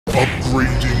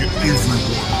upgrading everyone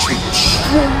to the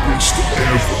strongest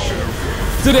ever.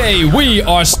 Today, we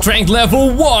are strength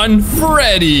level 1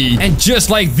 Freddy. And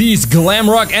just like these glam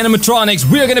rock animatronics,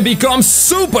 we are gonna become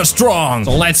super strong.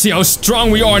 So let's see how strong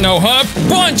we are now, huh?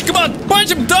 Punch! Come on! Punch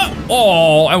him!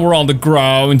 Oh, and we're on the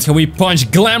ground. Can we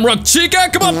punch glam rock Chica?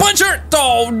 Come on, punch her!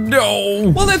 Oh,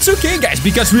 no. Well, that's okay, guys,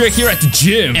 because we are here at the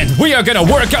gym. And we are gonna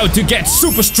work out to get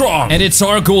super strong. And it's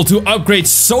our goal to upgrade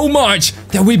so much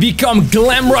that we become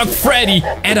glam rock Freddy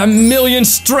at 1,000,000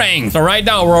 strength. So right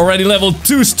now, we're already level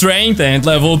 2 strength and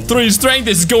level 3 strength.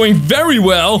 This is going very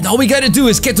well. And all we gotta do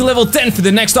is get to level 10 for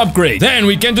the next upgrade. Then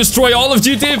we can destroy all of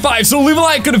GTA 5. So leave a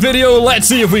like on the video. Let's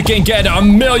see if we can get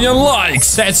 1,000,000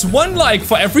 likes. That's 1 like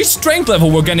for every strength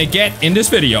level we're gonna get in this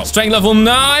video. Strength level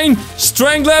 9.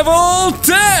 Strength level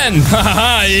 10.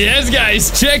 Haha, yes,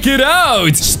 guys. Check it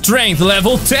out. Strength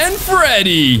level 10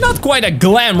 Freddy. Not quite a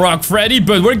glam rock Freddy,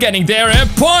 but we're getting there. And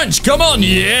punch. Come on.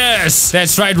 Yes.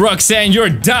 That's right, Roxanne. You're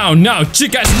down. Now,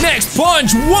 Chica's next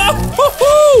punch. Whoa.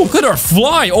 Look at her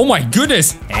fly. Oh my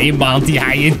goodness. Hey, Monty,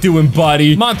 how you doing,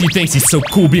 buddy? Monty thinks he's so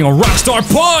cool being a rock star.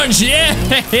 Punch. Yeah.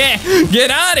 Get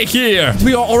out of here.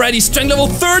 We are already strength level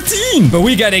 13. But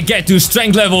we gotta get to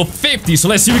strength level 50. So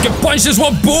let's see if we can punch this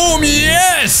one. Boom.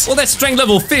 Yes. Well, that's strength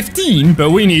level 15.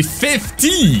 But we need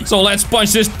 50. So let's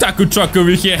punch this taco truck over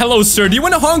here. Hello, sir. Do you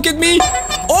want to honk at me?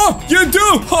 Oh, you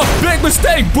do. Oh, big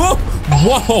mistake. Boom.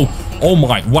 Whoa. Oh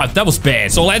my, what? That was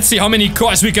bad. So let's see how many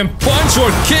cars we can punch or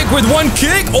kick with 1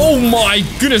 kick. Oh my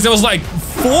goodness, that was like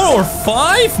 4 or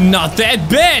 5? Not that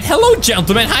bad. Hello,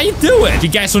 gentlemen. How you doing? You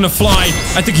guys want to fly?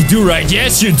 I think you do, right?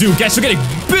 Yes, you do. Guys, we're getting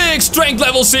big strength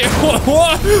levels here.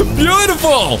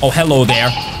 Beautiful. Oh, hello there.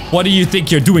 What do you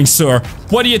think you're doing, sir?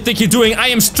 What do you think you're doing? I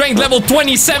am strength level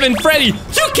 27 Freddy.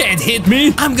 You can't hit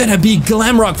me. I'm gonna be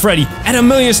glam rock Freddy at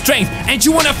 1,000,000 strength. And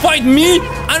you want to fight me?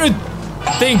 I don't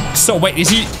think so. Wait, is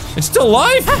he... It's still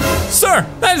alive? Sir,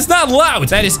 that is not allowed.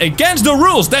 That is against the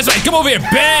rules. That's right. Come over here.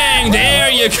 Bang. There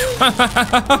you go.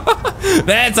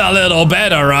 That's a little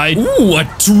better, right? Ooh, a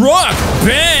truck.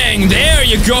 Bang. There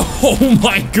you go. Oh,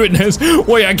 my goodness.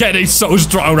 We are getting so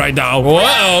strong right now.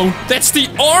 Whoa. That's the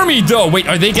army, though. Wait,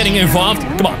 are they getting involved?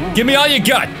 Come on. Give me all you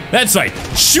got. That's right.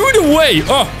 Shoot away.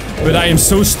 Oh. But I am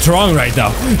so strong right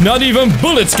now. Not even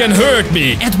bullets can hurt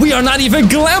me. And we are not even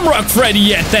glam rock Freddy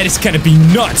yet. That is gonna be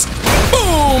nuts.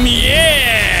 Boom,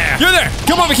 yeah! You're there!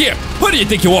 Come over here! What do you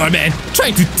think you are, man?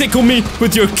 Trying to tickle me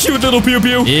with your cute little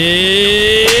pew-pew?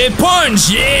 Yeah! Punch!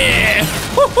 Yeah!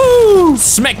 Woohoo!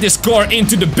 Smack this car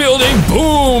into the building.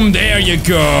 Boom! There you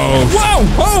go. Whoa!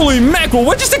 Holy mackerel!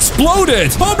 What just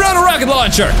exploded? Home run a rocket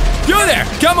launcher! You're there!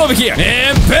 Come over here!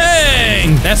 And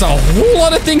bang! That's a whole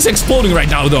lot of things exploding right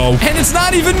now, though. And it's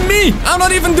not even me! I'm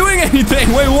not even doing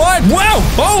anything! Wait, what? Wow!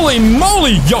 Holy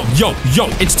moly! Yo!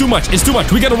 It's too much! It's too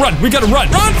much! We gotta run! We gotta run!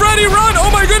 Run, Freddy! Run!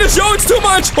 Oh my goodness! Yo! It's too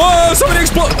much! Oh! Somebody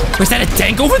explode! Was that a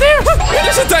tank over there?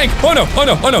 There's a tank! Oh no! Oh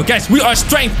no! Oh no! Guys, we are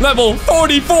strength level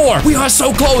 44! We are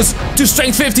so close to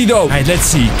strength 50, though! Alright, let's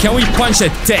see. Can we punch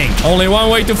that tank? Only one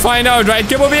way to find out, right?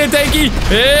 Come over here, tanky!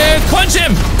 And punch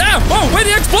him! Ah! Oh! Wait,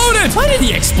 he exploded! Why did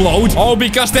he explode? Oh,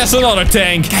 because there's another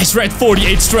tank. Guys, we're at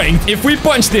 48 strength. If we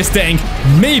punch this tank,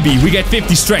 maybe we get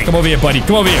 50 strength. Come over here, buddy.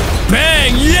 Come over here.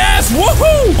 Bang! Yes!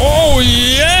 Woohoo! Oh,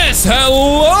 yes!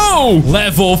 Hello!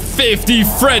 Level 50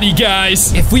 Freddy,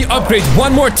 guys. If we upgrade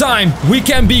one more time, we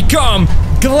can become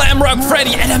Glam Rock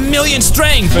Freddy at 1,000,000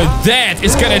 strength. But that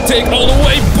is gonna take all the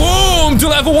way, boom, to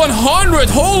level 100.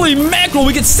 Holy mackerel,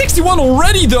 we get 61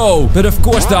 already, though. But of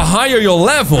course, the higher your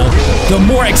level, the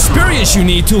more experience you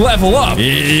need to level up.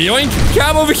 Yoink.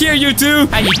 Come over here, you two.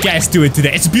 How you guys doing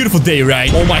today? It's a beautiful day,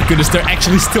 right? Oh my goodness, they're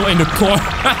actually still in the car.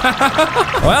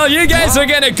 Well, you guys are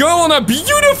gonna go on a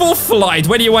beautiful flight.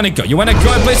 Where do you want to go? You want to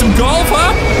go and play some golf,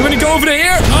 huh? You want to go over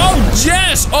here? Oh,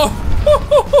 yes. Oh.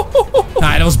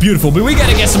 Ah, that was beautiful, but we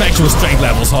gotta get some actual strength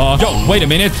levels, huh? Yo, wait a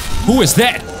minute. Who is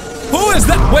that? Who is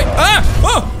that? Wait,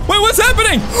 oh, wait, what's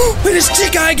happening? Wait, it's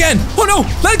Chica again. Oh no,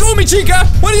 let go of me, Chica.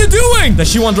 What are you doing?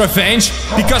 Does she want revenge?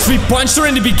 Because we punched her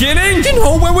in the beginning? You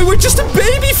know, when we were just a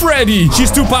baby Freddy. She's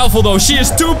too powerful, though. She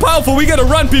is too powerful. We gotta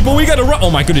run, people. We gotta run.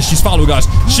 Oh my goodness, she's following us.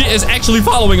 She is actually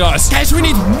following us. Guys, we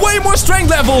need way more strength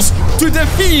levels to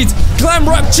defeat Glam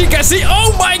Rock Chica. See,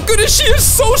 oh my goodness, she is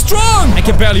so strong. I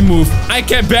can barely move. I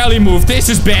can barely move. This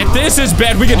is bad. This is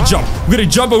bad. We gotta jump. We gotta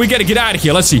jump, but we gotta get out of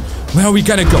here. Let's see. Where are we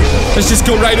gonna go? Let's just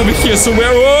go right over here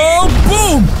somewhere. Oh,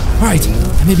 boom! All right,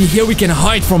 Maybe here we can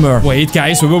hide from her. Wait,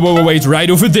 guys. Wait. Right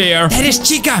over there. That is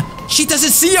Chica. She doesn't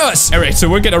see us. All right, so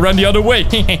we're gonna run the other way.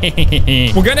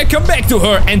 We're gonna come back to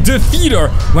her and defeat her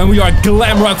when we are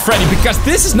Glamrock Freddy, because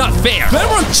this is not fair.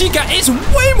 Glamrock Chica is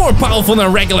way more powerful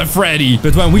than regular Freddy.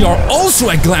 But when we are also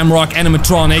a Glamrock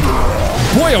animatronic,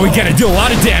 boy, are we gonna do a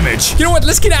lot of damage. You know what?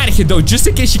 Let's get out of here, though, just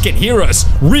in case she can hear us.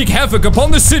 Wreak havoc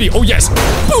upon the city. Oh, yes.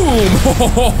 Boom.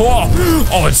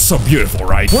 Oh, it's so beautiful,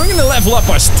 right? We're gonna level up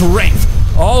our strength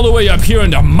all the way up here in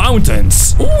the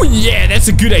mountains. Oh, yeah, that's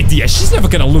a good idea. She's never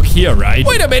gonna look here, right?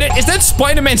 Wait a minute. Is that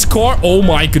Spiderman's car? Oh,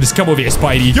 my goodness. Come over here,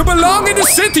 Spidey. You belong in the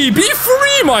city. Be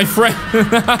free, my friend.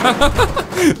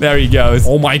 There he goes.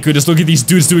 Oh, my goodness. Look at these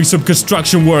dudes doing some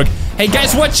construction work. Hey,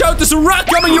 guys, watch out. There's a rock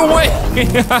coming your way.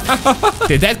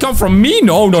 Did that come from me?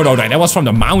 No. That was from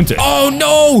the mountain. Oh,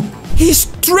 no. He's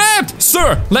trapped!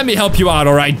 Sir, let me help you out,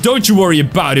 alright? Don't you worry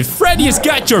about it. Freddy has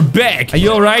got your back. Are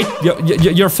you alright?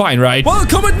 You're fine, right? Well,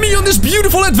 come with me on this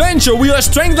beautiful adventure. We are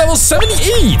strength level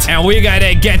 78. And we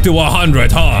gotta get to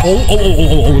 100, huh?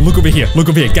 Oh, look over here. Look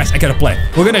over here. Guys, I got a plan.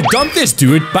 We're gonna dump this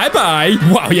dude. Bye-bye.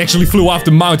 Wow, he actually flew off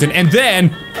the mountain. And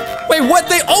then... Wait, what?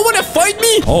 They all want to fight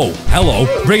me? Oh, hello.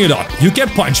 Bring it on. You can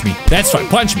punch me. That's right.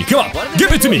 Punch me. Come on.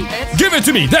 Give it to me. Give it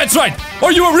to me. That's right.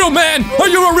 Are you a real man? Are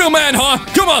you a real man, huh?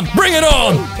 Come on. Bring it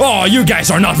on. Oh, you guys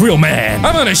are not real men.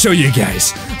 I'm gonna show you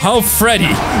guys how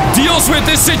Freddy deals with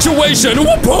this situation.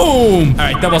 Boom. All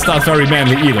right, that was not very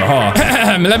manly either, huh?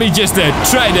 Let me just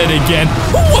try that again.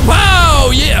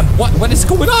 Wow, yeah. What is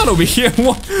going on over here?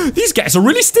 What? These guys are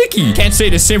really sticky. Can't say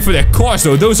the same for their cars,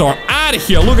 though. Those are out of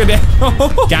here. Look at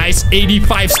that. Guys,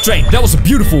 85 strength. That was a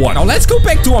beautiful one. Now, let's go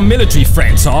back to our military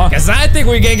friends, huh? Because I think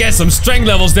we can get some strength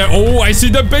levels there. Oh, I see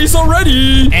the base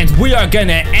already. And we are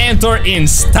gonna enter in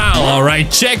style, all right?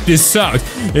 Check this out.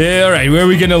 All right, where are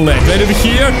we gonna land? Right over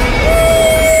here?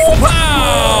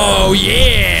 Wow,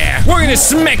 yeah. We're gonna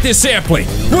smack this airplane.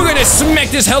 We're gonna smack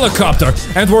this helicopter.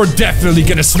 And we're definitely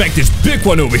gonna smack this big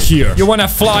one over here. You wanna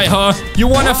fly, huh? You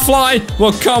wanna fly?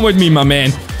 Well, come with me, my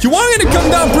man. You want it to come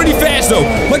down pretty fast, though.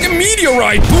 Like a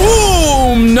meteorite.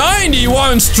 Boom!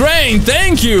 91 strength.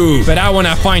 Thank you. But I want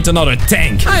to find another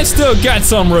tank. I still got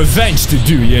some revenge to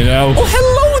do, you know. Oh,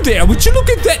 hello there. Would you look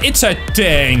at that? It's a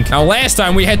tank. Now, last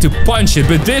time we had to punch it,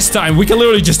 but this time we can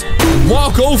literally just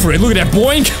walk over it. Look at that.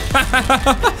 Boink.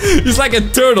 He's like a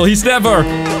turtle. He's never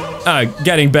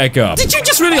getting back up. Did you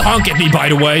just really honk at me, by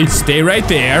the way? Stay right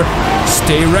there.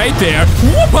 Stay right there.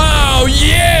 Wow,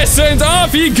 yes, and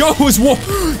off he goes. Whoa.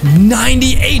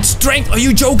 98 strength. Are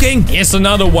you joking? Here's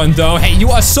another one, though. Hey, you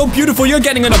are so beautiful. You're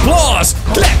getting an applause.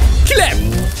 Clap, clap.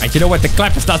 And you know what? The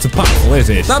clap is not so powerful, is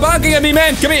it? Stop honking at me,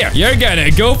 man. Come here. You're gonna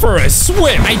go for a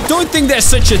swim. I don't think there's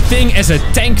such a thing as a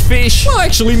tank fish. Well,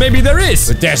 actually, maybe there is.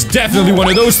 But there's definitely one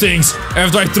of those things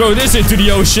after I throw this into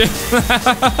the ocean.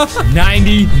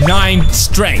 99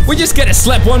 strength. We just gotta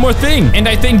slap one more thing. And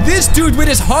I think this dude with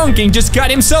his honking just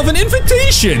got himself an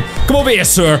invitation. Come over here,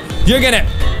 sir. You're gonna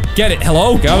get it.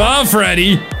 Hello? Come on,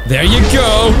 Freddy. There you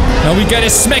go. Now we gotta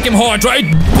smack him hard, right?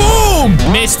 Boom!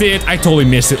 Missed it. I totally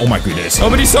missed it. Oh my goodness.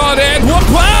 Nobody saw that.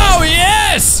 Wow,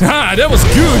 yes! Ah, that was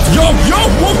good. Yo,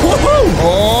 whoa, whoa, whoa.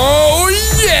 Oh,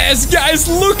 yes, guys,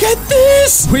 look at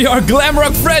this. We are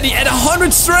Glamrock Freddy at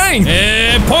 100 strength.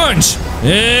 Punch.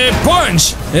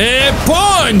 Punch.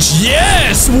 Punch.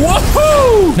 Yes.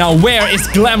 Woohoo! Now, where is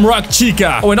Glamrock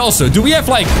Chica? Oh, and also, do we have,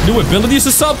 like, new abilities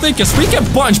or something? Because we can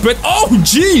punch, but oh,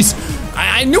 jeez.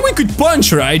 I knew we could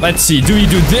punch, right? Let's see. Do we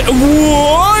do this?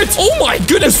 What? Oh my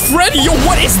goodness, Freddy. Yo,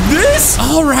 what is this?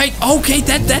 All right. Okay,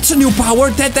 that's a new power.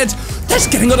 That's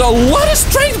getting a lot of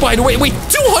strength, by the way. Wait,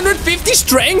 250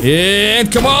 strength?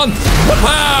 And come on.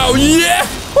 Wow, yeah.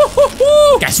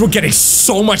 Guys, we're getting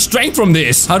so much strength from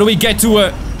this. How do we get to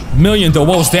a million, though?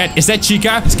 What was that? Is that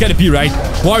Chica? It's gotta be, right?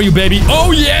 Where are you, baby?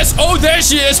 Oh, yes. Oh, there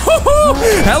she is.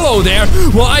 Hello there.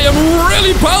 Well, I am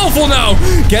really powerful now.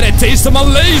 Get a taste of my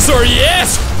laser.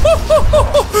 Yes.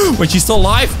 Wait, she's still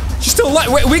alive? She's still alive.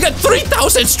 Wait, we got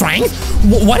 3,000 strength?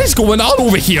 What is going on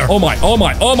over here? Oh my, oh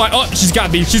my, oh my. Oh, she's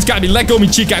got me. She's got me. Let go of me,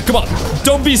 Chica. Come on.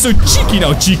 Don't be so cheeky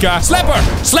now, Chica. Slap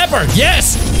her. Slap her.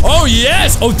 Yes. Oh,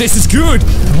 yes. Oh, this is good.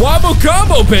 Wobble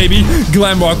combo, baby.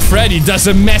 Glamrock Freddy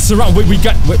doesn't mess around. Wait, we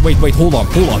got... Wait. Hold on.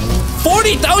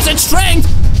 40,000 strength.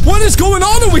 What is going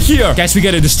on over here? Guys, we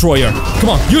got a destroyer. Come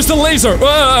on, use the laser.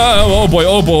 Oh boy,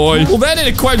 oh boy. Well, that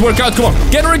didn't quite work out. Come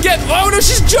on, get her again. Oh no,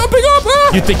 she's jumping up.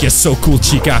 Ah. You think you're so cool,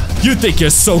 Chica? You think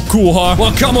you're so cool, huh?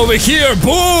 Well, come over here.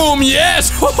 Boom, yes.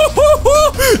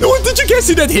 Did you guys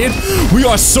see that hit? We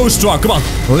are so strong. Come on,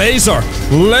 laser,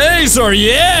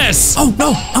 yes. Oh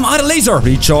no, I'm out of laser.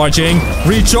 Recharging.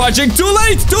 Too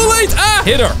late. Ah,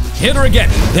 hit her. Hit her again.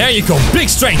 There you go. Big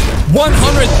strength.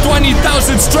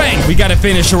 120,000 strength. We gotta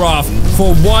finish her off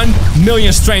for 1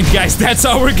 million strength, guys. That's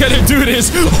how we're gonna do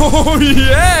this. Oh,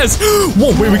 yes.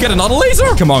 Whoa, wait, we got another laser?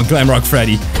 Come on, Glamrock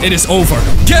Freddy. It is over.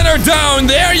 Get her down.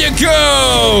 There you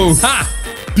go. Ha.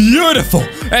 Beautiful.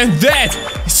 And that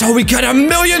is how we got 1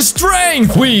 million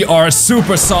strength. We are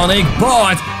supersonic,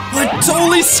 but we're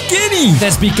totally skinny.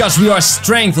 That's because we are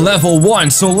strength level 1.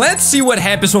 So let's see what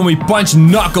happens when we punch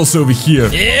Knuckles over here.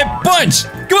 Yeah, punch.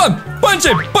 Come on. Punch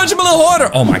him. Punch him a little harder.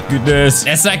 Oh my goodness.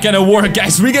 That's not gonna work,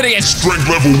 guys. We gotta get strength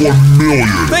level 1 million.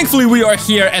 Thankfully, we are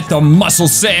here at the muscle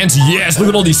sands. Yes, look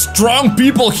at all these strong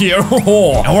people here.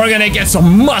 And we're gonna get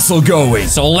some muscle going.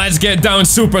 So let's get down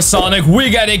supersonic.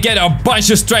 We gotta get a bunch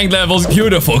of strength levels.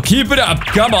 Beautiful. Keep it up.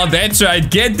 Come on, that's right.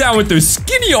 Get down with those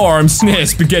skinny arms. Yeah,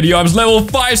 spaghetti arms. Level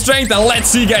 5 strength. And let's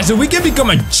see, guys, if we can become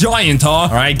a giant, huh? All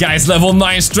right, guys. Level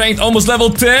 9 strength. Almost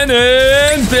level 10.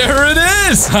 And there it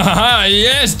is. Haha,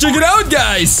 yes. Check it out,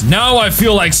 guys. Now I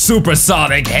feel like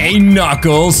supersonic. Hey,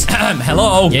 Knuckles.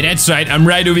 Hello. Yeah, that's right. I'm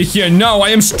right over here. Now I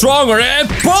am stronger. And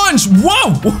punch.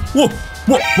 Whoa. Whoa.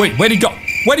 Whoa. Wait, where'd he go?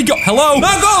 Where'd he go? Hello?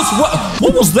 Knuckles!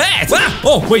 What was that? Ah!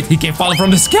 Oh, wait, he came falling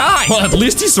from the sky. Well, at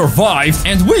least he survived.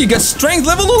 And we got strength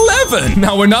level 11.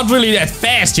 Now, we're not really that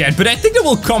fast yet, but I think that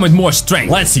will come with more strength.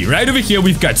 Let's see. Right over here,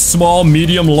 we've got small,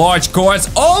 medium, large cars,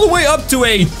 all the way up to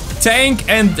a tank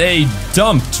and a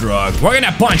dump truck. We're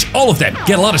gonna punch all of them.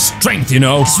 Get a lot of strength, you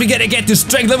know. So we gotta get to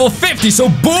strength level 50. So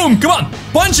boom, come on,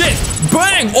 punch it.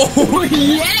 Bang. Oh,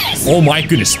 yes. Oh my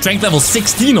goodness, strength level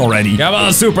 16 already. Come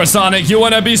on, Supersonic, you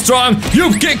wanna be strong?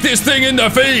 You kick this thing in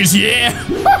the face, yeah.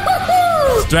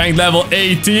 Strength level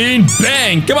 18.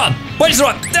 Bang. Come on, punch this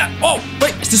one. Oh,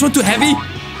 wait, is this one too heavy?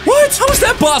 What? How is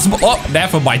that possible? Oh,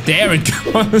 never mind. There it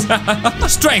goes.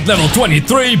 Strength level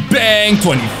 23. Bang.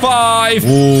 25.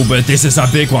 Oh, but this is a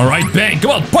big one, right? Bang.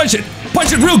 Come on. Punch it.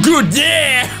 Punch it real good.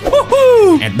 Yeah.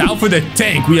 Woohoo. And now for the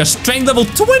tank. We are strength level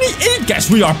 28,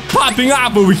 guys. We are popping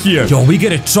up over here. Yo, we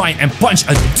gotta try and punch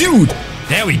a dude.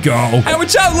 There we go. Hey,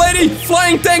 watch out, lady.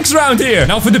 Flying tanks around here.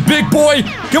 Now for the big boy.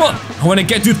 Come on. I want to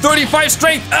get to 35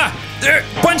 strength.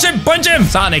 Punch him, punch him!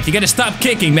 Sonic, you gotta stop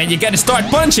kicking, man. You gotta start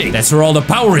punching. That's where all the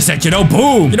power is at, you know?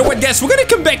 Boom! You know what, guys? We're gonna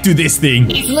come back to this thing.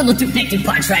 It's a little too big to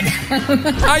punch right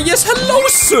now. Yes, hello,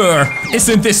 sir.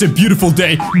 Isn't this a beautiful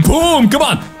day? Boom! Come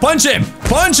on, punch him!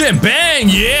 Punch him! Bang!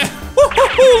 Yeah!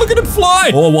 Look at him fly!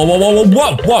 Whoa, whoa, whoa, whoa,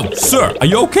 whoa, whoa, sir, are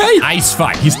you okay? He's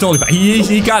fine. He's totally fine.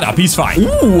 He got up. He's fine.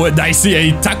 Ooh, and I see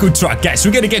a taco truck, guys.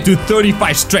 We're gonna get to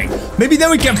 35 strength. Maybe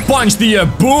then we can punch the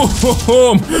boom,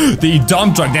 the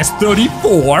dump truck. That's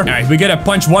 34. All right, we gotta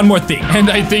punch one more thing,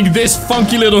 and I think this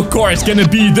funky little car is gonna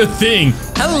be the thing.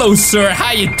 Hello, sir.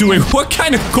 How you doing? What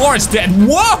kind of car is that?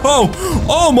 Whoa!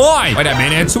 Oh my! Wait a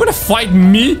minute. So you wanna fight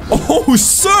me? Oh,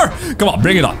 sir! Come on,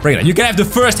 bring it on. Bring it on. You can have the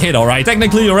first hit, all right?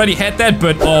 Technically, you already had that,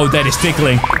 but oh, that is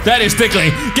tickling. That is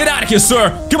tickling. Get out of here,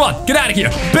 sir. Come on, get out of here.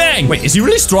 Bang! Wait, is he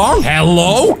really strong?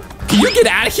 Hello? Can you get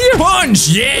out of here? Punch!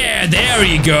 Yeah, there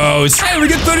he goes. Hey, we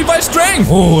get 35 strength.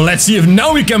 Oh, let's see if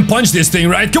now we can punch this thing,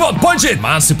 right? Come on, punch it. Come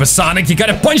on, Supersonic, you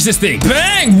gotta punch this thing.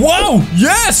 Bang! Whoa!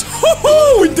 Yes!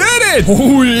 We did it!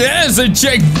 Oh, yes, and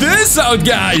check this out,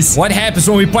 guys. What happens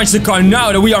when we punch the car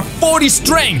now that we are 40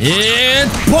 strength? And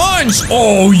punch!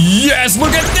 Oh, yes,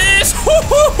 look at this!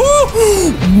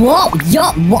 Whoa,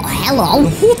 yo, what? Hello? The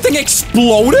whole thing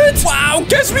exploded? Wow,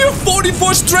 guys, we have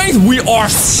 44 strength. We are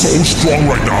So strong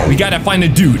right now. We gotta find a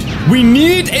dude. We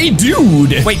need a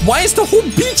dude. Wait, why is the whole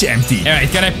beach empty? All right,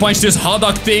 can I punch this hot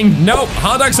dog thing? No,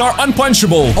 hot dogs are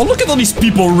unpunchable. Oh, look at all these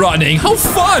people running. How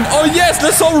fun. Oh, yes,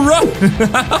 let's all run.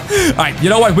 All right, you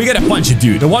know what? We gotta punch a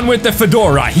dude. The one with the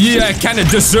fedora. He kind of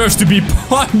deserves to be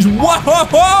punched.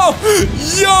 Whoa!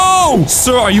 Yo!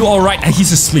 Sir, are you all right?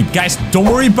 He's asleep. Guys, don't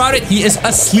worry about it. He is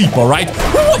asleep, all right?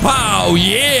 Wow,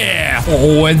 yeah.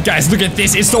 Oh, and guys, look at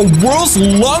this. It's the world's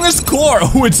longest car.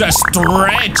 Oh, it's a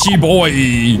stretchy boy.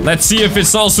 Let's see if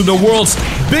it's also the world's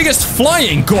biggest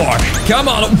flying car. Come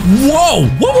on. Whoa,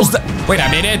 what was that? Wait a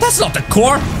minute, that's not the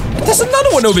car. There's another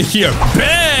one over here.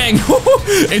 Bang!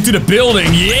 Into the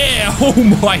building. Yeah. Oh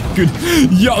my good.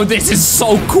 Yo, this is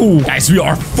so cool. Guys, we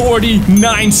are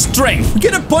 49 strength.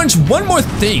 We're gonna punch one more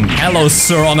thing. Hello,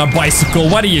 sir, on a bicycle.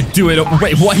 What are you doing?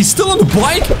 Wait, what? He's still on the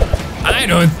bike? I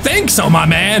don't think so, my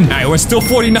man. Alright, we're still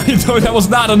 49, though. That was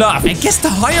not enough. I guess the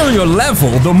higher your level,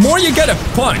 the more you gotta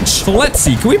punch. So let's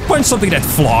see. Can we punch something that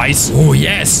flies? Oh,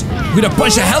 yes. We're gonna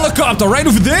punch a helicopter right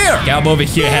over there. Come over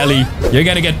here, Heli. You're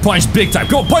gonna get punched big time.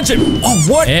 Go on, punch him. Oh,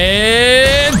 what?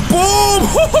 And boom.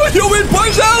 You win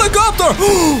punch the helicopter.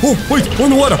 Oh, wait.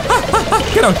 On the water.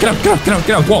 Get out, get out, get out, get out,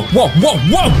 get out. Whoa, whoa, whoa,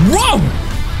 whoa, whoa.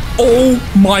 Oh,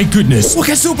 my goodness. Look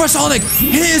at Supersonic.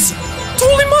 His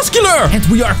totally muscular. And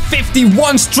we are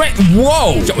 51 strength.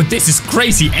 Whoa. Yo, this is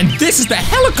crazy. And this is the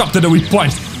helicopter that we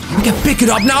punched. We can pick it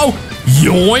up now.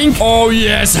 Yoink. Oh,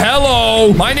 yes.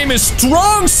 Hello. My name is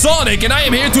Strong Sonic, and I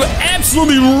am here to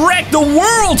absolutely wreck the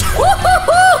world.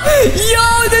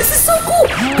 Yo, this is so cool.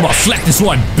 Come on, select this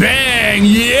one. Bang.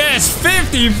 Yes.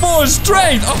 54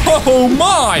 strength. Oh,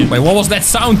 my. Wait, what was that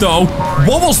sound, though?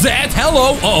 What was that?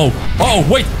 Hello. Uh-oh. Oh,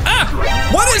 wait. Ah.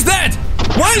 What is that?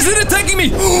 Why is it attacking me?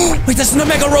 Wait, that's an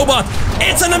Omega Robot.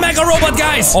 It's an Omega Robot,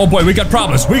 guys. Oh, boy, we got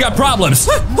problems. We got problems.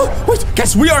 Wait,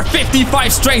 guys, we are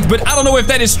 55 strength, but I don't know if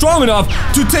that is strong enough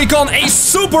to take on a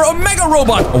Super Omega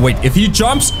Robot. Oh, wait, if he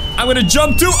jumps, I'm gonna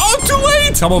jump too. Oh, too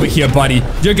late. Come over here, buddy.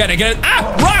 You're gonna get it.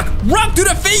 Ah, rock. Rock to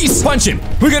the face. Punch him.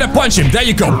 We're gonna punch him. There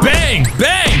you go. Bang,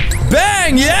 bang,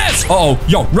 bang. Yes. Uh-oh.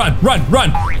 Yo, run, run,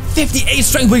 run. 58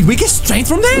 strength. Wait, we get strength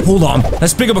from that? Hold on.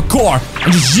 Let's pick up a car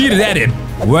and just yeet it at him.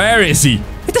 Where is he?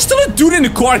 Wait, there's still a dude in the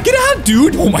car. Get out,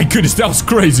 dude. Oh my goodness, that was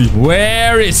crazy.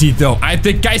 Where is he, though? I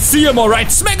think I see him, all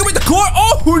right. Smack him with the car.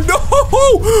 Oh, no.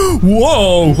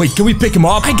 Whoa. Wait, can we pick him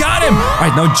up? I got him. All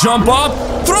right, now jump up.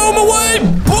 Throw him away.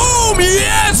 Boom.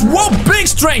 Yes. Whoa, big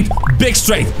strength. Big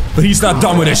strength. But he's not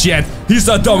done with us yet. He's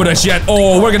not done with us yet.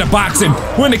 Oh, we're gonna box him.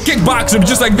 We're gonna kickbox him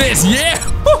just like this. Yeah.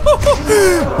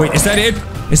 Wait, is that it?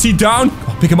 Is he down?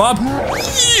 Oh, pick him up.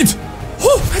 Yeet.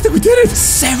 Oh, I think we did it.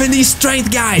 70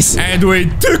 strength, guys. And we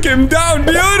took him down.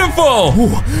 Beautiful.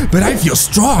 Ooh, but I feel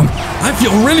strong. I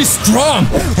feel really strong.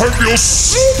 I feel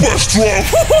super strong.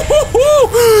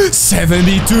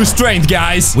 72 strength,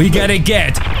 guys. We gotta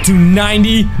get to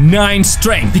 99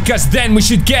 strength, because then we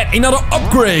should get another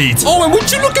upgrade. Oh, and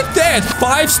would you look at that?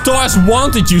 5 stars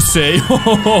wanted, you say?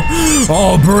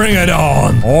 Oh, bring it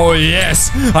on. Oh,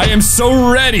 yes. I am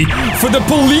so ready for the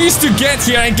police to get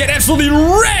here and get absolutely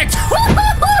wrecked.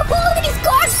 Look at these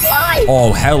cars fly.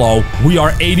 Oh, hello. We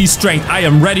are 80 strength. I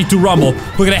am ready to rumble.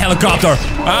 Look at the helicopter.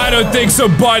 I don't think so,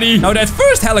 buddy. Now, that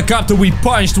first helicopter we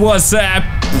punched was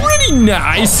pretty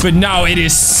nice, but now it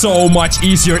is so much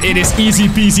easier. It is easy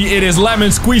peasy. It is lemon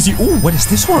squeezy. Ooh, what is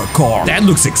this for a car? That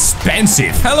looks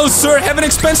expensive. Hello, sir. Have an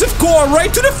expensive car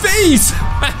right to the face.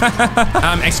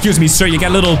 Excuse me, sir. You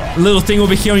got a little thing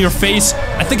over here on your face.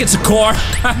 I think it's a car.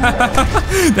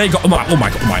 There you go. Oh my, oh my,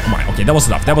 oh my, oh my. Okay, that was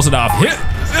enough. That was enough. Here.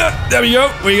 There we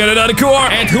go. We got another car.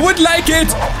 And who would like it?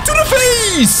 To the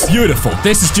face. Beautiful.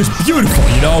 This is just beautiful,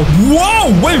 you know.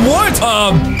 Whoa. Wait, what?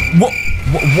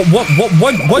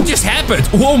 What just happened?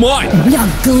 Oh my! We are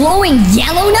glowing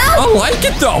yellow now? I like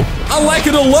it though. I like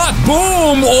it a lot.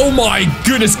 Boom! Oh my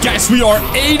goodness, guys, we are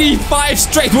 85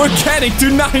 straight. We're getting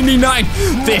to 99.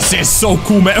 This is so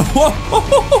cool, man.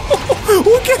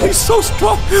 We're getting so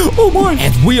strong. Oh my!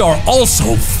 And we are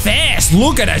also fast.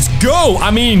 Look at us go.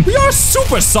 I mean, we are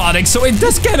supersonic, so it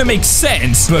does kind of make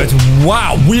sense. But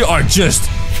wow, we are just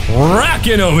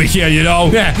rocking over here, you know?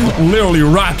 Yeah, literally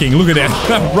rocking. Look at that.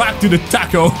 Rock to the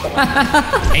taco.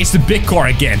 Hey, it's the big car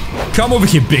again. Come over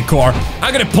here, big car.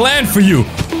 I got a plan for you.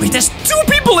 Wait, there's 2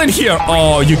 people in here.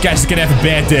 Oh, you guys are gonna have a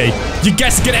bad day. You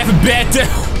guys are gonna have a bad day.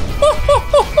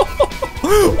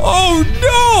 Oh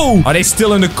no! Are they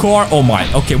still in the car? Oh my.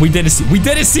 Okay, we didn't see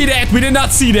that. We did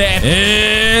not see that.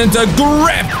 And a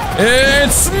grab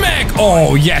and smack.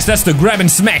 Oh yes, that's the grab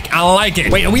and smack. I like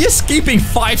it. Wait, are we escaping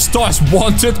 5 stars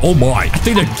wanted? Oh my. I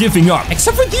think they're giving up.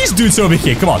 Except for these dudes over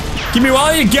here. Come on. Give me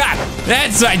all you got.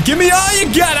 That's right. Give me all you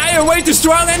got. I am way too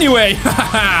strong anyway.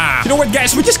 You know what,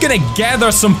 guys? We're just gonna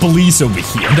gather some police over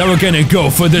here. And then we're gonna go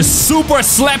for the Super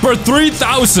Slapper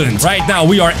 3000. Right now,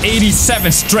 we are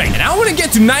 87 strength. And I want to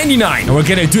get to 99. And we're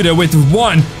gonna do that with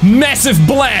one massive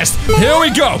blast. Here we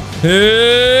go.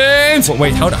 And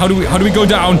wait, how do we go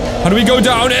down? How do we go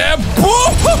down? And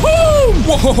boom!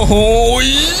 Whoa,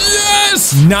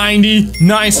 yes!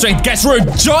 99 strength. Guys, we're a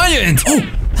giant. Oh,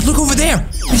 look over there.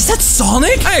 Is that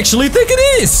Sonic? I actually think it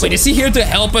is. Wait, is he here to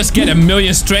help us get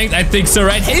 1,000,000 strength? I think so,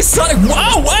 right? Hey, Sonic.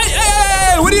 Wow, wait,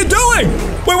 hey, what are you doing?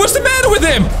 Wait, what's the matter with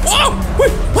him? Whoa,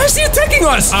 wait, why is he attacking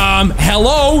us?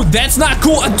 Hello? That's not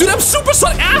cool. Dude, I'm super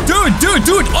Sonic. Ah,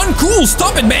 dude, uncool.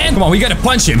 Stop it, man. Come on, we gotta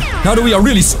punch him. Now that we are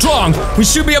really strong, we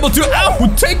should be able to,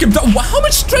 take him down. Wow, how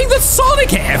much strength does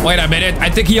Sonic have? Wait a minute. I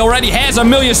think he already has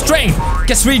 1,000,000 strength.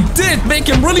 Guess we did make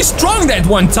him really strong that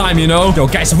one time, you know? Yo,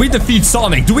 guys, if we defeat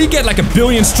Sonic, do we get like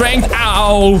 1,000,000,000 strength?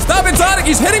 Ow. Stop it, Sonic.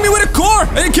 He's hitting me with a car.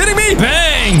 Are you kidding me?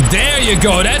 Bang. There you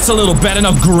go. That's a little better.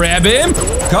 Now grab him.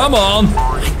 Come on.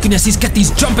 My goodness, he's got these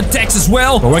jump attacks as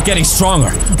well. But we're getting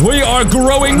stronger. We are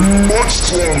growing. Much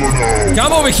stronger now.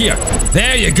 Come over here.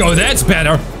 There you go. That's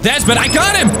better. That's better. I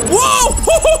got him. Whoa.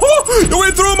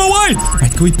 We threw him away. All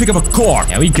right, Can we pick up a car?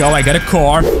 There we go. I got a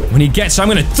car. When he gets, I'm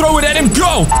gonna throw it at him.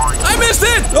 Go! I missed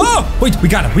it! Oh! Wait, we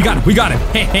got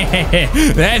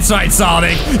it. That's right,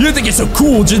 Sonic. You think you're so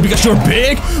cool just because you're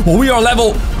big? Well, we are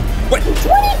level... What?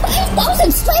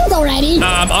 25,000 strength already.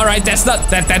 Alright,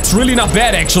 that's really not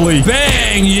bad, actually.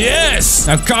 Bang! Yes!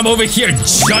 Now come over here,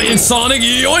 giant Sonic.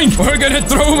 Yoink! We're gonna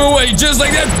throw him away just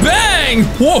like that. Bang!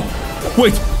 Whoa!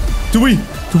 Wait, do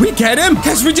we get him?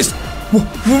 Guys, we just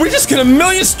get a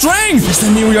million strength. Does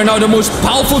that mean we are now the most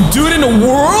powerful dude in the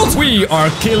world? We are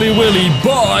Killy Willy,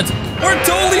 but we're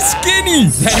totally skinny.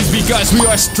 That is because we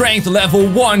are strength level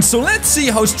 1. So let's see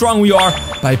how strong we are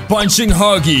by punching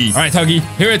Huggy. All right, Huggy,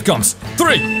 here it comes.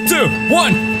 3, 2,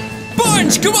 1.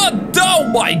 Punch! Come on! Oh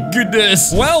my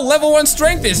goodness! Well, level 1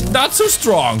 strength is not so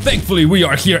strong. Thankfully, we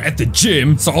are here at the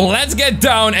gym. So let's get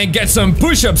down and get some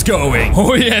push-ups going.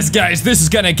 Oh yes, guys, this is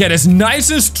gonna get us nice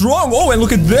and strong. Oh, and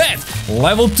look at that!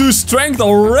 Level 2 strength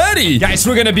already! Guys,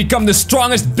 we're gonna become the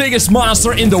strongest, biggest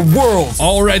monster in the world.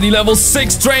 Already level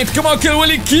 6 strength. Come on, Killy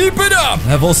Willy, keep it up!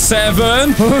 Level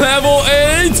 7. Level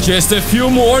 8. Just a few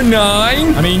more.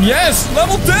 9. I mean, yes,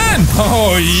 level 10.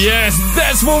 Oh yes,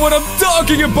 that's what I'm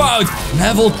talking about.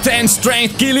 Level 10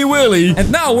 strength, Killy Willy.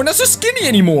 And now we're not so skinny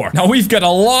anymore. Now we've got a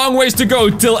long ways to go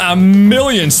till a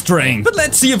million strength. But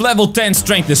let's see if level 10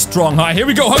 strength is strong. Hi, here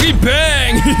we go, Huggy,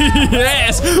 bang!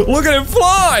 Yes, look at him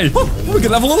fly. Oh, we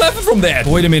get level 11 from that.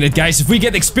 Wait a minute, guys. If we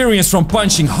get experience from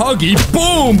punching Huggy,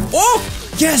 boom! Oh!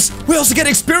 Yes, we also get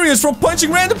experience from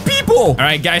punching random people. All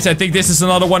right, guys, I think this is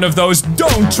another one of those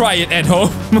don't try it at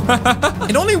home.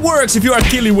 It only works if you are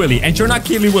Killy Willy, and you're not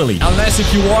Killy Willy. Unless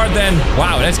if you are, then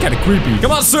wow, that's kind of creepy.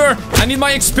 Come on, sir. I need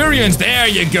my experience. There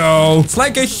you go. It's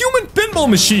like a human pinball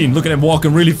machine. Look at him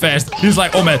walking really fast. He's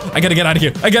like, oh man, I gotta get out of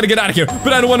here.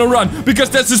 But I don't want to run because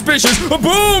that's suspicious.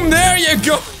 Boom, there you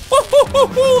go.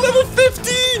 Level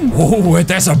 15! Oh,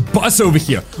 there's a bus over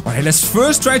here. Alright, let's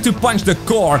first try to punch the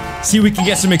car. See if we can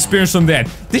get some experience from that.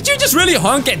 Did you just really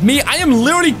honk at me? I am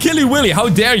literally Killy Willy. How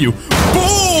dare you?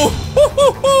 Boom!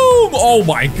 Oh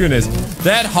my goodness.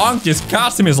 That honk just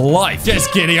cost him his life.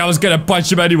 Just kidding. I was gonna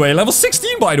punch him anyway. Level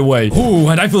 16, by the way. Ooh,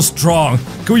 and I feel strong.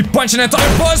 Can we punch an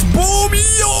entire bus? Boom!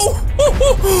 Yo!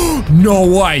 No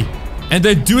way. And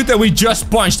the dude that we just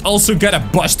punched also got a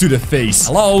bus to the face.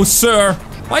 Hello, sir.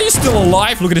 Why are you still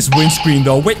alive? Look at his windscreen,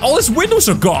 though. Wait, all his windows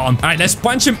are gone. All right, let's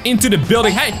punch him into the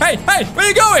building. Hey, where are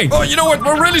you going? Oh, you know what?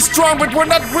 We're really strong, but we're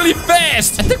not really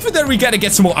fast. I think for that, we gotta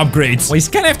get some more upgrades. Well, he's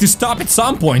gonna have to stop at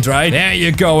some point, right? There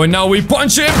you go. And now we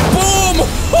punch him. Boom!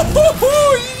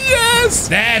 Yes!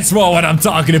 That's what I'm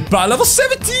talking about. Level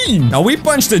 17. Now, we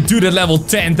punched a dude at level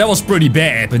 10. That was pretty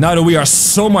bad. But now that we are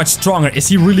so much stronger, is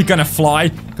he really gonna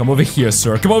fly? Come over here,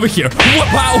 sir. Come over here.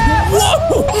 Wow!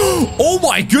 Whoa! Oh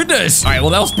my goodness! All right, well,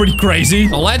 that was pretty crazy.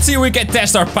 So let's see if we can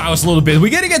test our powers a little bit. We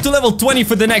gotta get to level 20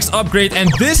 for the next upgrade, and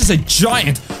this is a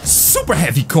giant, super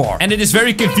heavy car. And it is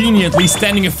very conveniently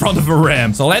standing in front of a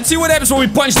ramp. So let's see what happens when we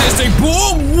punch this thing.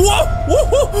 Boom! Whoa!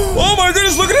 Oh my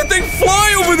goodness, look at that thing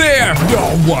fly over there!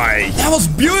 No way! That was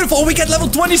beautiful! We get level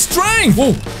 20 strength!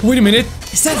 Whoa, wait a minute.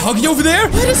 Is that Huggy over there?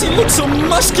 Why does he look so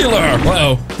muscular?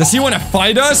 Uh-oh. Does he want to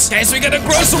fight us? Guys, we gotta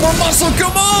grow some more muscle.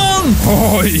 Come on!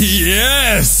 Oh,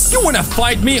 yes! You wanna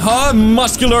fight me, huh,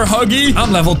 muscular Huggy?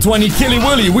 I'm level 20 Killy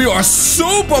Willy. We are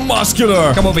super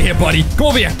muscular. Come over here, buddy. Come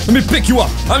over here. Let me pick you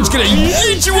up. I'm just gonna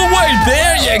yeet you away.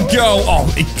 There you go.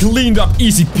 Oh, it cleaned up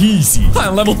easy peasy.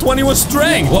 I'm level 21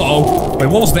 strength. Uh-oh. Wait,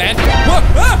 what was that?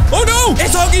 Oh, no!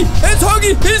 It's Huggy! It's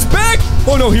Huggy! He's back!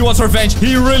 Oh, no, he wants revenge.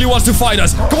 He really wants to fight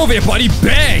us. Come over here, buddy.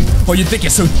 Bang! Oh, you think you're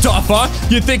so tough, huh?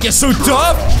 You think you're so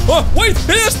tough? Oh, wait!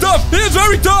 He is tough! He is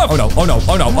very tough! Oh, no. Oh, no.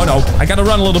 Oh, no. Oh, no. I gotta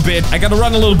run a little bit.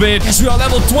 Yes, we are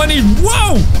level 20.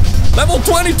 Whoa! Level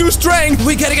 22 strength.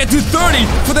 We gotta get to 30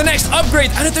 for the next upgrade.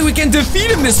 I don't think we can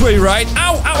defeat him this way, right?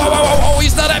 Ow, ow, ow, ow, ow. Oh,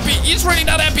 he's not happy. He's really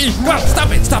not happy. Come on,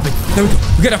 stop it. There we go.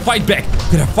 We gotta fight back.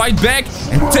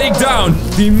 And take down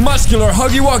the muscular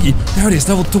Huggy Wuggy. There it is,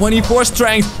 level 24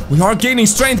 strength. We are gaining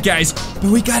strength, guys. But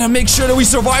we gotta make sure that we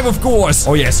survive, of course.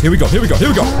 Oh, yes. Here we go.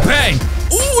 Bang.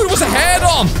 Ooh, it was a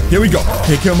head-on. Here we go.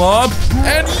 Pick him up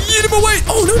and yeet him away.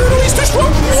 Oh, no. He's too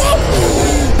strong. Whoa.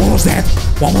 What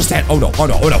was that? Oh,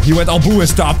 no. He went all blue and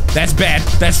stop. That's bad.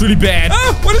 That's really bad.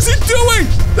 What is he doing?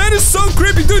 That is so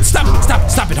creepy. Dude, stop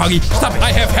it, Huggy. Stop it.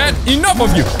 I have had enough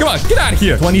of you. Come on, get out of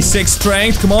here. 26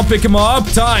 strength. Come on, pick him up.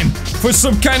 Time for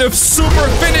some kind of super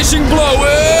finishing blow.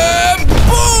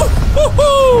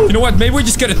 You know what? Maybe we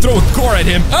just gotta throw a car at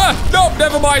him. No,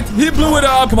 never mind. He blew it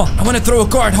up. Come on, I want to throw a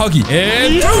car at Huggy.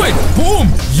 And throw it. Boom.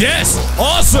 Yes.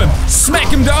 Awesome. Smack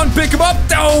him down. Pick him up.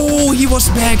 Oh, he was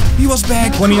back.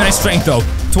 29 strength, though.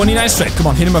 29 strength. Come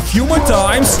on, hit him a few more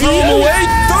times. Throw him away.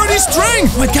 30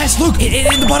 strength. Wait, guys, look.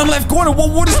 In the bottom left corner,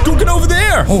 what is cooking over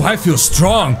there? Oh, I feel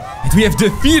strong. And we have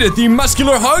defeated the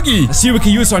muscular Huggy. Let's see if we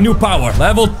can use our new power.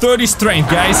 Level 30 strength,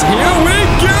 guys. Here we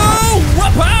go.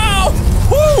 Wow.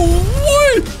 Woo.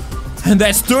 And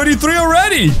that's 33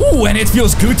 already. Ooh, and it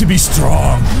feels good to be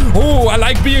strong. Oh, I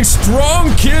like being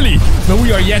strong, Killy. But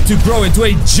we are yet to grow into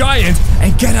a giant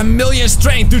and get 1,000,000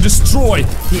 strength to destroy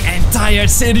the entire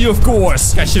city, of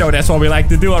course. Guys, you know that's what we like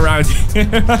to do around here.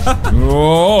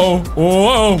 Whoa,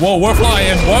 we're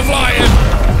flying. We're flying.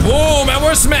 Boom, and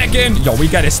we're smacking. Yo, we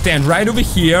gotta stand right over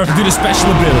here and do the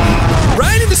special ability.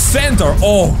 Right in the center.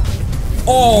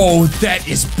 Oh, that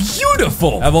is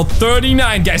beautiful. Level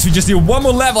 39, guys. We just need one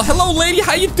more level. Hello, lady.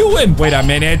 How you doing? Wait a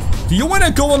minute. Do you want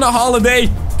to go on a holiday?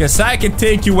 Because I can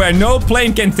take you where no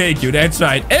plane can take you. That's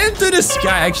right. Into the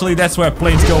sky. Actually, that's where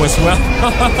planes go as well.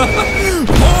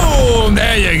 Boom.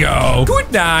 There you go.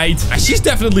 Good night. She's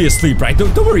definitely asleep, right?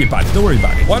 Don't worry about it. Don't worry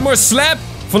about it. One more slap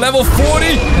for level 40.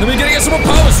 And then we're gonna get some more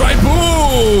powers, right?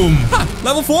 Boom. Ha,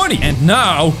 level 40. And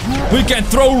now we can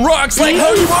throw rocks like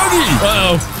Huggy Wuggy.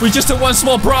 Uh-oh. We just have one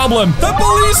small problem. The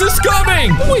police is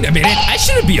coming. Wait a minute. I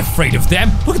shouldn't be afraid of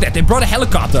them. Look at that. They brought a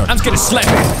helicopter. I'm just gonna slap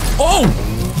it. Oh.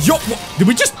 Yo. Did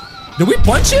we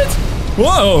punch it?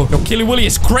 Whoa. Yo, Killy Willy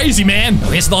is crazy, man.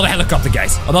 Oh, here's another helicopter,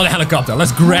 guys. Another helicopter.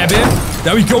 Let's grab him.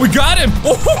 There we go. We got him.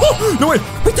 Oh, no, wait.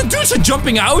 Wait, the dudes are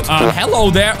jumping out? Hello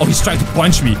there. Oh, he's trying to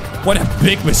punch me. What a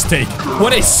big mistake.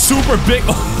 What a super big...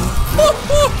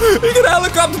 He got a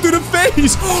helicopter to the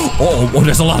face. Oh,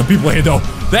 there's a lot of people here, though.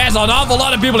 There's an awful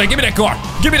lot of people here. Give me that car.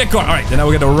 Give me that car. All right, then now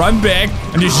we're going to run back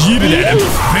and just yeet it at him.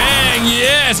 Bang,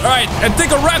 yes. All right, and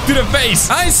take a rock to the face.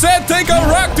 I said take a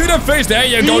rock to the face. There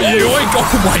you go. Yoink. Oh,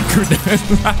 my goodness.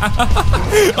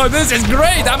 Oh, this is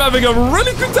great. I'm having a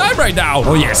really good time right now.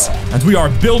 Oh, yes. And we are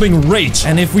building rage.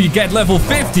 And if we get level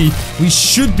 50, we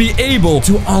should be able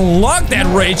to unlock that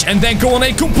rage and then go on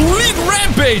a complete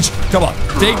rampage. Come on,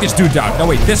 take this dude down. No,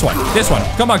 wait, this one. This one.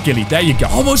 Come on, Killy. There you go.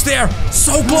 Almost there.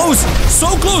 So close. So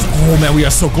close. Oh, man, we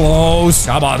are so close.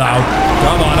 Come on now.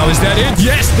 Come on now. Is that it?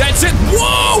 Yes, that's it.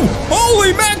 Whoa!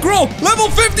 Holy mackerel! Level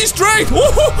 50 strength.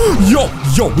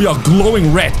 Yo, we are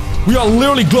glowing red. We are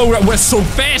literally glowing red. We're so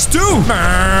fast, too.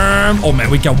 Oh, man,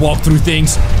 we can walk through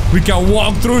things. We can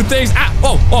walk through things. Ah,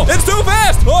 oh, it's too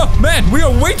fast. Oh, man, we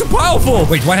are way too powerful.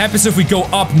 Wait, what happens if we go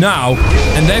up now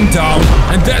and then down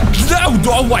and then down?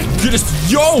 Oh, my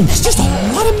goodness. Yo, it's just a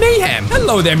lot of mayhem.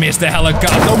 Hello there, Mr.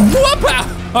 Helicopter.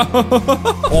 Whoop!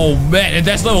 Oh, man, and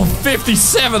that's level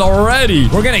 57 already.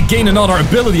 We're gonna gain another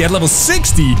ability at level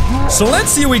 60. So let's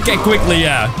see if we can quickly,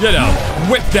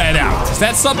 whip that out. Is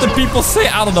that something people say?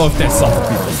 I don't know if that's something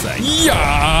people say.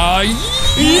 Yeah,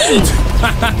 yeet.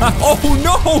 Oh,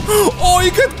 no. Oh, he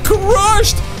got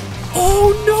crushed.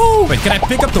 Oh, no. Wait, can I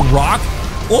pick up the rock?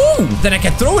 Oh, then I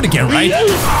can throw it again, right?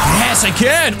 Yes, I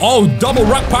can. Oh, double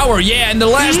rock power. Yeah, and the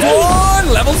last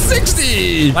one, level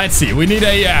 60. Let's see. We need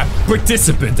a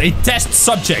participant, a test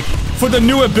subject for the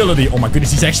new ability. Oh, my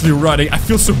goodness. He's actually running. I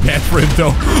feel so bad for him,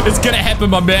 though. It's going to happen,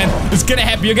 my man. It's going to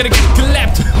happen. You're going to get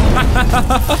clapped.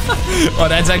 Oh,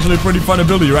 that's actually a pretty fun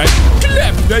ability, right?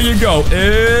 Clap. There you go.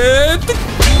 And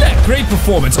clap. Great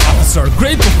performance, officer.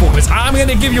 Great performance. I'm going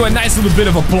to give you a nice little bit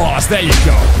of applause. There you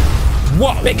go.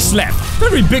 Whoa, big slap.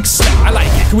 Very big slap. I like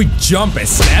it. Can we jump and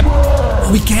slap? Oh,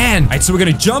 we can. All right, so we're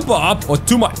gonna jump up. Oh,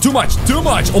 too much. Oh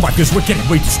my goodness, we're getting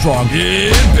way too strong.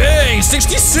 Yeah, bang.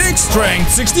 66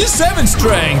 strength. 67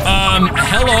 strength.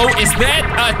 Hello, is that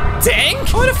a tank?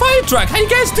 Oh, and a fire truck. How you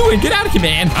guys doing? Get out of here,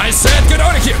 man. I said get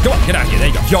out of here. Come on, get out of here. There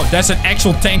you go. Yo, that's an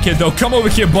actual tank here, though. Come over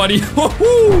here, buddy.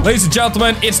 Ladies and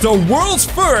gentlemen, it's the world's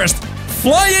first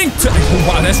flying tank. Oh,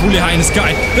 wow, that's really high in the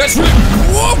sky. That's really...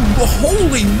 Whoa,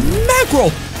 holy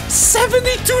mackerel.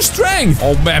 72 strength.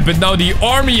 Oh, man, but now the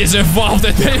army is involved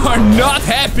and they are not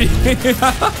happy.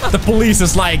 The police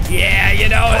is like, yeah, you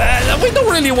know, we don't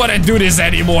really want to do this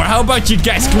anymore. How about you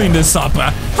guys clean this up?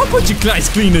 How about you guys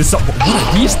clean this up? What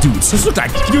are these dudes? These look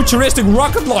like futuristic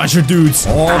rocket launcher dudes.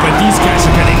 Oh, but these guys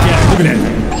are gonna get... Look at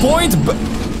that.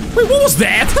 Wait, what was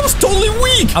that? That was totally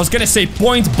weak. I was gonna say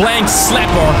point blank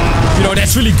slapper. You know,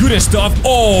 that's really good and stuff.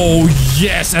 Oh,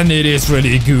 yes, and it is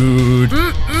really good.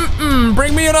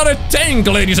 Bring me another tank,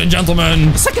 ladies and gentlemen.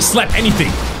 It's like I can slap anything.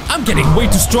 I'm getting way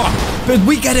too strong. But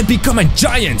we gotta become a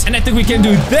giant. And I think we can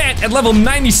do that at level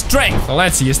 90 strength. So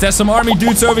let's see, is there some army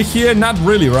dudes over here? Not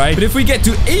really, right? But if we get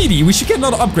to 80, we should get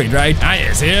another upgrade, right? Ah,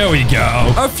 yes, here we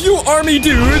go. A few army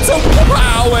dudes. Oh,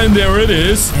 wow, and there it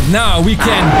is. And now we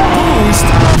can boost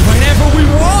whenever we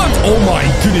want. Oh my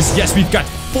goodness, yes, we've got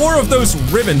 4 of those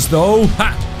ribbons, though.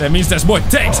 Ha! That means there's more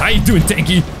tanks. How you doing,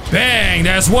 tanky? Bang,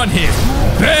 there's one hit.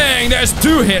 Bang, there's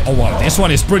two hit. Oh, wow, this one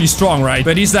is pretty strong, right?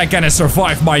 But he's not gonna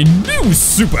survive my new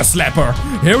Super Slapper.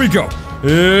 Here we go.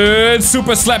 It's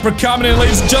Super Slapper coming in,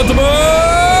 ladies and gentlemen.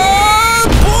 Whoa!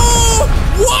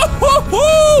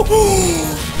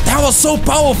 That was so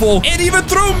powerful. It even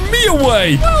threw me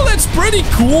away. Well, that's pretty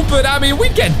cool, but I mean, we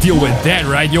can't deal with that,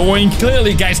 right, Yoink?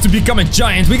 Clearly, guys, to become a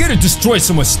giant, we gotta destroy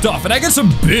some more stuff. And I got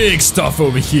some big stuff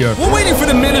over here. We're waiting for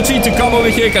the military to come over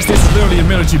here, because this is literally a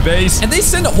military base. And they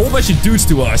send a whole bunch of dudes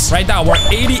to us. Right now, we're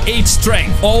 88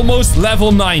 strength. Almost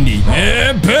level 90.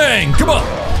 And bang! Come on.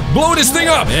 Blow this thing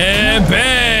up. And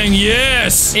bang.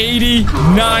 Yes.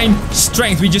 89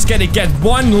 strength. We just gotta get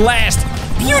one last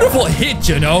beautiful hit,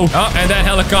 you know. Oh, and that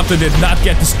helicopter did not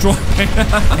get destroyed.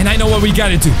 And I know what we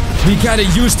gotta do. We gotta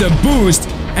use the boost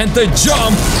and the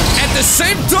jump at the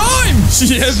same time.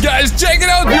 Yes, guys, check it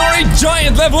out. You're a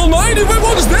giant level 90. Wait,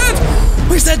 what is that?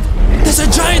 Where's that? There's a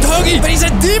giant huggy, but he's a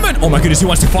demon. Oh my goodness, he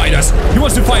wants to fight us. He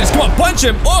wants to fight us. Come on, punch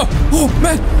him. Oh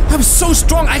man, I'm so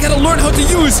strong. I gotta learn how to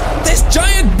use this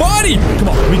giant body. Come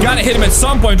on, we gotta hit him at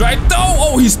some point, right? No,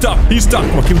 oh, he's stuck. He's stuck.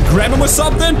 Come on, can we grab him or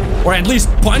something? Or at least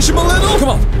punch him a little? Come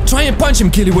on, try and punch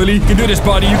him, Killy Willy. You can do this,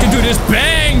 buddy. You can do this.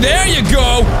 Bang, there you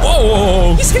go.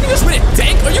 Whoa, he's hitting us with a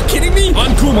tank. Are you kidding me?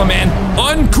 Uncool, my man.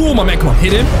 Uncool, my man. Come on,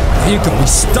 hit him. There you go. We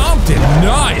stomped him.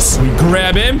 Nice. We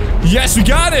grab him. Yes, we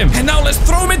got him. And now let's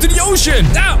throw him into the ocean.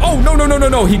 Ah, oh, no.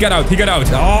 He got out. He got out.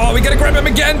 Oh, we gotta grab him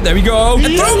again. There we go.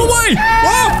 And throw him away.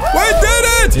 Oh, we did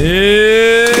it.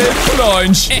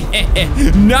 Plunge.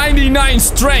 99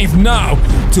 strength now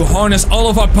to harness all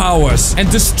of our powers and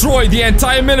destroy the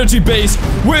entire military base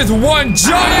with one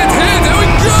giant hit. There we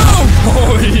go.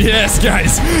 Oh, yes,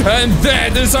 guys. And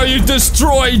that is how you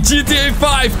destroy GTA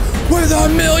 5 with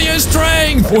 1,000,000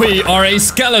 strength. We are a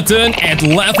skeleton at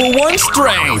level 1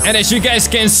 strength. And as you guys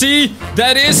can see,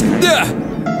 that is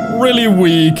really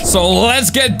weak. So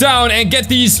let's get down and get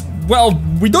these. Well,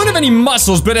 we don't have any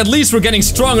muscles, but at least we're getting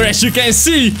stronger, as you can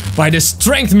see, by the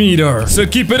strength meter. So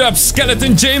keep it up,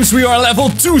 Skeleton James. We are level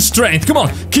 2 strength. Come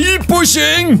on, keep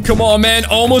pushing. Come on, man.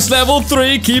 Almost level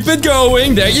 3. Keep it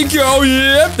going. There you go.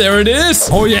 Yep, there it is.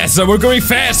 Oh, yes. So we're going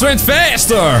faster and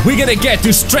faster. We gotta get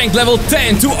to strength level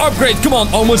 10 to upgrade. Come on,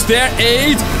 almost there.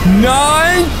 8, 9,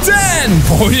 10.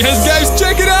 Oh, yes, guys.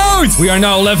 Check it out. We are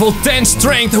now level 10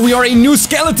 strength. We are a new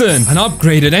skeleton. An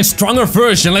upgraded and stronger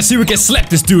version. Let's see if we can slap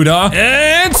this dude, huh?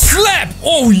 And slap!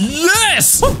 Oh,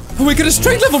 yes! Oh, we get a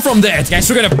strength level from that. Guys,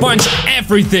 we're gonna punch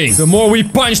everything. The more we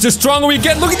punch, the stronger we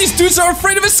get. Look at these dudes are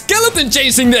afraid of a skeleton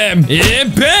chasing them.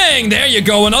 And bang! There you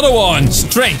go, another one.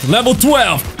 Strength level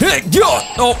 12.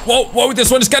 Oh, whoa,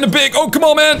 this one is kind of big. Oh, come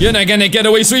on, man. You're not gonna get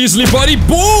away so easily, buddy.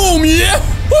 Boom! Yeah!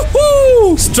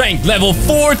 Woohoo! Strength level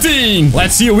 14.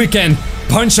 Let's see if we can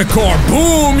punch a car.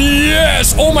 Boom!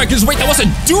 Yes! Oh my goodness, wait, that was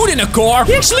a dude in a car.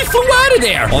 He actually flew out of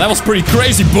there. Well, that was pretty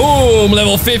crazy. Boom!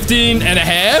 Level 15 and a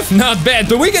half. Not bad,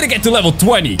 but we gotta get to level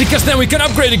 20. Because then we can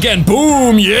upgrade again.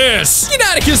 Boom! Yes! Get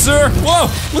out of here, sir! Whoa!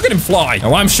 Look at him fly.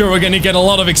 Now, I'm sure we're gonna get a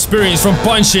lot of experience from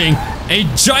punching a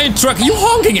giant truck. Are you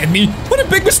honking at me? What a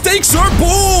big mistake, sir!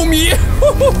 Boom! Yeah!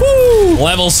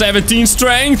 Level 17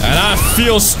 strength. And I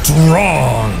feel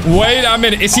strong. Wait a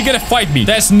minute. Is he gonna fight me?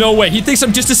 There's no way. He thinks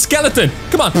I'm just a skeleton.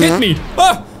 Come on, hit me.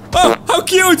 Oh, how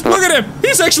cute. Look at him.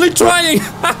 He's actually trying.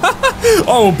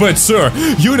 Oh, but sir,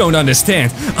 you don't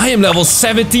understand. I am level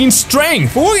 17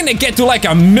 strength. We're gonna get to like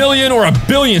 1,000,000 or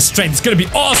 1,000,000,000 strength. It's gonna be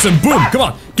awesome. Boom. Come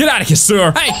on. Get out of here,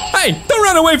 sir. Hey, don't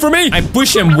run away from me. I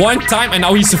push him one time and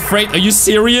now he's afraid. Are you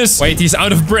serious? Wait, he's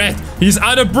out of breath. He's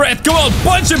out of breath. Come on,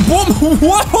 punch him. Boom.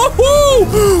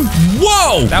 Whoa.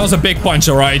 Whoa. That was a big punch,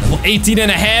 all right. Level 18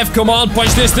 and a half. Come on,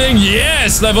 punch this thing.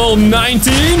 Yes, level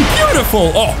 19.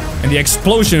 Beautiful. Oh, and the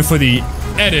explosion for the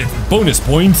added bonus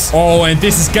points. Oh, and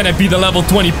this is gonna be the level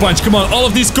 20 punch. Come on, all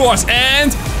of these cores.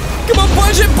 And come on,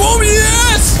 punch it. Boom.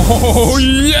 Yes. Oh,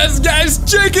 yes, guys.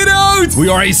 Check it out. We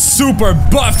are a super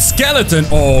buffed skeleton.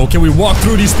 Oh, can we walk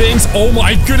through these things? Oh,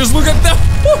 my goodness. Look at that.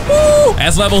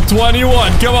 That's level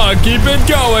 21. Come on, keep it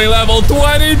going. Level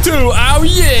 22. Oh,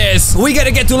 yes. We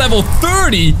gotta get to level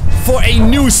 30 for a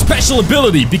new special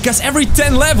ability. Because every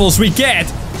 10 levels we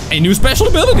get a new special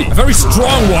ability. A very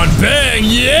strong one. Bang.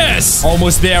 Yes.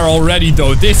 Almost there already,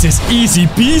 though. This is easy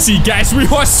peasy, guys. We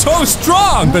are so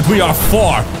strong. But we are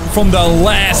far from the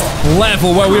last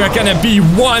level where we are gonna be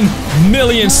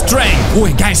 1,000,000 strength. Oh,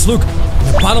 and guys, look.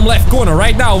 In the bottom left corner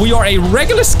right now, we are a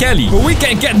regular skelly. But we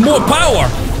can get more power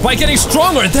by getting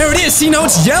stronger. There it is. See, now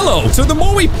it's yellow. So the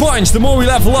more we punch, the more we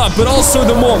level up, but also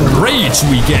the more rage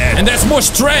we get. And that's more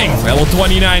strength. Level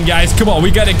 29, guys. Come on,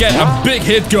 we gotta get a big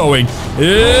hit going.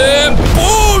 And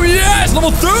boom, yes,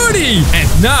 level 30.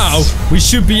 And now we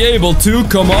should be able to,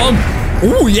 come on.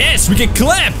 Oh, yes, we can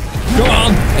clap. Come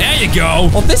on, there you go.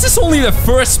 Well, this is only the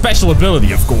first special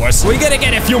ability, of course. We gotta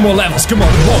get a few more levels. Come on.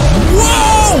 Whoa!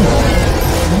 Whoa!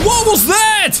 What was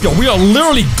that? Yo, we are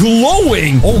literally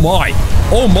glowing. Oh my.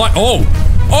 Oh my. Oh.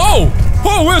 Oh.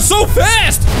 Oh, we're so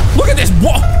fast. Look at this.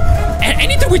 Whoa.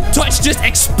 Anything we touch just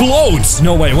explodes.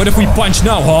 No way. What if we punch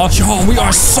now, huh? Yo, we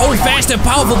are so fast and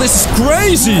powerful. This is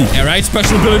crazy. All right,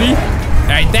 special ability.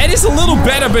 Alright, that is a little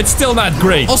better, but still not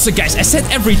great. Also, guys, I said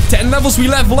every 10 levels we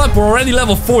level up. We're already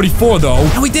level 44, though.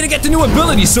 And we didn't get the new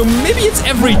ability, so maybe it's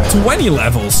every 20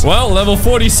 levels. Well, level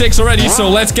 46 already, so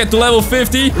let's get to level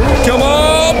 50. Come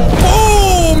on.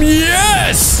 Boom.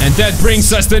 Yes. And that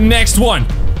brings us the next one.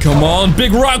 Come on,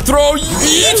 big rock throw.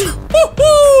 Yeet.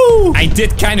 Woohoo! I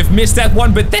did kind of miss that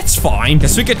one, but that's fine.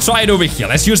 Because we can try it over here.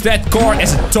 Let's use that car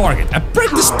as a target. A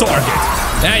practice target.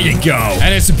 There you go.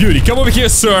 And it's a beauty. Come over here,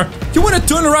 sir. You want to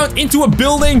turn around into a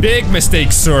building? Big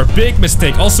mistake, sir. Big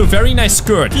mistake. Also, very nice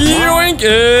skirt. Yoink.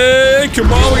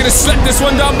 Come on, we're gonna slap this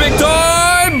one down big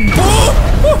time.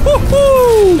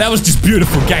 Boom. That was just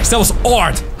beautiful, guys. That was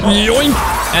art. Yoink.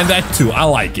 And that too. I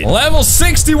like it. Level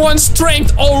 61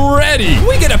 strength already.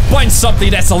 We gotta punch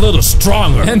something that's a little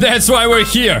stronger. And that's why we're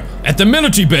here at the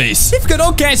military base. We've got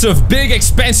all kinds of big,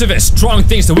 expensive, and strong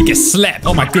things that we can slap.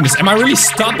 Oh my goodness. Am I really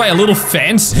stopped by a little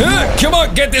fence? Come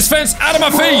on, get this fence out of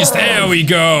my face. There we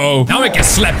go. Now we can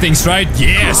slap things, right?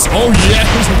 Yes. Oh, yes.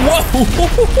 Whoa.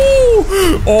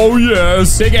 Oh,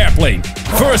 yes. Big airplane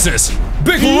versus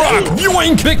big rock.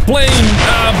 Yoink. Big plane.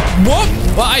 What?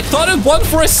 Well, I thought it won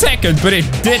for a second, but it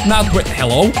did not.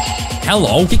 Hello?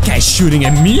 Hello? You guys shooting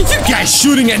at me? You guys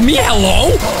shooting at me?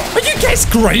 Hello? Are you guys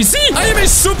crazy? I am a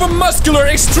super muscular,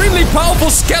 extremely powerful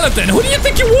skeleton. Who do you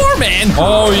think you are, man?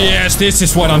 Oh, yes. This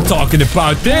is what I'm talking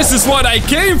about. This is what I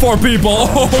came for, people.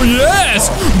 Oh, yes.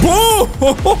 Boom.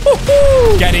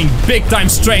 Getting big time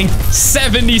strength.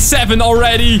 77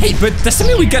 already. Hey, but does that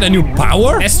mean we get a new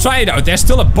power? Let's try it out. There's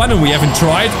still a button we haven't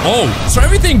tried. Oh, so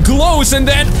everything glows and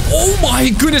then, oh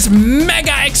my goodness,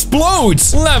 mega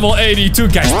explodes. Level 82,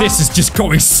 guys. This is just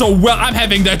going so well. I'm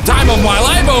having the time of my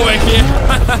life over here.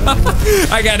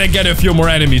 I gotta get a few more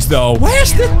enemies, though.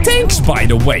 Where's the tanks, by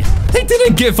the way? They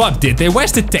didn't give up, did they?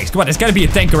 Where's the tanks? Come on, there's gotta be a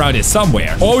tank around here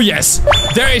somewhere. Oh, yes.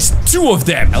 There is 2 of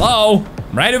them. Hello?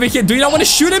 Right over here. Do you not want to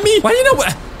shoot at me? Why do you know?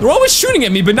 They're always shooting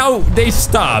at me, but now they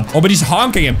stopped. Oh, but he's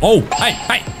honking him. Oh,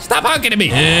 hey, stop honking at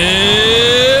me.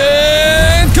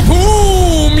 And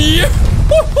kaboom! Yeah.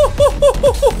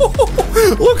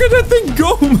 Look at that thing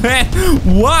go, man.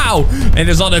 Wow. And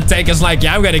this other tank is like,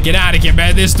 yeah, I'm gonna get out of here,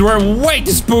 man. This door way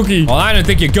too spooky. Well, I don't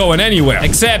think you're going anywhere.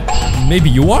 Except, maybe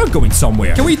you are going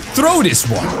somewhere. Can we throw this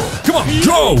one? Come on,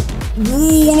 go.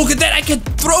 Ooh, look at that. I can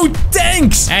throw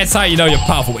tanks. That's how you know you're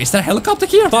powerful. Is there a helicopter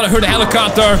here? Thought I heard a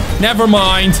helicopter. Never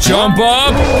mind. Jump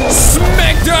up.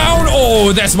 Smack down.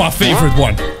 Oh, that's my favorite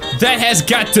one. That has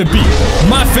got to be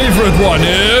my favorite one.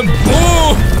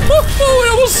 Boom. Oh,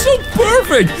 that was so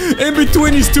perfect. In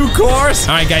between these 2 cars.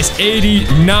 All right, guys.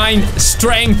 89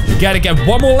 strength. We gotta get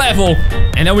 1 more level.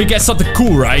 And then we get something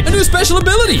cool, right? A new special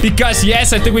ability. Because,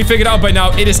 yes, I think we figured out by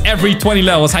now, it is every 20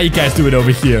 levels. How you guys do it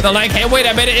over here? They're like, hey, wait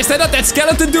a minute. Is that not that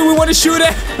skeleton dude we want to shoot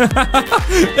at?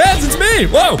 Yes, it's me.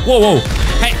 Whoa, whoa, whoa.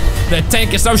 Hey. That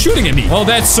tank is now shooting at me. Well,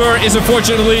 that, sir, is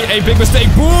unfortunately a big mistake.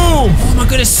 Boom! Oh my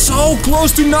goodness, so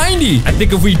close to 90. I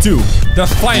think if we do the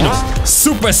final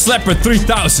Super Slapper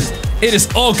 3000, it is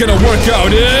all gonna work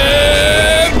out.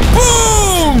 And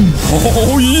boom!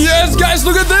 Oh, yes, guys,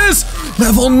 look at this.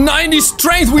 Level 90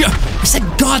 strength. Is that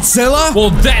Godzilla?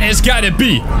 Well, that has gotta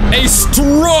be a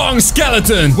strong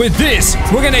skeleton. With this,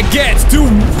 we're gonna get to,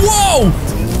 whoa!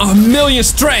 1,000,000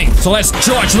 strength. So let's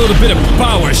charge a little bit of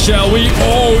power, shall we?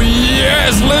 Oh,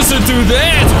 yes. Listen to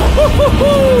that.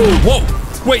 Whoa.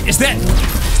 Wait, is that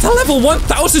level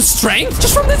 1000 strength?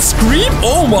 Just from that scream?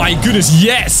 Oh my goodness,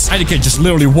 yes. I can just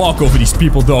literally walk over these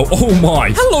people, though. Oh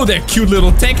my. Hello there, cute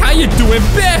little tank. How you doing,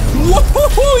 bear?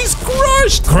 Whoa, he's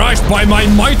crushed. Crushed by my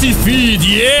mighty feet,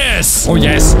 yes. Oh,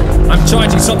 yes. I'm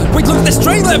charging something. Wait, look at the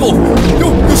strength level.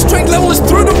 Yo, the strength level is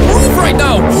through the roof right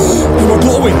now. We're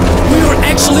glowing. We are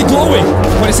actually glowing.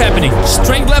 What is happening?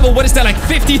 Strength level, what is that, like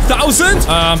 50,000?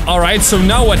 All right, so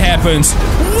now what happens?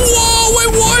 Whoa, wait,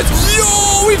 what?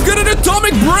 Yo, we've got an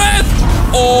atomic breath.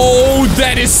 Oh,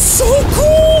 that is so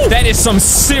cool. That is some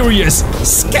serious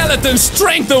skeleton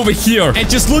strength over here. And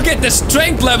just look at the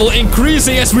strength level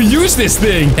increasing as we use this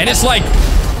thing. That is like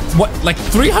what, like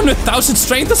 300,000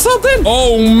 strength or something?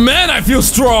 Oh man, I feel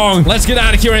strong. Let's get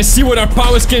out of here and see what our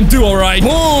powers can do, all right?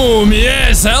 Boom,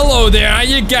 yes, hello there. How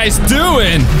you guys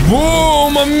doing?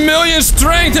 Boom, 1,000,000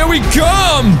 strength, here we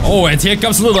come. Oh, and here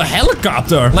comes a little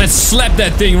helicopter. Let's slap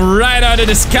that thing right out of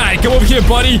the sky. Come over here,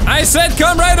 buddy. I said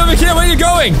come right over here. Where are you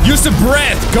going? Use the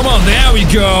breath. Come on, there we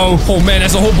go. Oh man,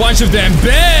 there's a whole bunch of them.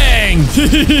 Bang!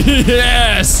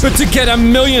 Yes! But to get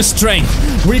 1,000,000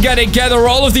 strength, we gotta gather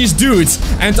all of these dudes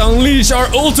and unleash our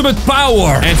ultimate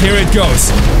power. And here it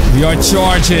goes. We are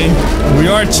charging. We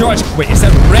are charging. Wait, is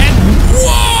that red?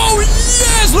 Whoa!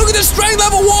 Yes! Look at the strength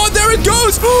level 1. There it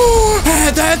goes.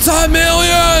 And that's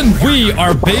 1,000,000. We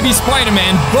are baby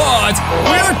Spider-Man, but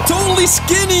we are totally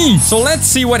skinny. So let's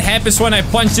see what happens when I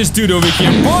punch this dude over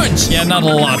here. Punch! Yeah, not a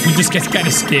lot. He just gets kind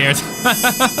of scared.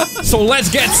 So let's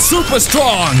get super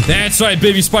strong. That's right,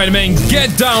 baby Spider-Man.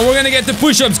 Get down. We're gonna get the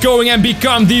push-ups going and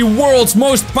become the world's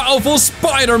most powerful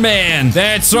Spider-Man.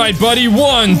 That's right, buddy.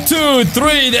 1, 2,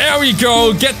 3. There we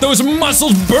go. Get those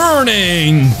muscles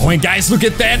burning. Oh, and guys, look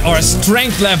at that. Our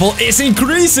strength level is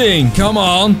increasing. Come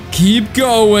on. Keep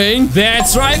going.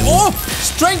 That's right. Oh,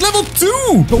 strength level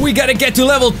 2. But we gotta get to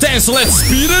level 10, so let's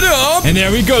speed it up. And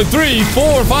there we go. 3,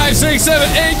 4, 5, 6, 7,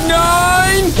 8,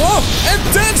 9. Oh, and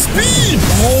 10 speed.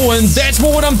 Oh, and that's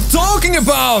what I'm talking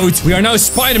about. We are now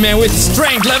Spider-Man with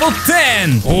strength level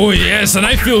 10. Oh, yes, and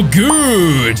I feel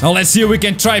good. Now, let's see if we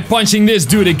can try punching this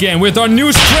dude again with our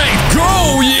new strength.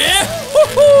 Go, yeah.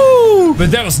 Woohoo!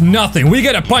 But that was nothing. We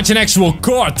gotta punch an actual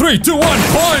car. 3, 2, 1,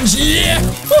 punch! Yeah!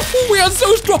 We are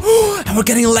so strong! And we're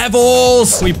getting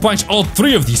levels! We punch all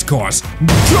 3 of these cars.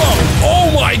 Go!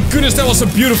 Oh my goodness, that was a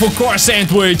beautiful car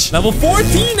sandwich. Level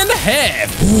 14 and a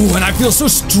half. Ooh, and I feel so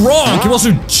strong. Can we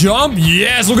also jump?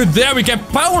 Yes, look at that. We can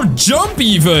power jump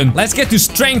even. Let's get to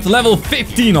strength level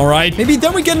 15, alright? Maybe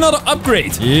then we get another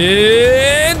upgrade.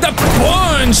 And the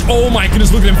punch! Oh my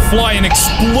goodness, look at him fly and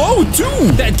explode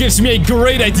too. That gives me a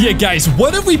great idea, guys.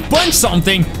 What if we punch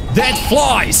something that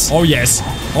flies? Oh, yes.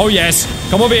 Oh, yes.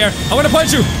 Come over here. I want to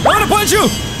punch you. I want to punch you.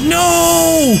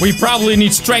 No! We probably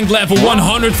need strength level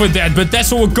 100 for that, but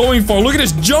that's what we're going for. Look at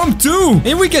this jump, too.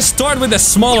 Maybe we can start with a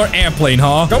smaller airplane,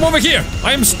 huh? Come over here.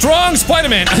 I am strong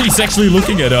Spider-Man. He's actually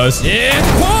looking at us. And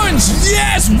punch!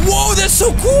 Yes! Whoa, that's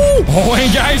so cool! Oh,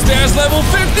 and guys, there's level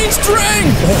 15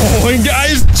 strength! Oh, and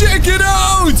guys, check it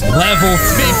out! Level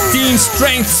 15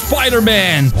 strength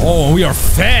Spider-Man. Oh, we are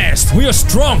fast. We are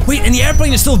strong. Wait, and the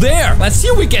airplane is still there. Let's see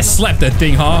if we can slap that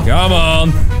thing, huh? Come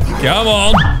on. Come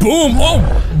on. Boom. Oh,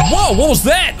 whoa, what was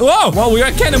that? Whoa, well, we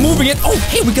are kind of moving it. Oh,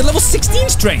 hey, we got level 16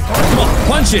 strength. Come on,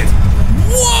 punch it.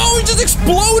 Whoa, it just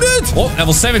exploded. Oh,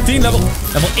 level 17, level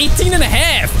 18 and a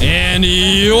half. And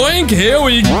yoink, here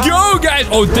we go, guys.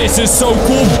 Oh, this is so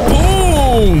cool.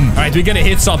 Boom. All right, we gotta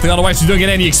hit something, otherwise we don't get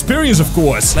any experience, of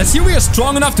course. Let's see if we are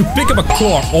strong enough to pick up a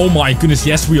car. Oh my goodness,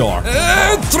 yes we are.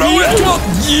 And throw it. Come on.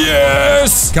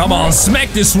 Yes. Come on, smack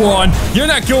this one. You're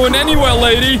not going anywhere,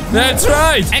 lady. That's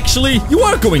right. Actually, you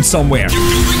are going somewhere. You're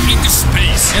going into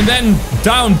space. And then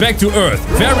down back to Earth.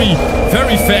 Very,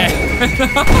 very fast.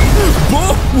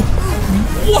 Boom.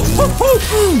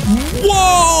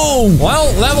 Whoa!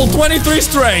 Well, level 23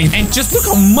 strength. And just look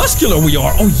how muscular we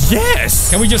are. Oh, yes.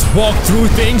 Can we just walk through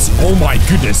things? Oh, my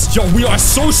goodness. Yo, we are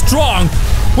so strong.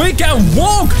 We can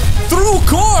walk through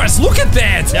cars. Look at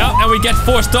that. Yeah, and we get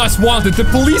 4 stars wanted. The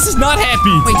police is not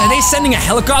happy. Wait, are they sending a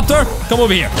helicopter? Come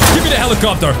over here. Give me the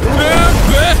helicopter.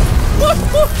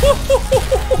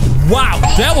 Wow,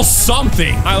 that was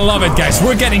something. I love it, guys.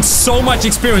 We're getting so much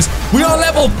experience. We are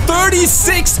level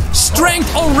 36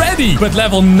 strength already. But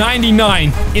level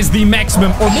 99 is the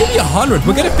maximum, or maybe 100.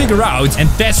 We're gonna figure out. And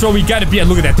that's where we gotta be. And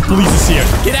look at that, the police is here.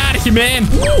 Get out of here, man.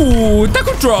 Ooh,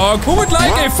 taco truck. Who would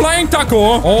like a flying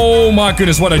taco? Oh my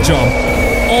goodness, what a jump.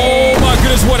 Oh my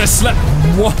goodness, what a slap.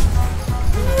 What?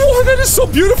 Oh, that is so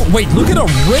beautiful. Wait, look at our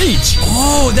rage.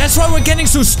 Oh, that's why we're getting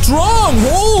so strong.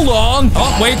 Hold on.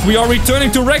 Oh, wait, we are returning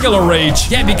to regular rage.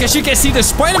 Yeah, because you can see the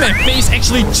Spider-Man face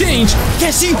actually change.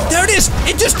 Yeah, see, there it is.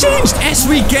 It just changed as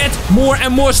we get more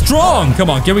and more strong. Come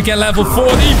on, can we get level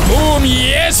 40? Boom,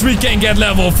 yes, we can get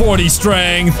level 40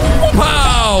 strength.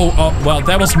 Wow. Oh, well,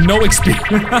 that was no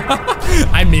experience.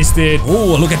 I missed it.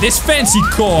 Oh, look at this fancy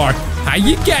car. How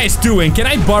you guys doing? Can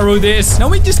I borrow this? Now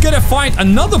we just gotta find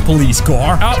another police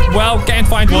car. Oh, well, can't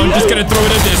find one. Just gonna throw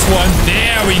it at this one.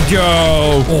 There we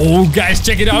go. Oh, guys,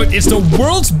 check it out. It's the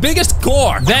world's biggest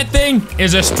car. That thing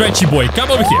is a stretchy boy. Come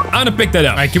over here. I'm gonna pick that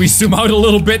up. All right, can we zoom out a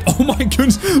little bit? Oh my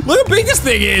goodness. Look how big this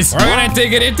thing is. We're gonna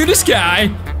take it into the sky.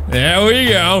 There we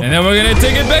go. And then we're gonna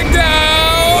take it back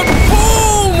down.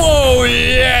 Boom. Oh,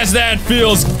 yeah. yes, that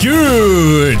feels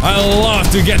good. I love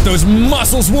to get those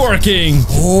muscles working.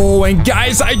 Oh, and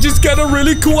guys, I just got a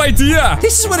really cool idea.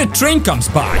 This is where the train comes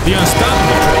by. The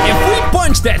unstoppable train. If we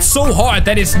punch that so hard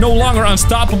that it's no longer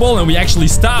unstoppable and we actually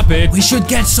stop it, we should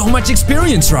get so much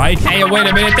experience, right? Hey, wait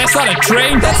a minute. That's not a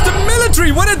train. That's the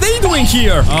military. What are they doing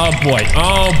here? Oh, boy.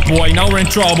 Oh, boy. Now we're in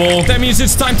trouble. That means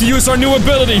it's time to use our new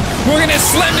ability. We're gonna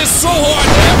slam this so hard.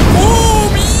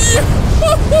 Boom! Yeah.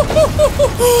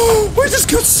 We just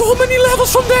got so many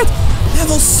levels from that.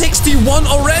 Level 61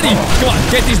 already. Come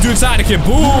on, get these dudes out of here.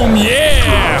 Boom,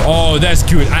 yeah. Oh, that's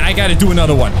good. I gotta do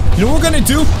another one. You know what we're gonna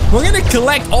do? We're gonna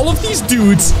collect all of these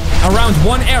dudes around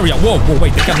one area. Whoa,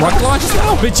 wait, they got rocket launchers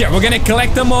now? But yeah, we're gonna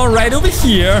collect them all right over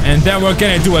here. And then we're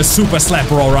gonna do a super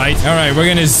slapper, all right? All right, we're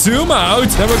gonna zoom out.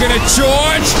 Then we're gonna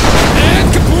charge. And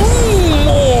kaboom.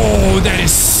 Oh, that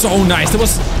is so nice. That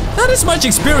was not as much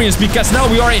experience because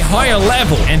now we are a higher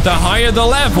level. And the higher the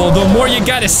level, the more you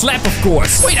gotta slap, of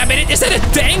course. Wait a minute, is that a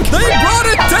tank? They brought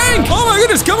a tank! Oh my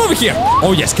goodness, come over here.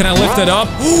 Oh yes, can I lift it up?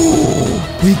 Ooh,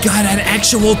 we got an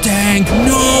actual tank.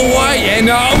 No way. And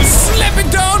now slap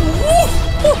it down.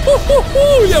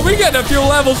 Woo! Yeah, we got a few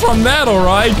levels from that,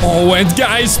 alright. Oh, and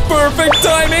guys, perfect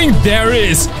timing. There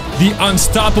is the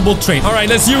unstoppable train. Alright,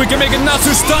 let's see if we can make it not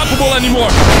so stoppable anymore.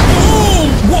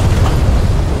 Boom!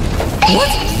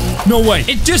 What? No way.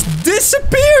 It just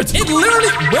disappeared. It literally...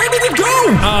 Where did it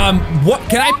go? What?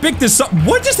 Can I pick this up?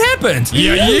 What just happened?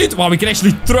 Yeah, yeet. Wow, we can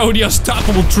actually throw the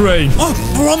unstoppable train. Oh,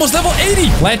 we're almost level 80.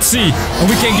 Let's see. And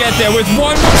we can get there with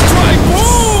one more strike.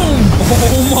 Boom!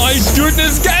 Oh my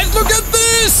goodness, guys, look at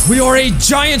this. We are a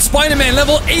giant Spiderman,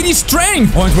 level 80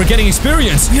 strength. Oh, and we're getting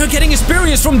experience. We are getting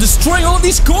experience from destroying all of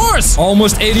these cores.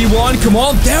 Almost 81. Come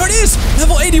on. There it is.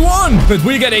 Level 81. But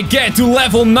we gotta get to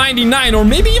level 99 or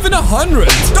maybe even 100.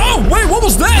 Oh, wait, what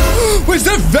was that? Was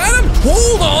that Venom?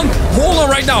 Hold on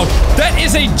right now. That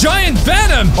is a giant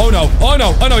Venom. Oh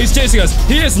no, he's chasing us.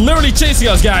 He is literally chasing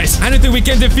us, guys. I don't think we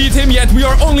can defeat him yet. We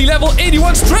are only level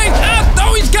 81 strength. Ah,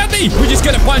 no, he's got me. We just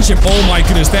gotta punch him. Oh my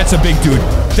goodness, that's a big dude.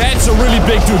 That's a really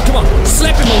big dude. Come on,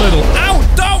 slap him a little. Ow,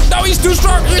 no, he's too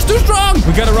strong. He's too strong.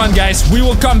 We gotta run, guys. We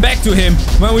will come back to him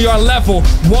when we are level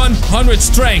 100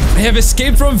 strength. I have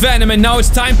escaped from Venom and now it's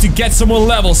time to get some more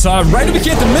levels. Right over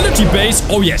here at the military base.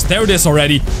 Oh yes, there it is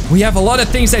already. We have a lot of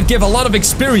things that give a lot of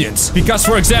experience. Because,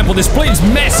 for example, this plane's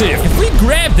massive. If we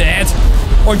grab that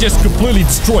or just completely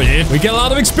destroy it, we get a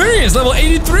lot of experience. Level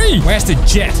 83. Where's the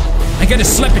jet? I gotta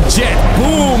slap a jet.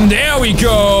 Boom, there we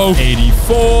go.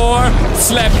 84.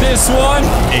 Slap this one.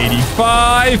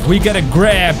 85. We gotta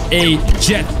grab a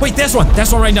jet. Wait, that's one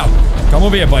right now. Come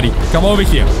over here, buddy. Come over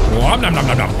here. Nom, nom, nom,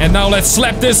 nom, nom. And now let's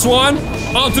slap this one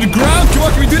onto the ground. Come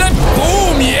on, can we do that?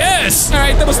 Boom, yes. All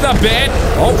right, that was not bad.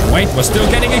 Oh, wait, we're still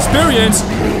getting experience.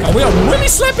 Oh, we are really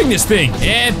slapping this thing.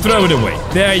 And throw it away.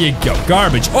 There you go.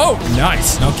 Garbage. Oh,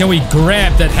 nice. Now, can we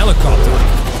grab that helicopter?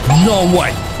 No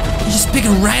way. You just pick it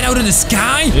right out of the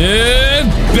sky? And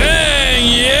bang!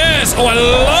 Yes! Oh, I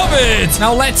love it!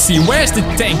 Now, let's see. Where's the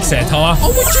tank set, huh? Oh,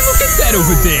 would you look at that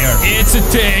over there? It's a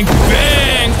tank.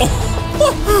 Bang!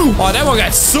 Oh, that one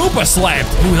got super slapped.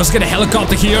 Ooh, let's get a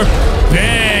helicopter here.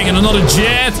 Bang! And another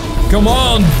jet. Come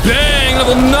on, bang,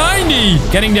 level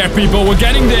 90. Getting there, people, we're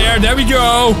getting there. There we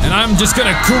go. And I'm just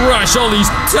gonna crush all these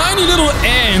tiny little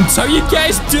ants. How you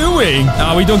guys doing?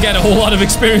 We don't get a whole lot of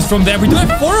experience from that. We do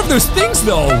have 4 of those things,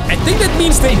 though. I think that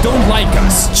means they don't like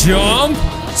us. Jump,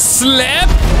 slap.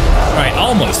 All right,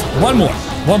 almost. One more.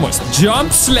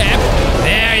 Jump, slap.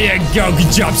 There you go.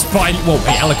 Good job, Spidey. Whoa,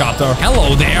 a helicopter.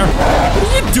 Hello there.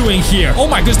 What are you doing here? Oh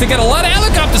my goodness, they got a lot of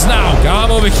helicopters now. Come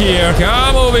over here.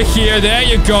 There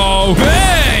you go.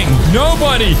 Bang!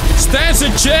 Nobody stands a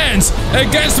chance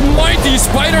against mighty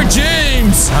Spider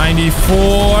James.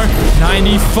 94,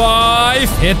 95.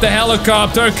 Hit the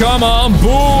helicopter. Come on.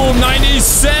 Boom.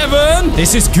 97.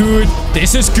 This is good.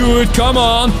 Come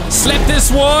on. Slap this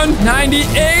one.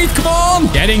 98. Come on.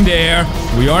 Getting there.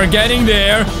 We are getting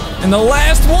there. And the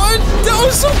last one, that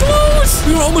was so close.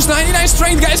 We were almost 99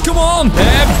 strength, guys. Come on.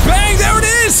 And bang, there it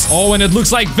is. Oh, and it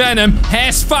looks like Venom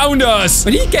has found us.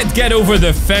 But he can't get over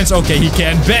the fence. Okay, he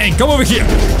can. Bang, come over here.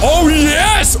 Oh,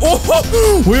 yes.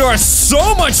 Oh, we are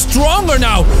so much stronger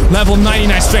now. Level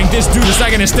 99 strength. This dude is not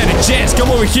going to stand a chance. Come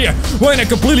over here. We're going to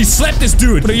completely slap this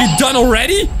dude. But are you done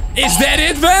already? Is that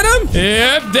it, Venom?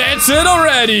 Yep, that's it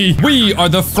already. We are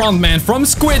the front man from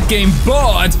Squid Game,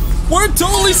 but we're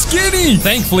totally skinny.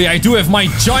 Thankfully, I do have my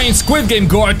giant Squid Game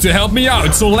guard to help me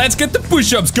out. So let's get the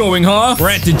push-ups going, huh? We're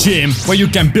at the gym, where you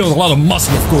can build a lot of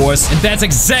muscle, of course. And that's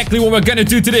exactly what we're gonna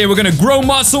do today. We're gonna grow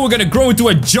muscle, we're gonna grow into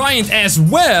a giant as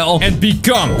well, and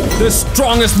become the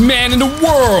strongest man in the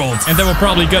world. And then we're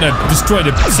probably gonna destroy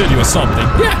the city or something.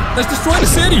 Yeah, let's destroy the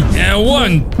city. And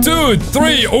 1, 2,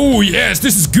 3. Oh, yes,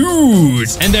 this is good.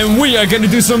 And then we are gonna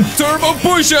do some turbo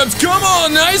push-ups. Come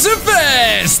on, nice and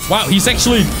fast. Wow, he's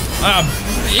actually,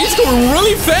 he's going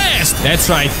really fast. That's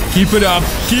right. Keep it up.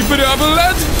 Keep it up.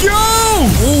 Let's go.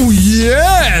 Oh,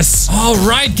 yes. All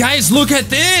right, guys, look at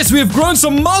this. We have grown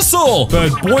some muscle. But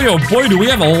boy, oh boy, do we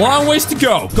have a long ways to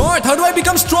go. Guard, how do I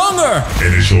become stronger?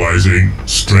 Initializing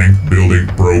strength building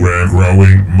program.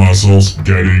 Growing muscles.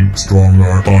 Getting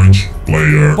stronger. Punch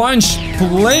player. Punch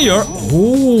player?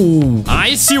 Oh,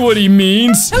 I see what he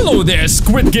means. Hello there,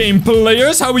 Squid Game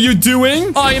players. How are you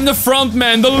doing? I am the front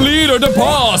man, the leader, the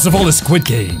boss of all the Squid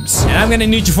Games. And I'm gonna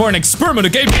need you for an experiment,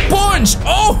 okay? Punch!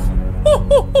 Oh!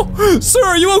 Sir,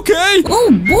 are you okay?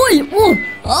 Oh boy, oh,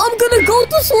 I'm gonna go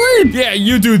to sleep. Yeah,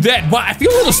 you do that. But I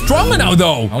feel a little stronger now,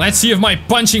 though. Now, let's see if my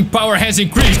punching power has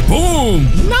increased. Boom!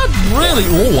 Not really.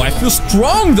 Oh, I feel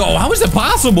strong, though. How is that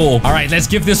possible? All right, let's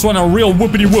give this one a real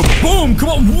whoopity-whoop. Boom! Come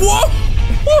on. Whoa!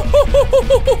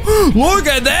 Look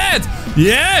at that!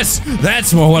 Yes!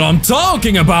 That's what I'm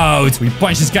talking about. We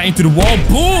punch this guy into the wall.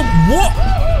 Boom!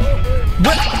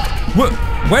 What?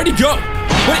 Where'd he go?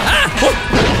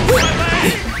 Wait,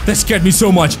 that scared me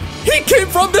so much. He came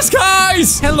from the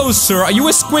skies! Hello, sir. Are you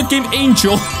a Squid Game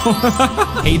angel?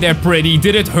 Hey there, pretty.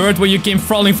 Did it hurt when you came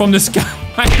falling from the sky?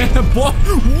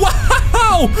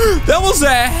 Wow! That was a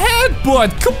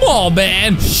headbutt. Come on,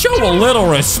 man. Show a little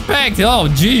respect. Oh,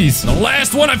 jeez. The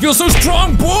last one. I feel so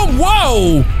strong. Boom!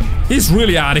 Whoa! He's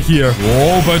really out of here.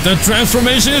 Oh, but the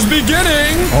transformation is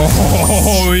beginning.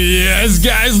 Oh, yes,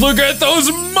 guys. Look at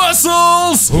those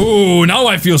muscles. Oh, now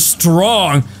I feel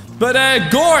strong. But,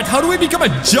 Gord, how do we become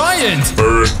a giant?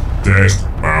 First, test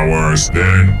powers,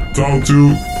 then talk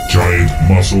to giant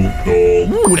muscle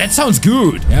doll. Ooh, that sounds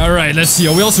good. All right, let's see.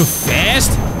 Are we also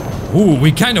fast? Ooh,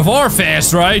 we kind of are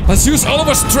fast, right? Let's use all of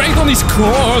our strength on these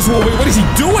cars. Whoa, wait, what is he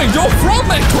doing? Yo,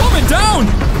 frontman, calm it down.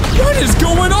 What is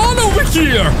going on over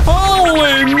here?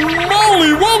 Holy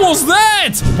moly, what was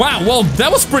that? Wow, well,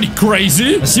 that was pretty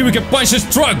crazy. Let's see if we can punch this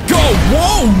truck. Go.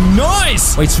 Whoa,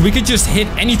 nice. Wait, so we could just hit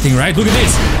anything, right? Look at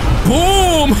this.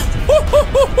 Boom.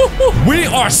 We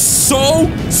are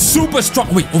so super strong.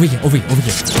 Wait, over here.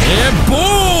 Yeah,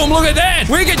 boom. Look at that.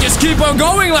 We can just keep on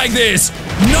going like this.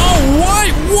 No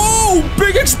way. Whoa,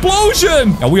 big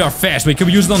explosion. Yeah, we are fast. Wait, can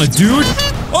we use it on a dude?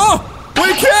 Oh,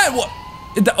 we can't. What?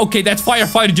 Okay, that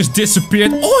firefighter just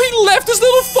disappeared. Oh, he left his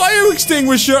little fire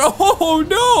extinguisher. Oh,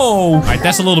 no. All right,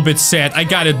 that's a little bit sad. I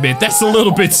gotta admit, that's a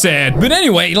little bit sad. But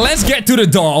anyway, let's get to the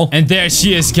doll. And there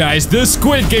she is, guys. The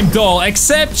Squid Game doll.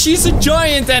 Except she's a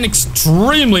giant and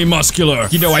extremely muscular.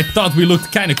 You know, I thought we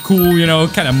looked kind of cool, you know,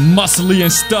 kind of muscly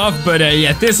and stuff. But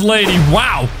yeah, this lady,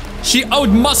 wow. She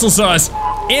out-muscles us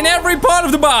in every part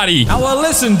of the body. Now,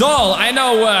 listen, doll. I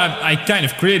know I kind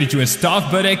of created you and stuff,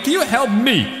 but can you help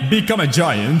me become a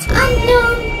giant?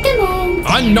 Unknown command.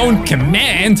 Unknown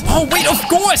command? Oh, wait, of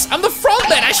course. I'm the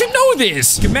frontman. I should know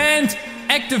this. Command,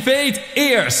 activate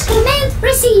ears. Command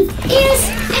received. Ears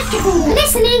activated.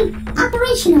 Listening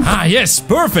operational. Ah, yes,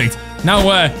 perfect.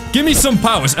 Now, give me some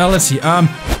powers. Let's see.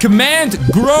 Command,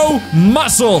 grow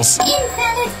muscles.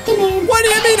 Invalid command. What do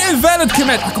you mean invalid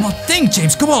command? Oh, come on, think,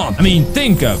 James. Come on. I mean,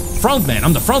 think, frontman.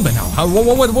 I'm the frontman now.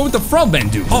 What would the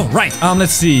frontman do? Oh, right.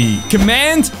 Let's see.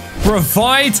 Command,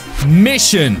 provide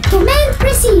mission. Command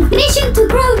received. Mission to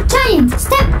grow giant.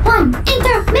 Step 1.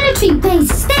 Enter military base.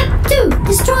 Step 2.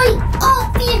 Destroy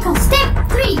all vehicles. Step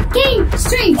 3. Gain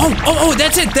strength. Oh,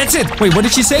 that's it. Wait, what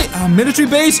did she say? Military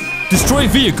base, destroy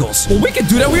vehicles. Well, we can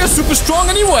do that. We are super strong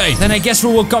anyway. Then I guess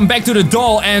we will come back to the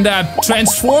doll and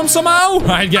transform somehow. All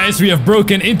right, guys, we have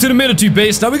broken into the military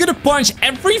base. Now we're gonna punch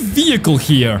every vehicle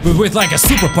here. But with like a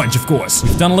super punch, of course.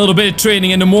 We've done a little bit of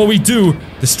training, and the more we do,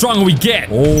 the stronger we get.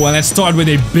 Oh, and let's start with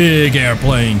a big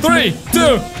airplane. 3,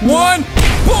 2, 1,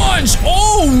 punch!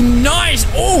 Oh, nice!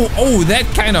 Oh, that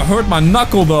kind of hurt my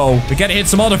knuckle, though. We gotta hit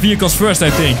some other vehicles first, I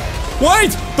think.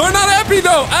 Wait! They're not happy,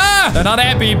 though! Ah! They're not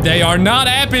happy. They are not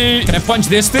happy. Can I punch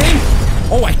this thing?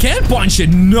 Oh, I can punch it.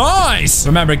 Nice!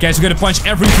 Remember, guys, we're gonna punch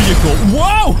every vehicle.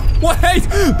 Whoa! Wait!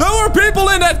 There were people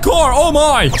in that car! Oh,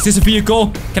 my! Is this a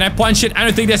vehicle? Can I punch it? I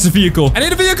don't think that's a vehicle. I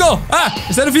need a vehicle! Ah!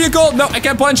 Is that a vehicle? No, I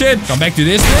can't punch it. Come back to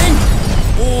this thing.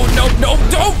 Oh, no.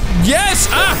 Yes!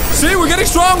 Ah! See, we're getting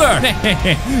stronger.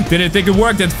 Didn't think it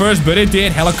worked at first, but it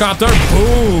did. Helicopter.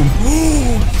 Boom.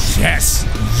 Yes.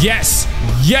 Yes.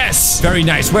 Yes. Very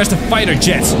nice. Where's the fighter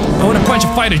jets? I want to punch a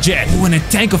fighter jet. Oh, and a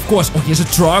tank, of course. Oh, here's a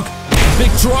truck.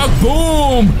 Big truck.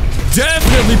 Boom.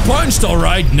 Definitely punched. All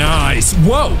right. Nice.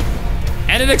 Whoa.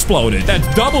 And it exploded. That's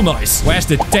double nice. Where's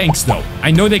the tanks, though?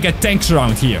 I know they get tanks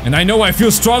around here. And I know I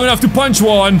feel strong enough to punch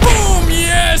one. Boom!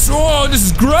 Yes! Oh, this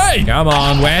is great! Come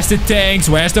on, where's the tanks?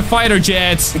 Where's the fighter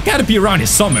jets? They gotta be around here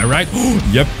somewhere, right?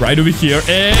 Yep, right over here.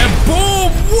 And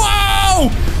boom! Wow!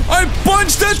 I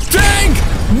punched the tank!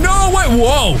 No way!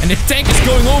 Whoa! And the tank is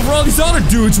going over all these other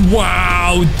dudes.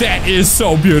 Wow! That is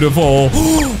so beautiful.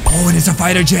 Oh, and it's a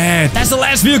fighter jet. That's the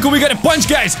last vehicle we gotta punch,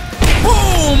 guys.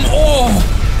 Boom!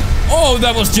 Oh! Oh,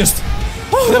 that was just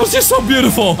so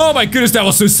beautiful. Oh my goodness, that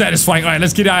was so satisfying. All right,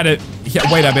 let's get at it. Yeah,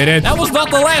 wait a minute. That was not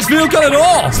the last vehicle at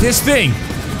all. It's this thing.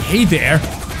 Hey there.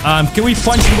 Can we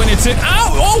punch it when it's in?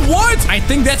 Ow! Oh, what? I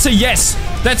think that's a yes.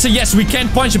 That's a yes. We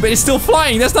can't punch it, but it's still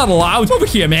flying. That's not allowed. Over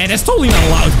here, man. That's totally not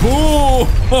allowed. Boo!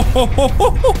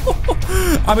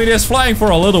 I mean, it's flying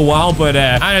for a little while, but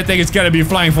I don't think it's gonna be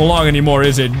flying for long anymore,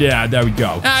 is it? Yeah, there we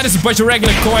go. There's a bunch of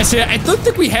regular coins here. I don't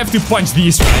think we have to punch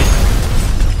these, right?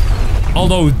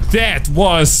 Although that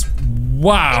was...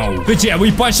 wow. But yeah,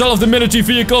 we punched all of the military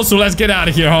vehicles, so let's get out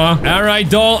of here, huh? Alright,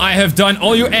 doll, I have done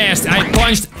all you asked. I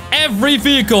punched every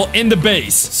vehicle in the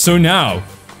base. So now,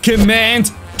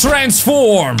 command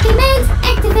transform. Command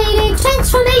activated.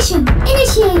 Transformation.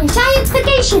 Initiated.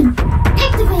 Giantification.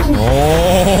 Activated.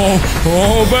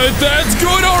 Oh, but that's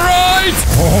good, alright.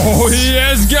 Oh,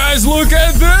 yes, guys, look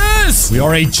at this. We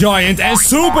are a giant and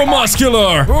super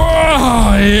muscular.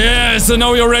 Oh, yes, and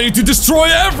now we are ready to destroy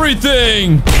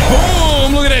everything.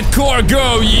 Boom, look at that car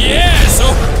go. Yes.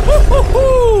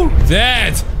 Oh,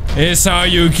 that is how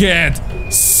you get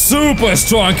super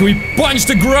strong. Can we punch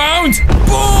the ground?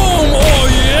 Boom! Oh,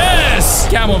 yes!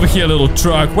 Come over here, little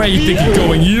truck. Where you think you're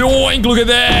going? Yoink! Look at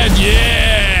that!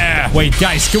 Yeah! Wait,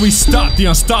 guys, can we stop the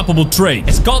unstoppable train?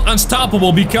 It's called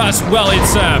unstoppable because, well,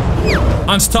 it's,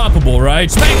 unstoppable,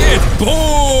 right? Smack it!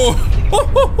 Boom!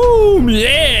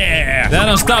 Yeah! That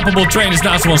unstoppable train is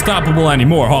not so unstoppable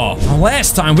anymore, huh?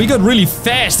 Last time, we got really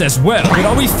fast as well. But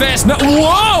are we fast now?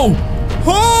 Whoa!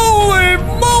 Holy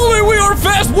moly, we are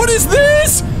fast! What is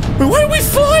this? Why are we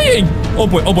flying? Oh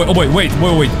boy, wait.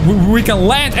 We can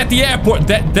land at the airport.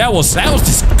 That was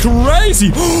just crazy.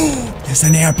 There's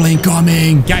an airplane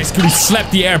coming. Guys, can we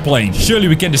slap the airplane? Surely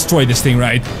we can destroy this thing,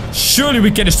 right? Surely we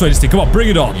can destroy this thing. Come on, bring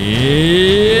it on.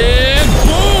 And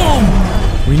boom!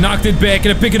 We knocked it back.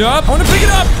 Can I pick it up? I want to pick it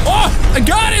up. Oh, I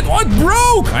got it. Oh, it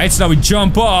broke. All right, so now we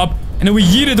jump up and then we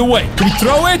yeet it away. Can we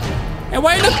throw it? And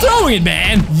why are you not throwing it,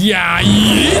 man? Yeah,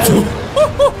 yeet.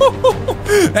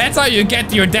 That's how you get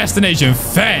to your destination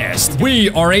fast. We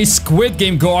are a Squid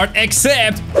Game guard,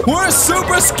 except we're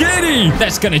super skinny.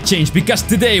 That's gonna change because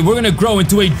today we're gonna grow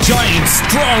into a giant,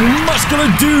 strong, muscular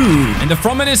dude. And the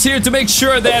frontman is here to make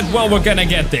sure that, well, we're gonna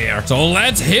get there. So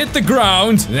let's hit the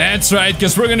ground. That's right,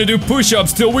 because we're gonna do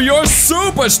push-ups till we are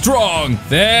super strong.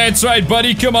 That's right,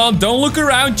 buddy. Come on, don't look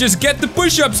around. Just get the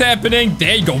push-ups happening.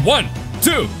 There you go. 1,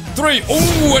 2, 3.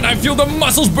 Ooh, and I feel the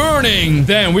muscles burning.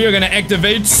 Then we are gonna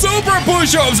activate super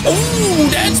push-ups. Ooh,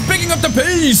 that's picking up the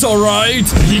pace, all right.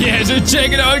 Yeah, so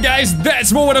check it out, guys.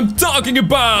 That's more what I'm talking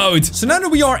about. So now that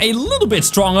we are a little bit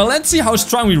stronger, let's see how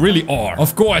strong we really are.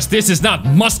 Of course, this is not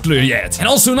muscular yet, and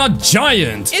also not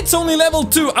giant. It's only level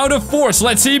 2 out of 4, so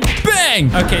let's see.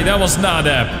 Bang! Okay, that was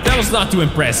not too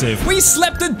impressive. We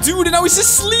slapped a dude and now he's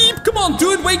asleep. Come on,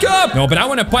 dude, wake up. No, but I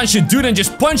want to punch a dude and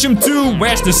just punch him too.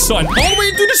 Where's the sun? All the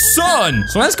way to the sun.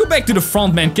 So let's go back to the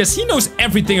front man, because he knows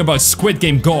everything about Squid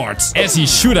Game guards. As he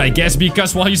should, I guess,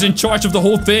 because, well, he's in charge of the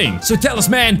whole thing. So tell us,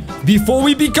 man, before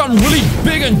we become really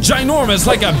big and ginormous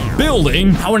like a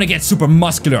building, I want to get super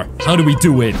muscular. How do we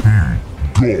do it?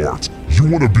 Guard, you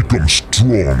want to become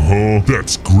strong, huh?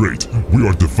 That's great. We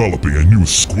are developing a new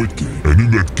Squid Game. And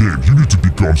in that game, you need to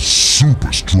become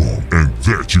super strong. And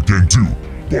that you can do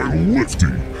by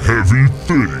lifting heavy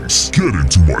things. Get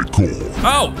into my car.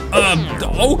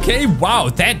 Oh, okay, wow,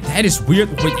 that is weird.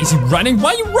 Wait, is he running?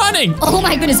 Why are you running? Oh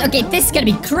my goodness, okay, this is gonna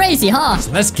be crazy, huh?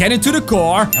 So let's get into the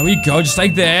car. There we go, just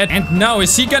like that. And now,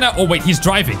 is he gonna... oh, wait, he's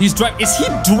driving. Is he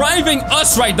driving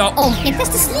us right now? Oh, yeah,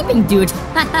 that's the sleeping dude.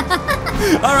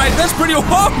 Alright, that's pretty...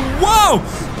 whoa!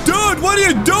 Dude, what are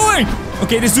you doing?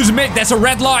 Okay, this dude's made... that's a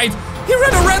red light. He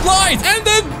ran a red light. And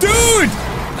then, dude...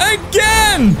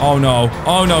 again! Oh no,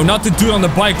 not the dude on the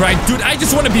bike, right? Dude, I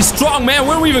just want to be strong, man.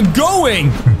 Where are we even going?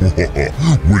 We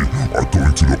are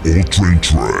going to the old train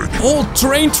track. Old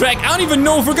train track? I don't even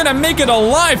know if we're gonna make it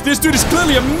alive. This dude is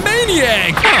clearly a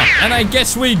maniac. Huh. And I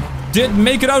guess we did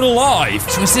make it out alive.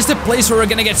 So is this the place where we're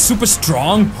gonna get super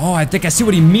strong? Oh, I think I see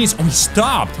what he means. Oh, he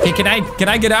stopped. Okay, can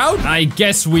I get out? I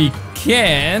guess we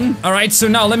can. All right, so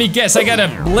now let me guess. I gotta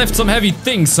lift some heavy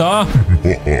things, huh?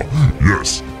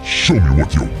 Yes. Show me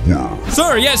what you're worth.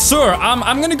 Sir, yes, sir.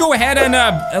 I'm gonna go ahead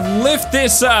and lift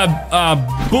this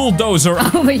bulldozer.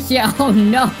 Oh yeah, oh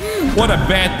no. What a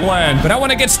bad plan. But I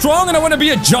want to get strong and I want to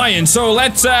be a giant. So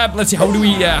let's see. How do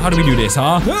we do this,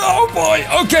 huh? Oh boy.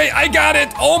 Okay, I got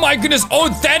it. Oh my goodness. Oh,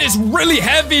 that is really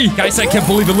heavy. Guys, I can't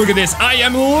believe it. Look at this. I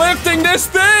am lifting this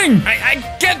thing. I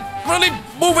can't really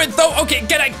move it though. Okay,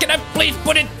 can I please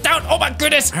put it down? Oh my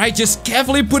goodness. All right, just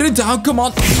carefully put it down. Come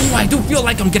on. Ooh, I do feel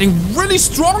like I'm getting really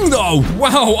strong though.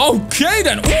 Wow. Okay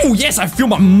then. Oh yes, I feel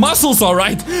my muscles. All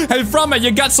right. Hey, Frama,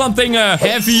 you got something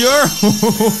heavier?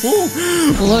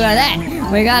 Look at that.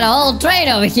 We got a whole train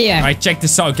over here. All right, check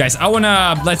this out, guys. I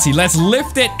wanna let's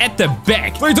lift it at the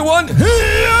back. 3, 2, 1. Come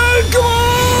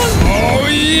on. Oh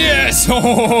yes.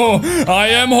 Oh, I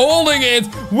am holding it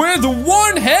with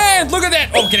one hand. Look at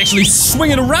that. Oh, I can actually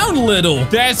swing it around a little.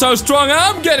 That's how strong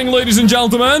I'm getting, ladies and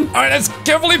gentlemen. All right, let's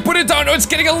carefully put it down. Oh, it's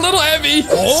getting a little heavy.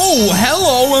 Oh,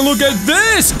 hello, and look at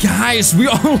this. Guys, we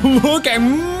are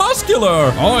looking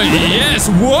muscular. Oh, yes.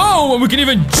 Whoa, and we can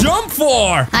even jump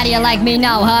for. How do you like me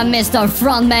now, huh, Mr.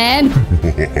 Frontman?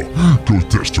 Go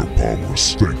test your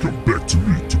powers. Then come back to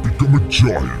me to become a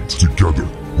giant. Together,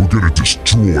 we're gonna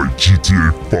destroy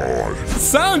GTA 5.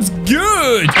 Sounds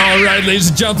good. All right, ladies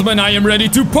and gentlemen, I am ready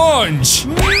to punch.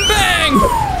 Bang!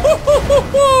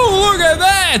 Look at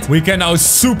that. We can now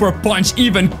super punch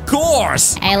even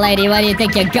course. Hey, lady, where do you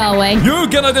think you're going? You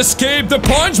cannot escape the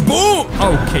punch. Boom.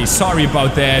 Okay, sorry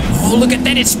about that. Oh, look at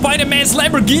that. It's Spider-Man's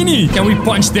Lamborghini. Can we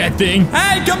punch that thing?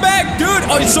 Hey, come back, dude.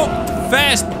 Oh, it's so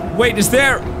fast. Wait, is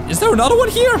there another one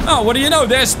here? Oh, what do you know?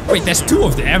 There's 2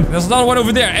 of them. There's another one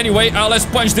over there. Anyway, let's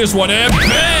punch this one in.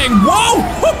 Bang! Whoa!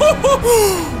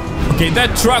 Okay,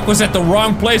 that truck was at the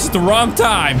wrong place at the wrong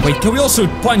time. Wait, can we also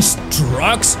punch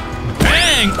trucks?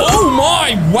 Bang! Oh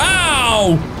my!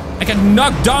 Wow! I got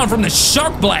knocked down from the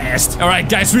shock blast. All right,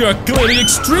 guys, we are clearly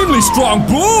extremely strong.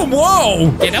 Boom!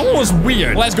 Whoa! Yeah, that one was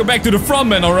weird. Let's go back to the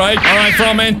frontman, all right? All right,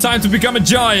 frontman, time to become a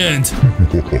giant.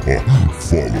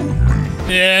 Follow me.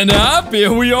 And up,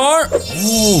 here we are.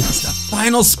 Oh, it's the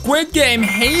final Squid Game.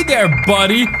 Hey there,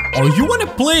 buddy. Oh, you want to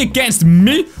play against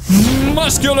me?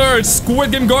 Muscular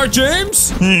Squid Game guard,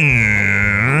 James?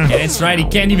 Yeah, that's right. He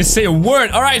can't even say a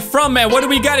word. All right, frontman, what do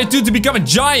we got to do to become a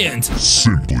giant?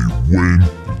 Simply win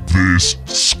this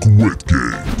Squid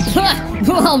Game.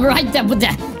 Well, right,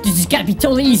 this is gotta be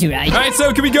totally easy, right? All right,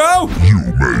 so can we go?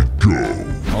 You may go.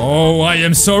 Oh, I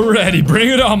am so ready. Bring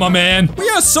it on, my man. We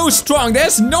are so strong.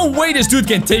 There's no way this dude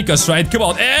can take us, right? Come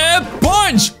on. And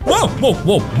punch. Whoa, whoa,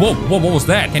 whoa, whoa, whoa. What was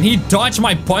that? Can he dodge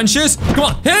my punches? Come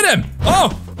on, hit him.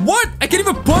 Oh, what? I can't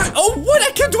even punch. Oh, what?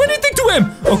 I can't do anything to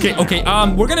him. Okay,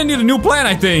 we're gonna need a new plan,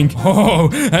 I think. Oh,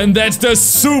 and that's the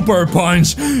super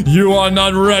punch. You are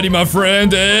not ready, my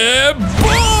friend. And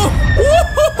boom.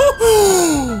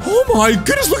 Oh my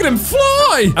goodness, look at him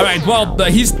fly! All right, well,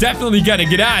 he's definitely gotta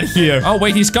get out of here. Oh,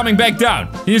 wait, he's coming back down.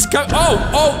 He's coming.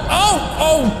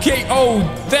 Oh, okay. Oh,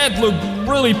 that looked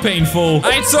really painful. All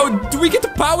right, so do we get the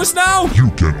powers now?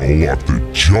 You can unlock the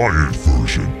giant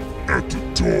version at the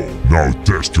door. Now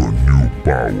test your new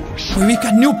powers. Wait, we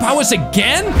got new powers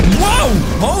again? Whoa!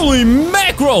 Holy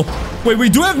mackerel! Wait, we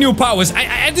do have new powers.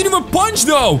 I didn't even punch,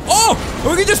 though. Oh,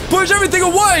 we can just push everything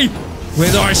away.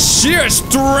 With our sheer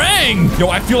strength! Yo,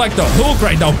 I feel like the Hulk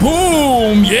right now.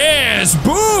 Boom! Yes!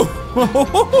 Boom!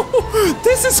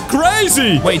 This is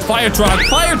crazy! Wait, fire truck!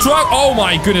 Fire truck! Oh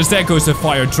my goodness, there goes the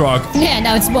fire truck. Yeah,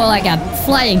 no, it's more like a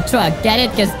flying truck. Get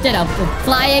it? Because,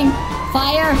 flying,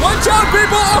 fire. Watch out,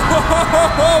 people!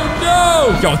 Oh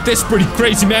no! Yo, this is pretty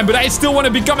crazy, man, but I still want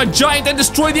to become a giant and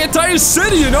destroy the entire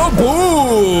city, you know?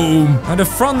 Boom! And the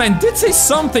frontman did say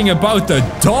something about the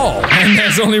doll. And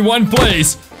there's only one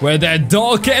place where that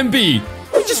doll can be.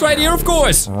 Which is right here, of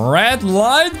course. Red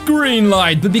light, green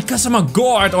light. But because I'm a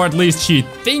guard, or at least she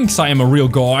thinks I am a real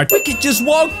guard, we can just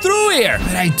walk through here.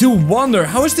 But I do wonder,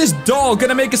 how is this doll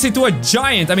gonna make us into a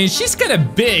giant? I mean, she's kind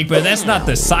of big, but that's not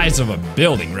the size of a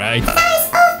building, right? Size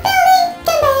of building,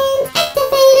 command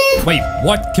activated. Wait,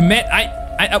 what command?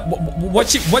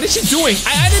 What is she doing?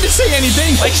 I didn't say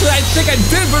anything. Actually, I think I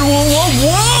did, but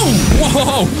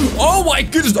whoa. Oh my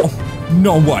goodness. Oh,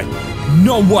 no way.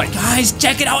 No way. Guys,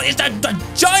 check it out. It's the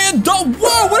giant doll.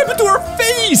 Whoa, what happened to her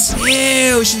face?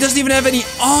 Ew, she doesn't even have any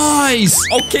eyes.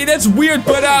 Okay, that's weird,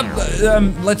 but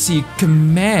let's see.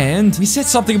 Command. We said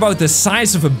something about the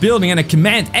size of a building and a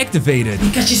command activated.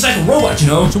 Because she's like a robot, you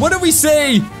know? So what do we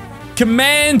say?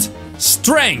 Command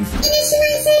strength.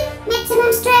 Initializing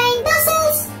maximum strength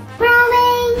muscles.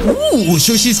 Growing. Ooh,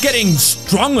 so she's getting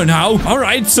stronger now.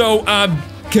 Alright, so,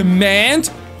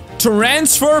 command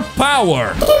transfer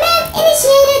power. Command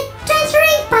initiated.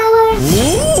 Transferring power.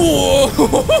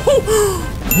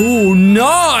 Ooh! Ooh,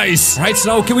 nice! Right,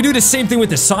 so now can we do the same thing with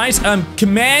the size?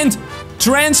 Command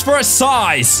transfer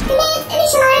size. Command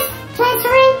initialize.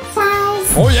 Transferring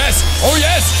size. Oh yes! Oh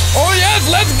yes! Oh yes!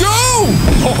 Let's go!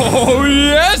 Oh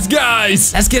yes,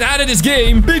 guys! Let's get out of this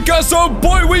game because, oh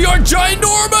boy, we are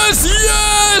ginormous!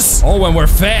 Yes! Oh, and we're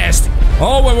fast.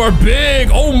 Oh, and we're big.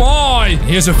 Oh my!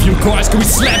 Here's a few cars. Can we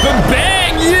slap them?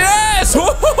 Bang! Yes!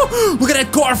 Look at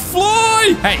that car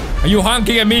fly! Hey, are you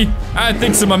honking at me? I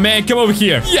think so, my man. Come over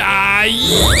here. Yeah!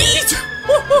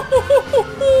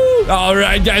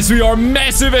 Alright, guys, we are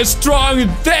massive and strong.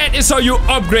 That is how you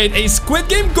upgrade a Squid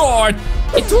Game guard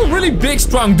into a really big,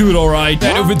 strong dude, alright?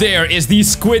 That over there is the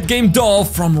Squid Game doll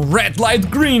from Red Light,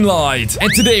 Green Light.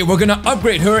 And today, we're gonna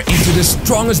upgrade her into the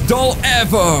strongest doll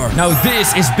ever. Now,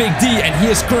 this is Big D, and he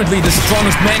is currently the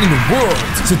strongest man in the world.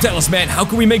 So tell us, man, how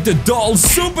can we make the doll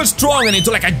super strong and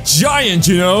into like a giant,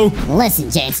 you know? Listen,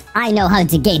 James, I know how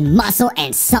to gain muscle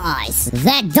and size.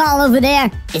 That doll over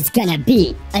there is gonna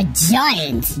be a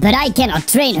giant. But I cannot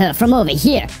train her from over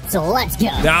here, so let's go.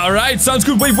 Alright, sounds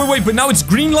good. Wait, but now it's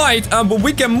green light. But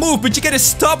we can move, but you gotta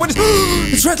stop when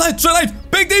it's red light, red light.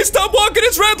 Big D, stop walking,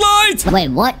 it's red light. Wait,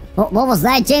 what? What was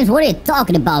that, James? What are you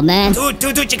talking about, man? Dude,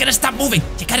 you gotta stop moving.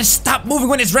 You gotta stop moving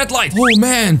when it's red light. Oh,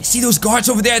 man. You see those guards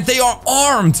over there? They are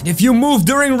armed. If you move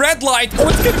during red light, oh,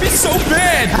 it's gonna be so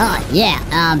bad. Oh, yeah.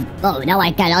 Oh, now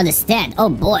I can understand. Oh,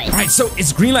 boy. All right, so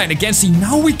it's green light again. See,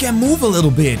 now we can move a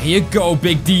little bit. Here you go,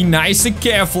 Big D. Nice and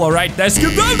careful, all right? That's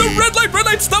good. No, red light.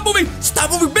 Stop moving.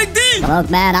 Stop moving, Big D. Look,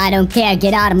 man, I don't care.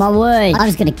 Get out of my way. I'm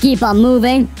just gonna keep on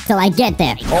moving till I get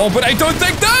there. Oh, but I don't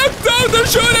think that. No, they're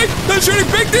shooting. They're shooting.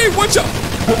 Big D, watch out.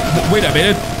 Wait a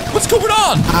minute. What's going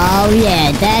on? Oh,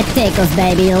 yeah, that tickles,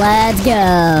 baby. Let's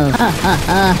go.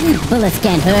 Bullets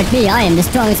can't hurt me. I am the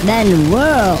strongest man in the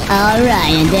world. All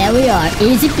right, and there we are.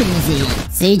 Easy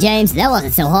peasy. See, James, that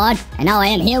wasn't so hard. And now I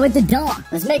am here with the dog.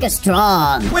 Let's make us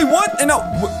strong. Wait, what? And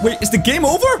now, wait, is the game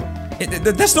over?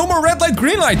 There's no more red light,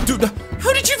 green light. Dude,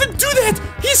 how did you even do that?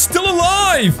 He's still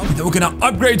alive. Okay, we're gonna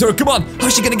upgrade her. Come on.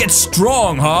 How's she gonna get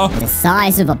strong, huh? The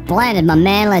size of a planet, my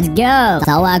man. Let's go.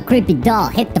 So, creepy doll,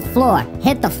 hit the floor.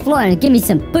 Hit the floor and give me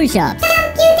some push-ups.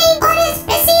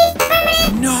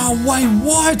 No, why,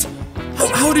 what?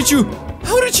 How did you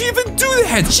even do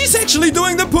that? She's actually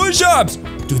doing the push-ups.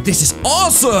 Dude, this is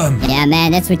awesome. Yeah,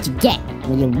 man, that's what you get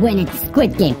when you win at the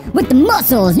Squid Game with the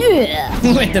muscles. Yeah.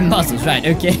 With the muscles, right?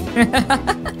 Okay.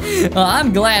 Well,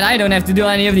 I'm glad I don't have to do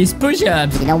any of these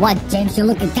push-ups. You know what, James? You're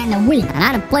looking kind of weak. And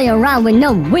I don't play around with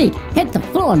no weak. Hit the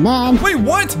floor, man. Wait,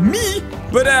 what? Me?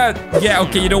 But, yeah,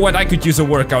 okay, you know what? I could use a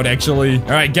workout, actually.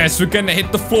 All right, guys, we're gonna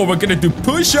hit the floor. We're gonna do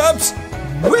push-ups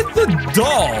with the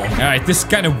doll. All right, this is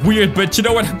kind of weird, but you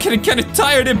know what? I'm getting kind of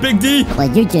tired of Big D.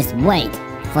 Well, you just wait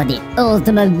for the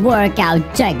ultimate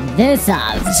workout. Check this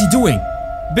out. What is he doing?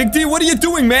 Big D, what are you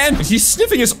doing, man? Is he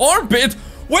sniffing his armpit?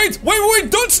 Wait,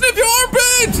 don't sniff your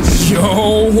armpit!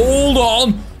 Yo, hold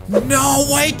on. No,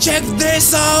 wait, check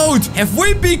this out. Have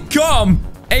we become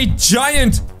a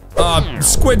giant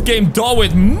Squid Game doll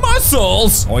with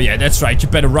muscles? Oh yeah, that's right. You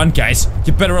better run, guys.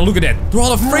 You better run. Look at that. They're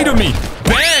all afraid of me.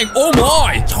 Bang! Oh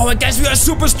my! Oh, I guess we are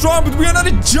super strong, but we are not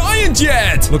a giant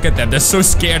yet. Look at them. They're so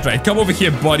scared, right? Come over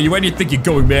here, buddy. Where do you think you're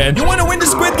going, man? You want to win the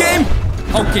Squid Game?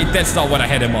 Okay, that's not what I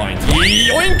had in mind.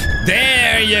 Yoink!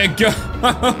 There you go.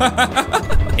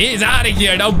 He's out of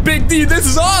here. Now, Big D, this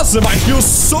is awesome. I feel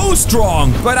so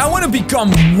strong. But I want to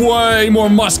become way more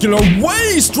muscular,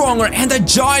 way stronger, and a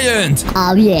giant.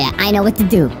 Oh, yeah. I know what to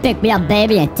do. Pick me up,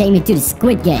 baby, and take me to the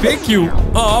Squid Game. Pick you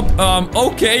up?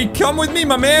 Okay. Come with me,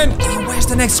 my man. Oh, where's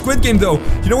the next Squid Game, though?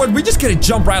 You know what? We just gotta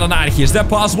jump right on out of here. Is that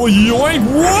possible? Yoink!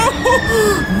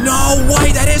 Whoa! No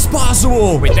way, that is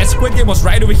possible. Wait, that Squid Game was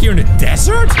right over here in the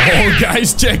desert? Oh,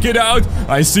 guys, check it out.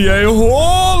 I see a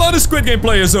whole lot of Squid Game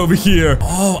players over here.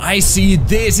 Oh, I see.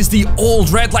 This is the old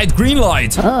red light, green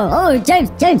light. Oh,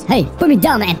 James. Hey, put me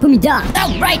down, man. Put me down.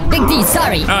 Oh, right, Big D,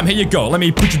 sorry. Here you go. Let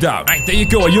me put you down. All right, there you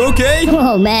go. Are you okay?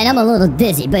 Oh, man, I'm a little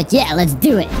dizzy, but yeah, let's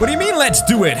do it. What do you mean, let's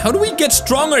do it? How do we get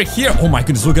stronger here? Oh my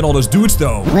goodness, look at all those dudes,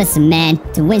 though. Listen, man,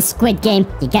 to win Squid Game,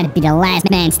 you gotta be the last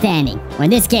man standing. Or in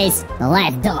this case, the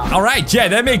last dog. All right, yeah,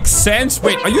 that makes sense.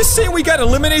 Wait, are you saying we gotta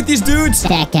eliminate these dudes?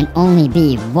 There can only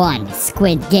be one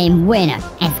Squid Game winner,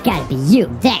 and it's gotta be you.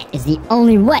 That is the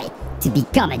only way to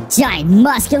become a giant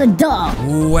muscular dog.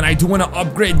 Ooh, and I do want to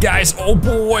upgrade, guys. Oh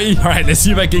boy. All right, let's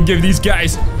see if I can give these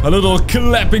guys a little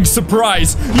clapping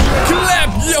surprise. Clap,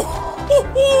 yo.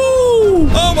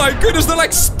 Oh my goodness, they're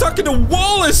like stuck in the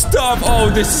wall and stuff. Oh,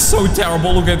 this is so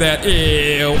terrible. Look at that.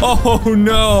 Ew. Oh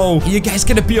no. You guys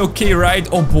gonna be okay, right?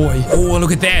 Oh boy. Oh,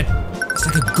 look at that. It's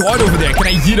like a guard over there. Can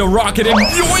I yeet a rocket and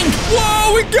yoink?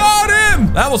 Whoa, we got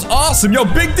him. That was awesome. Yo,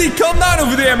 Big D, come down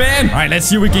over there, man. All right, let's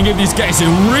see if we can give these guys a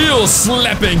real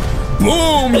slapping.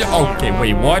 Boom. Yeah. Okay,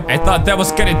 wait, what? I thought that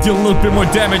was gonna deal a little bit more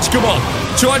damage. Come on.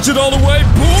 Charge it all the way.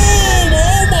 Boom.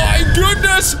 Oh my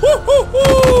goodness.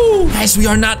 Woo-hoo-hoo. Guys, we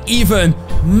are not even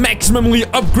maximally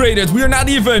upgraded. We are not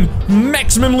even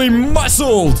maximally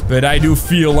muscled. But I do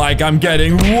feel like I'm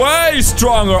getting way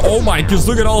stronger. Oh my goodness,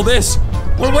 look at all this.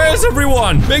 Well, where's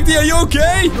everyone? Big D, are you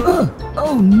okay?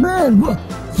 Oh man,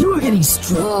 you are getting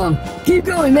strong. Keep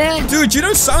going, man. Dude, you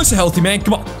don't sound so healthy, man.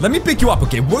 Come on, let me pick you up,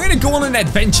 okay? We're gonna go on an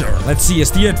adventure. Let's see, is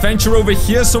the adventure over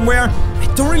here somewhere?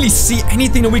 I don't really see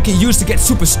anything that we can use to get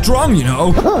super strong, you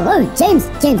know? Oh, James,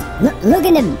 look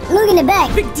in the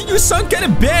back. Big D, you sound kind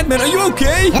of bad, man. Are you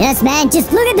okay? Yes, man,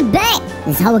 just look at the back.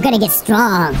 This is how we're gonna get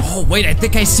strong. Oh, wait, I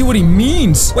think I see what he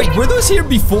means. Wait, were those here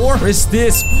before? Or is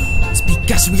this... It's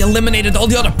because we eliminated all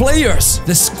the other players.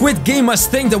 The Squid Game must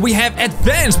think that we have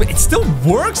advanced, but it still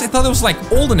works? I thought it was like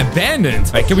old and abandoned.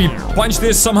 All right, can we punch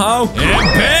this somehow? And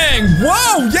bang!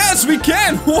 Whoa, yes, we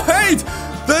can! Wait!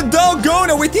 The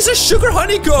doggone! Wait, these are sugar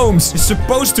honeycombs. You're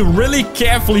supposed to really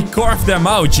carefully carve them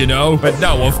out, you know? But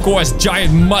no, of course,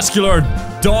 giant muscular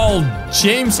doll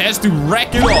James has to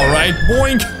wreck it all, right?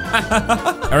 Boink!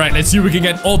 Alright, let's see if we can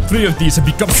get all three of these and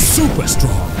become super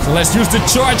strong. So let's use the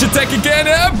charge attack again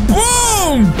and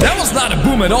boom! That was not a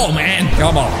boom at all, man.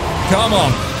 Come on. Come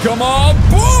on. Come on.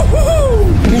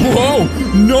 Boom! Whoa!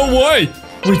 No way!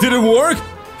 Wait, did it work?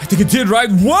 I think it did, right?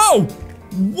 Whoa!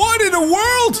 What in the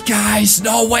world? Guys,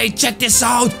 no way. Check this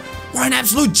out. We're an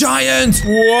absolute giant.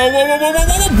 Whoa, whoa, whoa, whoa,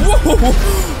 whoa, whoa,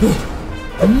 whoa.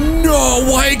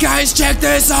 No way, guys, check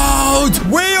this out!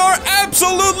 We are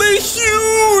absolutely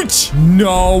huge!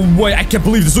 No way, I can't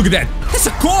believe this, look at that! That's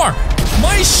a car!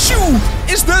 My shoe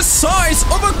is the size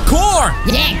of a car!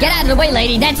 Yeah, get out of the way,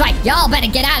 lady, that's right, y'all better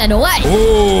get out of the way!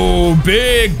 Oh,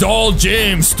 big doll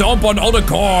James, stomp on all the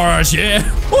cars, yeah!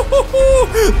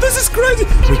 This is crazy!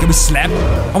 Wait, can we slap?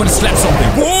 I wanna slap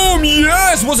something. Boom,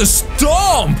 yes, was a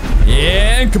stomp!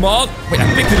 Yeah, come on. Wait,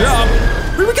 I picked it up.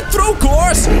 Wait, we can throw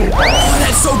cars! Oh,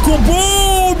 that's so cool!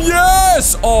 Boom!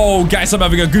 Yes! Oh, guys, I'm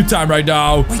having a good time right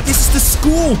now. Wait, this is the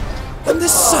school! I'm the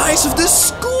size of the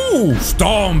school!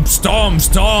 Stomp, stomp,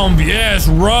 stomp! Yes,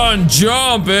 run,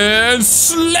 jump, and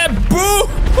slap! Boom!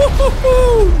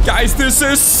 Guys, this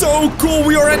is so cool!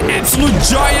 We are an absolute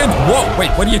giant! Whoa,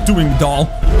 wait, what are you doing, doll?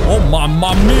 Oh,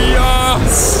 mamma mia!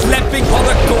 Slapping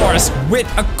other cars with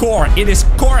a car. It is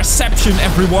carception,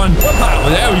 everyone. Wow,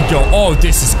 there we go. Oh,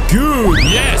 this is good.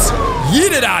 Yes!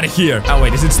 Yeet it out of here. Oh,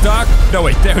 wait, is it stuck? No,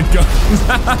 wait, there it goes.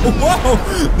 Whoa,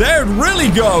 there it really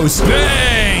goes.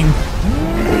 Bang!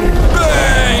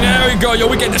 Bang! There we go. Yo,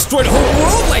 we can destroy the whole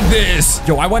world like this.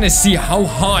 Yo, I want to see how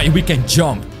high we can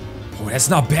jump. Oh, that's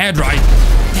not bad, right?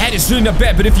 That is really not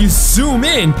bad, but if you zoom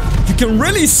in, you can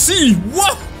really see.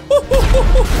 Whoa!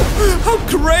 How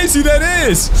crazy that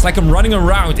is! It's like I'm running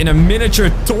around in a miniature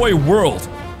toy world.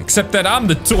 Except that I'm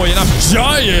the toy and I'm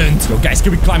giant! Yo, guys,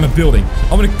 can we climb a building?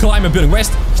 I want to climb a building. Where's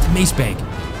the maze bank?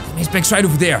 The maze bank's right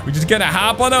over there. We're just gonna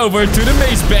hop on over to the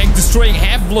maze bank, destroying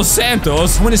half of Los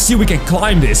Santos. I want to see if we can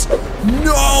climb this.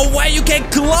 No way, you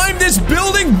can't climb this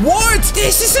building! What?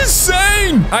 This is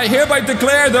insane! I hereby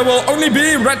declare there will only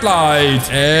be red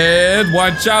light. And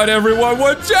watch out, everyone,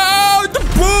 watch out!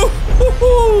 Boom!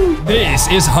 This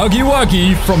is Huggy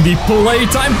Wuggy from the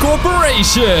Playtime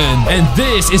Corporation. And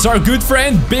this is our good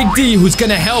friend Big D, who's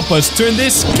gonna help us turn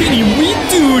this skinny wee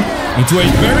dude into a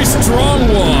very strong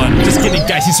one. Just kidding,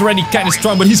 guys, he's already kind of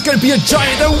strong, but he's gonna be a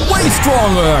giant and way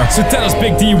stronger. So tell us,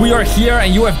 Big D, we are here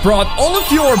and you have brought all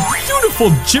of your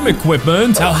beautiful gym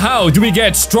equipment. Now, how do we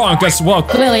get strong? Because, well,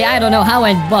 Clearly, I don't know how,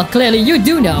 and, well, clearly you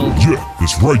do know. Yeah,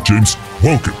 that's right, James.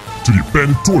 Welcome to the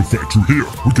abandoned toy factory here.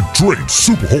 We can train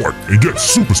super hard and get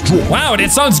super strong. Wow, that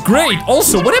sounds great.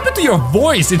 Also, what happened to your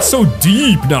voice? It's so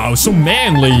deep now, so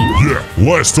manly. Yeah,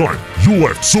 last time you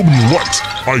left so many lights,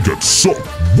 I got so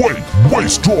way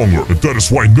stronger. And that is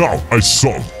why now I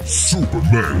sound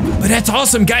Superman. But that's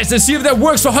awesome, guys. Let's see if that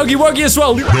works for Huggy Wuggy as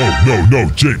well. No,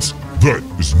 James. That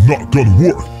is not gonna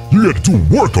work. You gotta do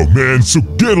a workout, man, so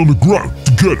get on the ground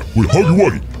together with Huggy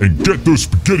Wuggy and get those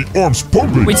spaghetti arms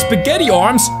pumping. Wait, spaghetti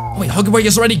arms? Oh, wait, Huggy Wuggy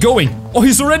is already going. Oh,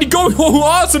 he's already going. Oh,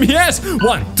 awesome, yes.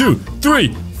 1, 2,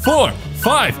 3, 4,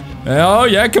 5. Oh,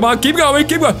 yeah, come on, keep going,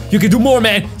 keep going. You can do more,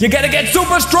 man. You gotta get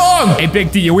super strong. Hey,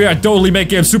 Big D, we are totally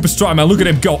making him super strong, man. Look at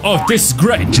him go. Oh, this is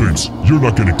great. James, you're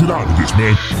not gonna get out of this,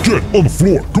 man. Get on the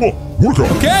floor. Come on, work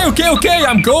out. Okay.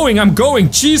 I'm going.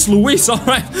 Jeez Louise. All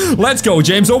right, let's go,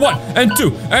 James. Oh, 1 and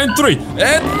 2 and 3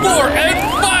 and 4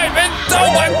 and 5 and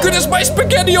oh my goodness, my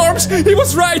spaghetti arms. He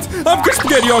was right. I've got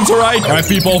spaghetti arms, all right. All right,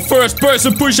 people. First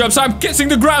person push-ups. I'm kissing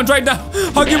the ground right now.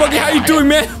 Huggy Wuggy, how you doing,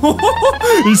 man?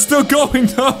 He's still going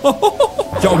though.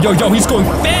 Yo, he's going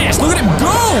fast. Look at him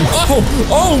go.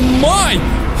 Oh my.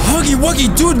 Huggy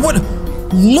Wuggy, dude, what?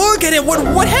 Look at it.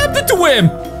 What happened to him?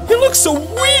 He looks so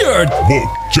weird. Whoa,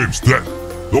 James, that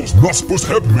was not supposed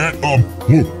to happen, man.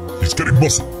 Look, he's getting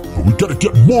muscle. But we gotta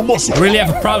get more muscle. You really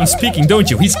have a problem speaking, don't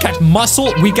you? He's got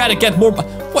muscle. We gotta get more.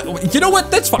 What? You know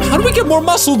what? That's fine. How do we get more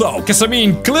muscle though? Because I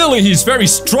mean, clearly he's very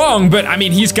strong, but I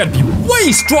mean, he's gotta be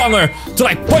way stronger to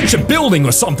like punch a building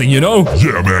or something, you know?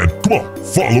 Yeah, man. Come on,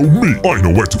 follow me. I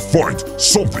know where to find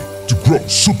something to grow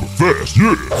super fast.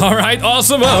 Yeah. All right,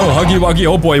 awesome. Oh, Huggy Wuggy.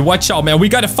 Oh boy, watch out, man. We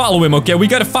gotta follow him, okay? We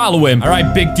gotta follow him. All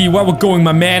right, Big D, where we're going,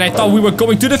 my man? I thought we were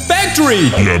going to the factory.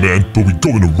 Yeah, man. But we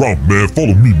going around, man.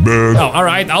 Follow me, man. Oh, all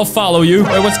right. I'll follow you.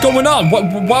 Wait, what's going on?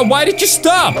 Why did you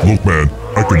stop? Look, man.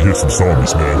 I can hear some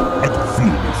zombies, man. I can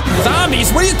feel it.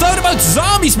 Zombies? What are you talking about?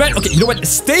 Zombies, man? Okay, you know what?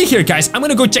 Stay here, guys. I'm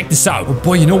gonna go check this out. Oh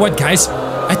boy, you know what, guys?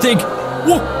 I think...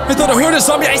 Whoa, I thought I heard a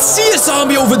zombie. I see a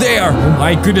zombie over there. Oh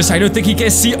my goodness, I don't think he can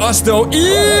see us though.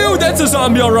 Ew, that's a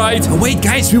zombie, all right. Oh, wait,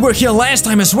 guys, we were here last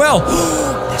time as well.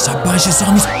 There's a bunch of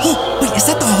zombies. Oh, wait, is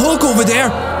that the Hulk over there?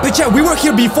 But yeah, we were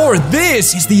here before.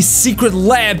 This is the secret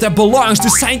lab that belongs to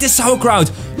Scientist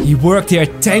Sauerkraut. He worked here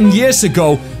 10 years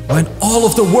ago when all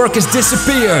of the workers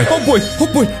disappeared. Oh boy,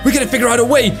 we gotta figure out a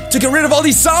way to get rid of all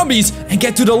these zombies and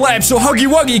get to the lab so Huggy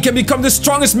Wuggy can become the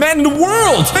strongest man in the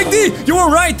world. Big D, you were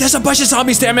right. There's a bunch of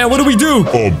zombies there, man. What do we do?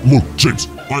 Look, James,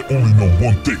 I only know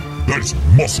one thing. That is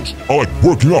muscles. I like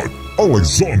working out. I like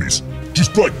zombies.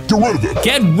 Just like, get rid of them.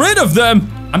 Get rid of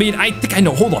them? I mean, I think I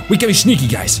know. Hold on. We can be sneaky,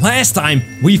 guys. Last time,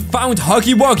 we found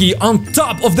Huggy Wuggy on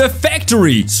top of the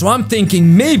factory. So I'm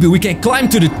thinking maybe we can climb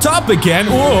to the top again.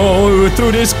 Whoa,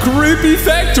 through this creepy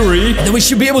factory. And then we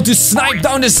should be able to snipe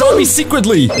down the zombies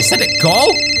secretly. Is that a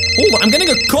call? Hold on, I'm getting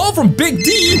a call from Big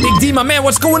D. Big D, my man,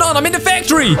 what's going on? I'm in the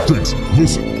factory. James,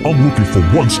 listen. I'm looking for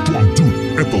one strong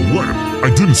dude at the lab.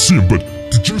 I didn't see him, but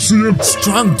did you see him?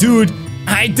 Strong dude?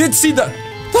 I did see the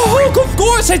Hulk, of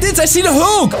course I did. I see the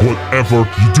Hulk. Whatever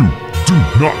you do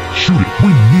not shoot it. We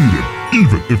need him,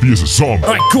 even if he is a zombie.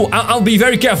 All right, cool. I'll be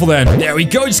very careful then. There we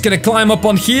go. Just gonna climb up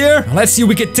on here. Let's see if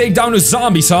we can take down the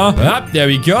zombies, huh? Up, there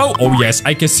we go. Oh, yes.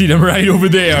 I can see them right over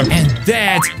there. And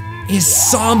that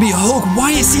is Zombie Hulk.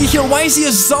 Why is he here? Why is he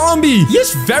a zombie? He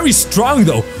is very strong,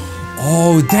 though.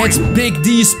 Oh, that's Big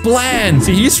D's plan.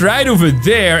 See, he's right over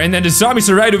there, and then the zombies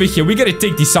are right over here. We gotta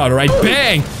take these out, all right?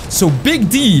 Bang! So Big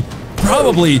D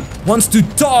probably wants to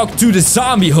talk to the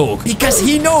zombie Hulk because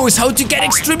he knows how to get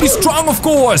extremely strong, of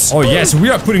course. Oh, yes,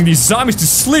 we are putting these zombies to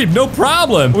sleep. No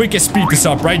problem. We can speed this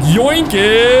up, right? Yoink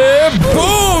it.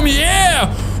 Boom!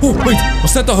 Yeah! Oh, wait.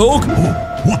 Was that the Hulk?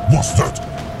 Oh, what was that?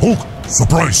 Hulk!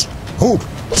 Surprise! Hulk!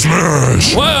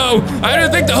 Smash! Whoa! I don't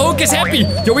think the Hulk is happy.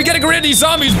 Yo, we gotta get rid of these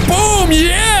zombies. Boom!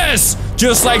 Yes!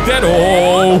 Just like that.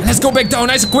 Oh, let's go back down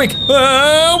nice and quick.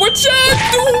 Watch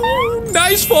out! Ooh,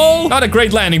 nice fall. Not a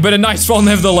great landing, but a nice fall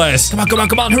nevertheless. Come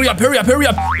on. Hurry up.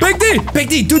 Big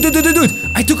D, dude.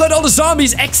 I took out all the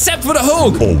zombies except for the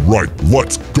Hulk. All right,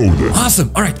 let's go then.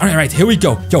 Awesome. All right. Here we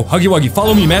go. Yo, Huggy Wuggy,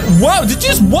 follow me, man. Wow, did you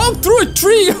just walk through a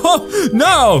tree? Oh,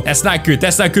 no, that's not good.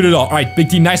 That's not good at all. All right, Big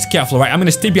D, nice and careful. All right, I'm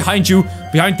gonna stay behind you,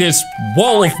 behind this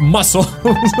wall of muscle.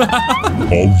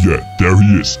 Oh yeah, there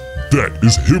he is. That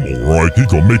is him, alright. He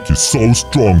gonna make you so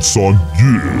strong, son.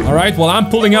 Yeah. Alright, well, I'm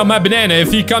pulling out my banana.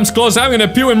 If he comes close, I'm gonna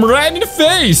pew him right in the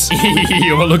face.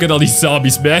 Well, look at all these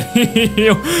zombies, man.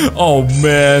 Oh,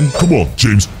 man. Come on,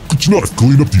 James. Could you not have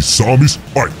cleaned up these zombies?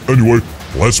 Alright, anyway,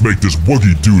 let's make this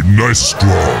Wuggy dude nice and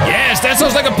strong. Yes, that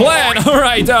sounds like a plan.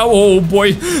 Alright, oh boy.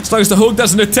 As long as the Hulk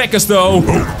doesn't attack us, though.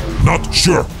 Oh, not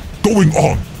sure. Going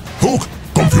on. Hulk,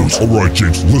 confused. Alright,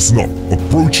 James, listen up.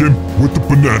 Approach him with the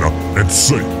banana and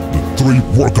say the 3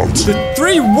 workouts. The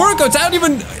 3 workouts? I don't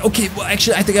even... Okay, well,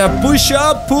 actually, I think push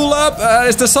up, pull up.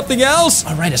 Is there something else?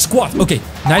 All right, a squat. Okay,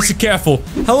 nice and careful.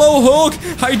 Hello, Hulk.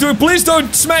 How you doing? Please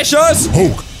don't smash us.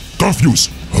 Hulk, confuse.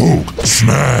 Hulk,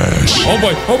 smash.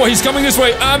 Oh boy, he's coming this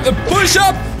way. Push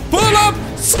up, pull up,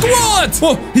 squat.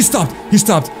 Oh, he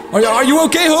stopped. Are you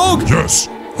okay, Hulk? Yes,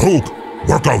 Hulk,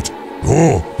 workout.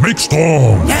 Oh, make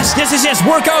strong. Yes.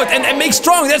 Work out and make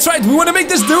strong. That's right. We want to make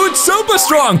this dude super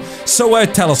strong. So,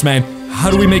 tell us, man, how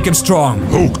do we make him strong?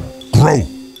 Hulk, grow.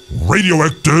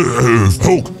 Radioactive.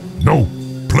 Hulk, No.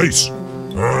 Place.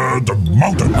 The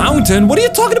mountain. Mountain? What are you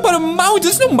talking about? A mountain?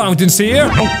 There's no mountains here.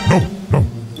 No.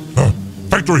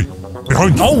 Factory.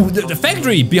 Behind. Oh, the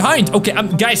factory behind. Okay,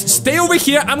 guys, stay over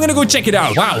here. I'm gonna go check it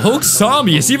out. Wow, Hulk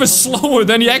zombie is even slower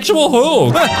than the actual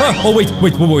Hulk. Oh, wait.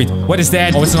 What is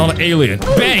that? Oh, it's another alien.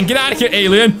 Bang, get out of here,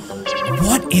 alien.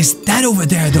 What is that over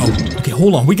there, though? Okay,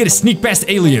 hold on. We gotta sneak past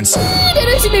aliens. They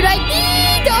don't see me, right?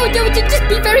 No, just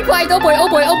be very quiet. Oh boy.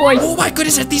 Oh my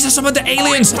goodness, these are some of the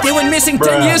aliens. They went missing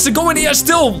 10 years ago and they are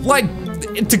still, like,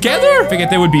 together? Figured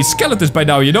they would be skeletons by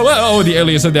now, you know? Oh, the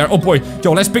aliens are there. Oh boy.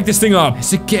 Yo, let's pick this thing up.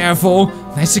 Nice and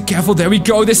careful. There we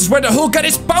go. This is where the Hulk got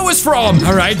his powers from.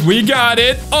 All right, we got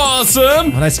it.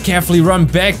 Awesome. Well, let's carefully run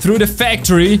back through the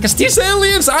factory. Because these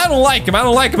aliens, I don't like them.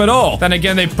 at all. Then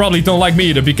again, they probably don't like me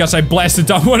either because I blasted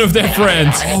down one of their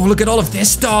friends. Oh, look at all of this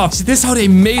stuff. Is this how they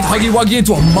made Huggy Wuggy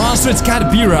into a monster? It's gotta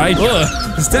be, right?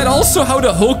 Ugh. Is that also how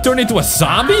the Hulk turned into a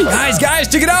zombie? Guys,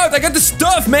 check it out. I got the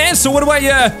stuff, man. So what do I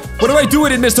do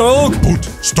with it, Mr. Hulk? Put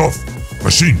stuff.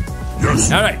 Machine.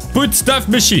 Yes. All right, put stuff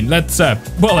machine. Let's do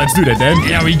that then.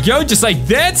 There we go, just like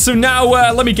that. So now,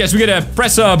 let me guess, we gotta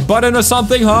press a button or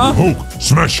something, huh? Hulk,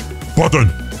 smash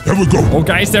button. There we go. Oh,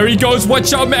 guys, there he goes.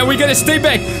 Watch out, man. We gotta stay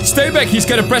back. He's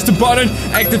gonna press the button,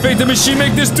 activate the machine,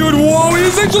 make this dude. Whoa,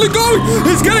 he's actually going.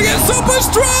 He's gonna get super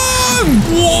strong.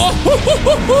 Whoa.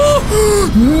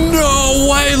 No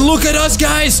way. Look at us,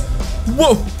 guys.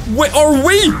 Whoa. Wait, are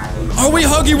we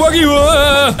Huggy Wuggy?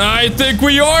 I think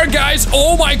we are, guys.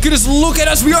 Oh my goodness, look at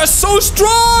us. We are so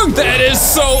strong. That is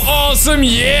so awesome.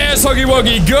 Yes, Huggy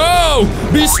Wuggy, go.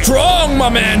 Be strong, my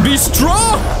man. Be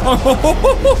strong.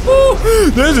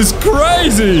 This is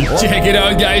crazy. Check it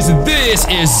out, guys. This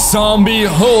is Zombie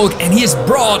Hulk, and he has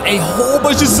brought a whole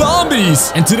bunch of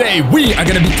zombies. And today, we are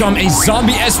gonna become a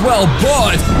zombie as well,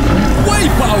 but way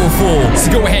powerful.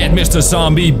 So go ahead, Mr.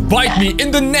 Zombie. Bite me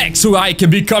in the neck so I can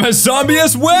become a zombie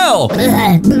as well.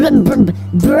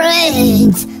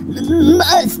 Brains.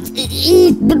 Must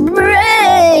eat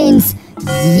brains.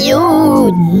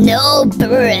 You no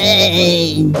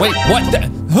brain. Wait, what the?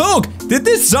 Hulk, did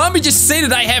this zombie just say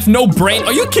that I have no brain?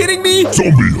 Are you kidding me?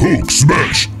 Zombie Hulk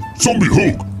smash. Zombie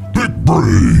Hulk. Big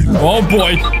brain. Oh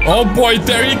boy,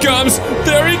 there he comes.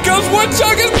 Watch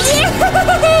out, guys.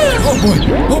 Oh boy,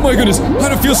 oh my goodness, I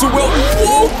don't feel so well.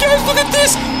 Whoa, guys, look at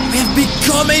this. I have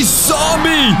become a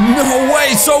zombie. No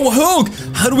way. So Hulk,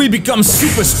 how do we become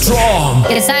super strong?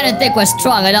 Because I don't think we're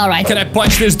strong at all, right? Can I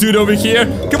punch this dude over here?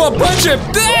 Come on, punch him.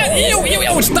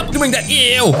 Ew, stop doing that.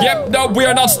 Ew. Yep, no, we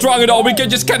are not strong at all. We can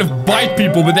just kind of bite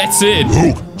people, but that's it.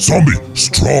 Hulk, zombie,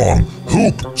 strong.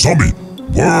 Hulk, zombie,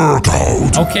 work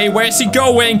out. Okay, where's he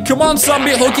going? Come on,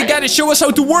 Zombie Hulk, you gotta show us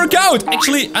how to work out.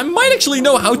 Actually, I might actually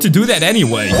know how to do that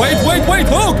anyway. Wait,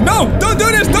 Hulk, no, don't do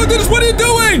this, what are you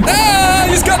doing? Ah,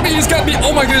 he's got me.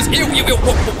 Oh my goodness, ew.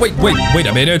 Wait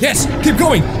a minute. Yes, keep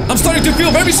going. I'm starting to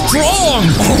feel very strong.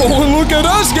 Oh, look at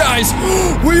us, guys.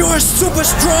 We are super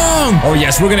strong. Oh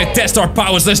yes, we're gonna test our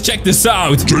powers. Let's check this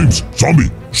out. James, zombie,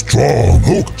 strong.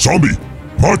 Hulk, zombie,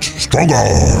 much stronger.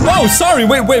 Oh, sorry.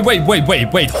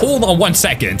 Wait. Hold on 1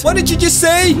 second. What did you just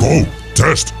say? Go,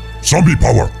 test, zombie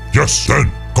power. Yes,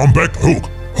 then come back, Hulk.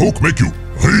 Hulk make you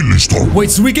really strong. Wait,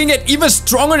 so we can get even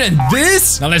stronger than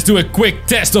this? Now let's do a quick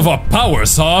test of our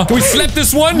powers, huh? Can we slap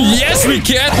this one? Yes, we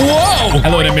can. Whoa.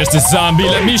 Hello there, Mr. Zombie.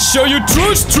 Let me show you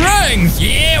true strength.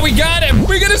 Yeah, we got him.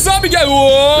 We got a zombie guy.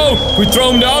 Whoa. We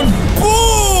throw him down.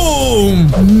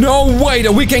 Boom. No way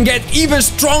that we can get even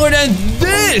stronger than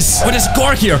this. What is a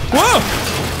car here? Whoa.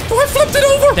 Oh, I flipped it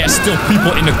over. There's still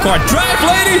people in the car. Drive,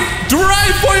 lady.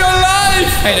 Drive for your life.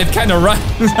 Hey, that kind of right.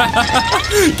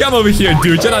 Come over here,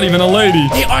 dude. You're not even a lady.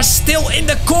 They are still in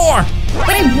the car.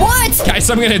 Wait, what? Guys,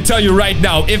 I'm gonna tell you right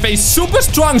now. If a super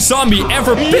strong zombie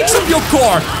ever picks up your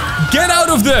car, get out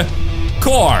of the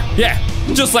car. Yeah.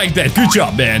 Just like that. Good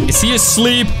job, man. Is he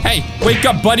asleep? Hey, wake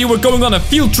up, buddy. We're going on a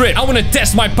field trip. I want to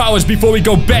test my powers before we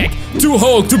go back to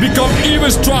Hulk to become even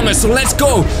stronger. So let's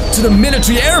go to the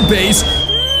military air base.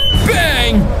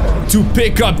 Bang! To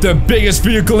pick up the biggest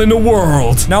vehicle in the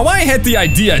world. Now, I had the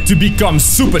idea to become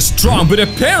super strong, but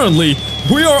apparently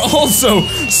we are also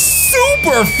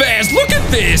super fast. Look at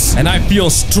this. And I feel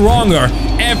stronger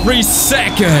every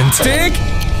second. Tick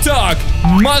tock.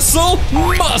 Muscle.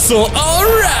 All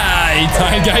right.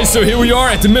 Alright, guys, so here we are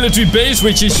at the military base,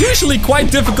 which is usually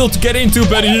quite difficult to get into,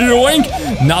 but yoink,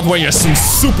 not when you're some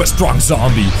super strong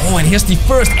zombie. Oh, and here's the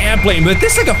first airplane, but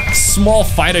this is like a small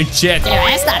fighter jet. Yeah,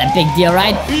 that's not a big deal,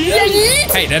 right?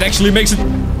 Hey, that actually makes it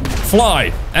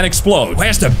fly and explode.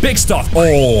 Where's the big stuff?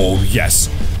 Oh, yes.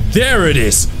 There it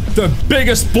is. the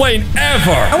biggest plane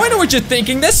ever. I know what you're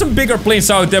thinking. There's some bigger planes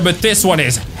out there, but this one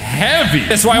is heavy.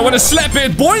 That's why I want to slap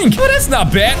it. Boink. Oh, that's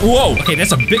not bad. Whoa. Okay,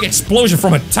 that's a big explosion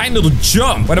from a tiny little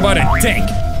jump. What about a tank?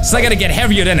 It's not gonna get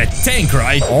heavier than a tank,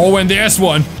 right? Oh, and there's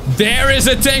one. There is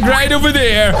a tank right over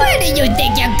there. Where do you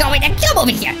think you're going? Come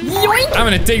over here. Yoink. I'm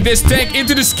gonna take this tank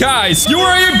into the skies. You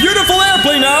are a beautiful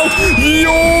airplane now.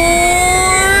 Yoink.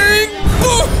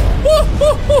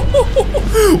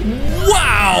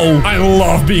 Wow! I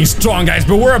love being strong, guys,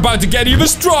 but we're about to get even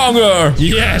stronger.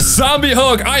 Yes, Zombie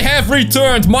Hulk, I have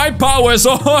returned. My powers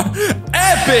are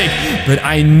epic. But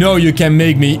I know you can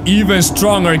make me even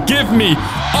stronger. Give me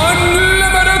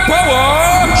unlimited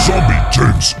power. Zombie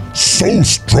James, so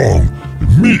strong.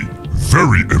 Me,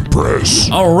 very impressed.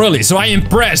 Oh, really? So I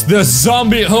impressed the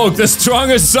Zombie Hulk, the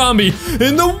strongest zombie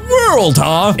in the world,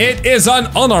 huh? It is an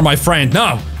honor, my friend.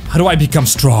 Now, how do I become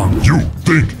strong? You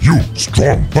think you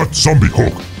strong, but Zombie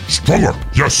Hulk stronger.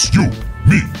 Yes, you,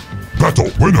 me. Battle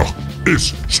winner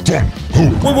is Strong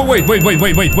Hulk.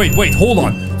 Wait. Hold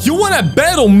on. You wanna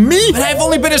battle me? But I've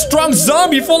only been a strong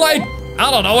zombie for like, I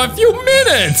don't know, a few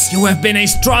minutes. You have been a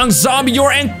strong zombie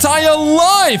your entire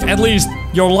life. At least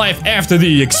your life after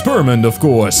the experiment, of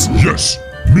course. Yes,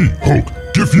 me Hulk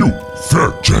give you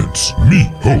fair chance.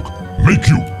 Me Hulk make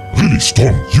you really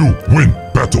strong. You win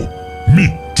battle.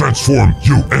 Me transform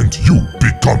you and you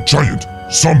become giant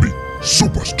zombie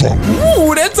super strong.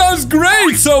 Ooh, that sounds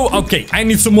great. So, okay, I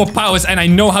need some more powers and I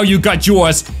know how you got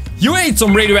yours. You ate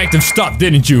some radioactive stuff,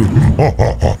 didn't you?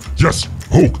 Yes,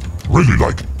 Hulk really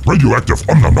like radioactive.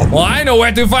 Well, I know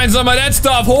where to find some of that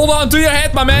stuff. Hold on to your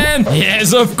head, my man.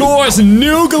 Yes, of course,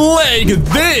 Nuke Lake.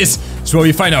 This is where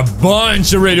we find a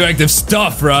bunch of radioactive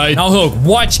stuff, right? Now, Hulk,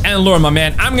 watch and learn, my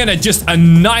man. I'm gonna just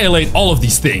annihilate all of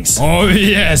these things. Oh,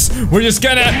 yes. We're just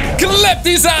gonna clap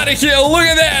these out of here. Look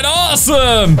at that.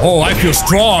 Awesome. Oh, I feel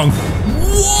strong.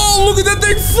 Whoa, look at that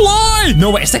thing fly!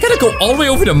 No way, is that gonna go all the way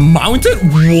over the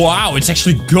mountain? Wow, it's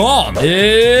actually gone.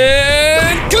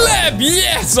 And clap!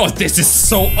 Yes! Oh, this is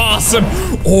so awesome.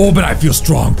 Oh, but I feel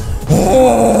strong.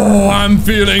 Oh, I'm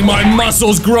feeling my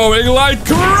muscles growing like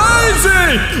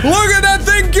crazy! Look at that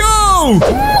thing go!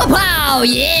 Wow,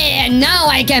 yeah, now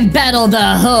I can battle the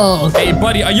Hulk. Hey,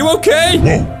 buddy, are you okay?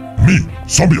 Whoa, me,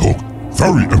 Zombie Hulk.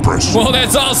 Very impressed. Well,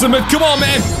 that's awesome, but come on,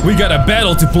 man. We got a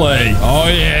battle to play. Oh,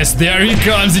 yes, there he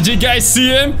comes. Did you guys see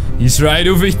him? He's right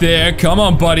over there. Come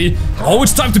on, buddy. Oh,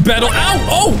 it's time to battle. Ow!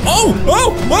 Oh,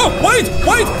 wait.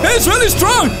 He's really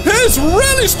strong. He's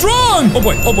really strong. Oh,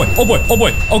 boy.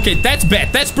 Okay, that's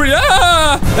bad. That's pretty...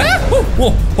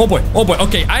 Oh, boy.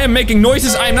 Okay, I am making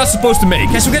noises I am not supposed to make.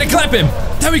 Guess we're gonna clap him.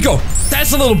 There we go.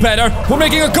 That's a little better. We're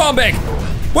making a comeback.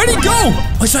 Where'd he go?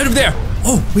 Oh, he's right over there.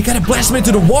 Oh, we gotta blast him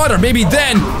into the water. Maybe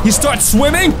then he starts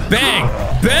swimming. Bang!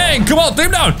 Bang! Come on, throw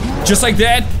him down. Just like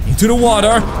that. Into the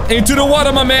water. Into the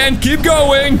water, my man. Keep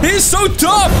going. He's so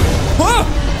tough. Huh?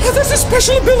 Oh, that's a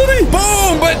special ability.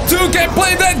 Boom! But two can't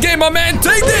play that game, my man.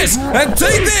 Take this. And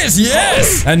take this.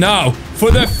 Yes! And now, for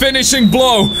the finishing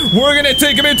blow, we're gonna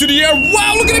take him into the air.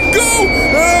 Wow, look at him go!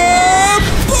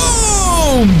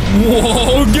 Boom!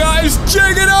 Whoa, guys,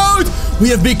 check it out! We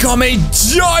have become a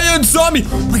giant zombie.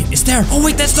 Wait, is there? Oh,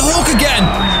 wait, that's the Hulk again.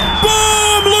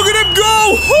 Boom! Look at him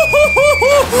go!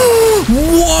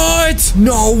 What?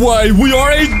 No way. We are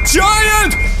a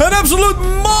giant! An absolute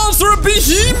monster, a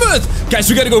behemoth! Guys,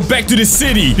 we gotta go back to the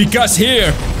city because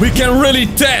here we can really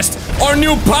test our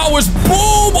new powers.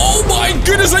 Boom! Oh my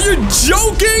goodness, are you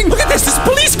joking? Look at this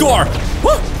police car.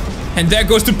 What? And there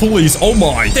goes the police. Oh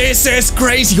my. This is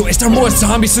crazy. Yo, is there more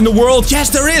zombies in the world? Yes,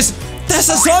 there is. There's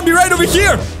a zombie right over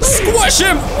here! Squash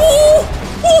him! What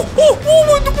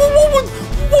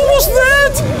was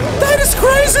that? That is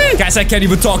crazy! Guys, I can't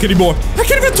even talk anymore.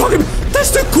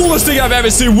 That's the coolest thing I've ever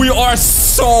seen. We are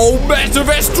so massive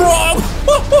and strong!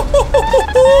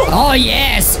 Oh,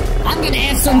 yes! I'm gonna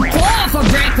have some claw for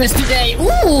breakfast today.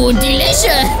 Ooh,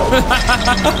 delicious!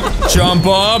 Jump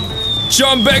up!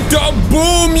 Jump back down!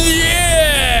 Boom!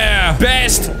 Yeah!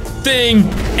 Best thing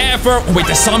ever. Oh, wait,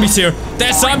 there's zombies here.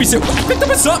 I picked up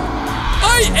a zombie.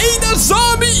 I ate a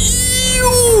zombie.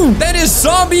 Ew. That is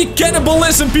zombie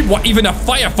cannibalism, people. What, even the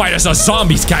firefighters are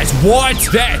zombies, guys. What?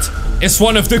 That is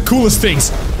one of the coolest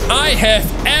things I have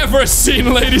ever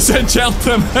seen, ladies and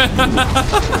gentlemen.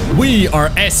 We are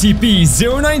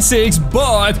SCP-096,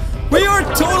 but we are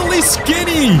totally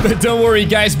skinny. But don't worry,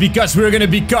 guys, because we're gonna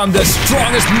become the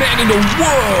strongest man in the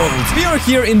world. We are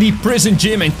here in the prison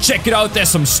gym, and check it out, there's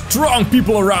some strong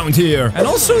people around here. And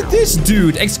also this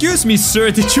dude. Excuse me,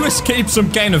 sir, did you escape some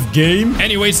kind of game?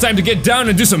 Anyway, it's time to get down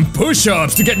and do some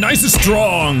push-ups to get nice and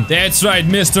strong. That's right,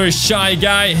 Mr. Shy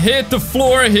Guy. Hit the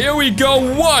floor. Here we go.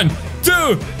 1,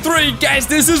 2, 3. Guys,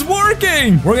 this is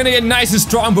working. We're gonna get nice and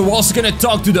strong, but we're also gonna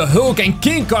talk to the Hulk and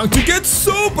King Kong to get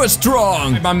super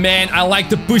strong. My man, I like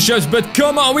the push-ups, but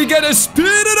come on, we gotta speed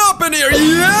it up in here.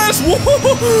 Yes!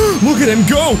 Whoa. Look at him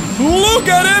go. Look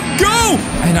at him go.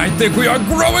 And I think we are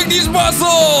growing these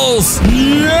muscles.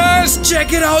 Yes!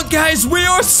 Check it out, guys. We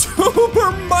are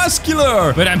super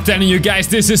muscular. But I'm telling you guys,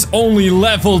 this is only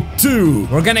level 2.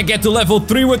 We're gonna get to level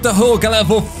 3 with the Hulk and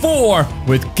level 4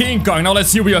 with King Kong. Now let's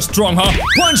see if we are strong, huh?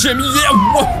 Punch him. Yeah.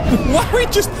 Whoa.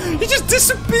 He just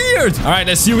disappeared. All right,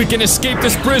 let's see if we can escape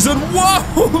this prison.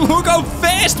 Whoa. Look how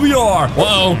fast we are.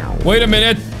 Whoa. Wait a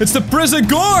minute. It's the prison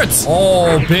guards.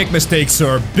 Oh, big mistake,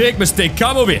 sir. Big mistake.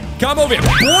 Come over here. Come over here.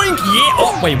 Boink. Yeah.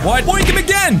 Oh, wait, what? Boink him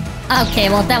again. Okay,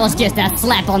 well, that was just a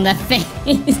slap on the face.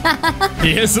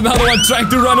 Here's another one trying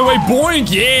to run away. Boink.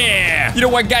 Yeah. You know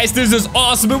what, guys? This is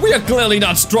awesome, but we are clearly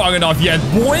not strong enough yet.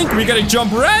 Boink. We gotta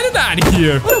jump right out of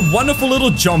here. What a wonderful little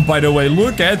jump, by the way.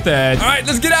 Look at that. All right,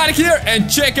 let's get out of here and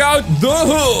check out the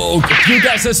Hulk. If you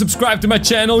guys have subscribed to my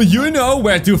channel, you know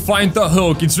where to find the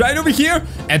Hulk. It's right over here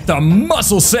at the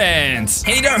muscle sands.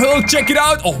 Hey there, Hulk. Check it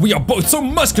out. Oh, we are both so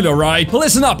muscular, right?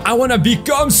 Listen up. I want to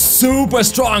become super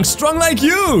strong. Strong like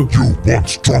you. You want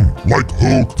strong like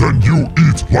Hulk, then you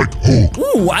eat like Hulk.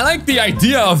 Ooh, I like the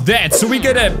idea of that. So we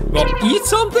gotta, well, eat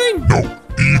something? No,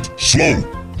 eat slow.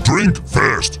 Drink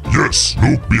fast. Yes,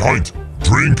 look behind.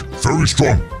 Drink very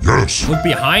strong. Yes. Look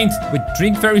behind. Wait,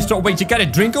 drink very strong. Wait, you got a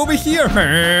drink over here?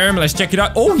 Let's check it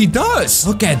out. Oh, he does.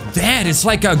 Look at that. It's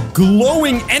like a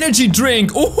glowing energy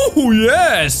drink. Oh,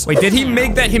 yes. Wait, did he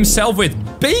make that himself with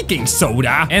baking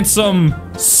soda and some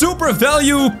super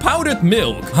value powdered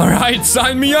milk? All right,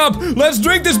 sign me up. Let's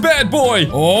drink this bad boy.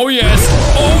 Oh, yes.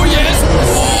 Oh, yes.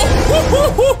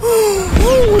 Oh,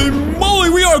 holy moly,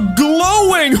 we are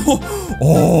glowing.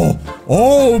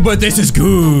 Oh, but this is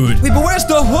good. Wait, but where's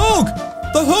the Hulk?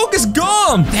 The Hulk is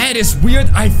gone. That is weird.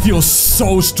 I feel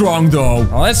so strong, though.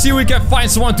 Now, let's see if we can find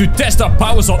someone to test our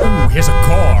powers on. Ooh, here's a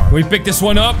car. Can we pick this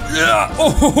one up? Yeah.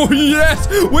 Oh, yes.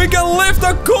 We can lift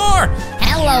a car.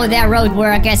 Hello there, road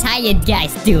workers. How you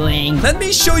guys doing? Let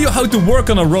me show you how to work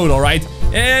on a road, all right?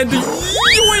 And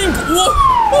yoink.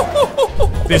 Whoa.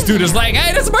 This dude is like,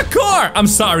 hey, that's my car. I'm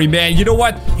sorry, man. You know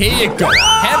what? Here you go.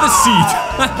 Have a seat.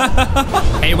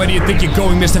 Hey, where do you think you're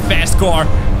going, Mr. Fast Car?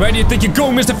 Where do you think you're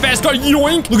going, Mr. Fast Car?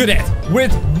 Yoink. Look at that.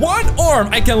 With one arm,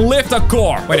 I can lift a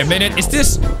car. Wait a minute. Is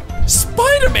this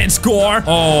Spiderman's car?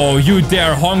 Oh, you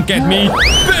dare honk at me.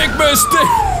 Big mistake.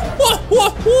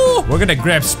 We're gonna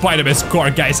grab Spiderman's car,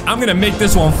 guys. I'm gonna make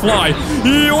this one fly.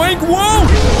 Yoink. Whoa.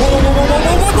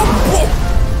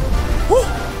 Whoa.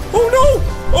 Oh, no.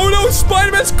 Oh no,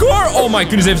 Spider-Man's car! Oh my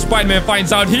goodness, if Spider-Man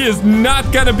finds out, he is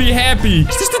not gonna be happy. Is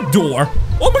this the door?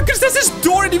 Oh my goodness, that's his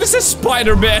door. It even says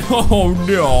Spider-Man. Oh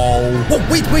no. Oh,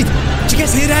 wait. Did you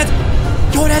guys hear that?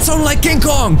 Yo, that sounded like King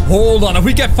Kong. Hold on, if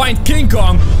we can find King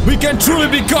Kong, we can truly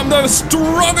become the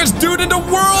strongest dude in the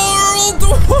world.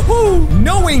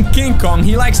 Knowing King Kong,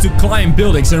 he likes to climb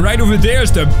buildings, and right over there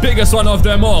is the biggest one of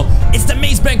them all. It's the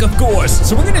maze bank, of course.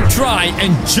 So we're gonna try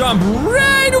and jump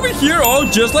right over here. Oh,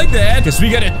 just like that. Because we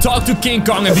gotta talk to King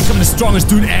Kong and become the strongest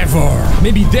dude ever.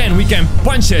 Maybe then we can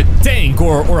punch a tank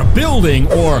or a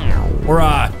building or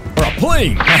a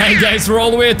plane. Alright, guys, we're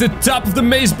all the way at the top of the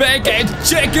maze bank, and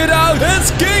check it out.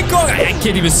 It's King Kong. I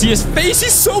can't even see his face.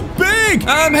 He's so big.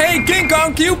 Hey, King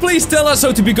Kong, can you please tell us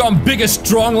how to become big and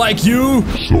strong like you?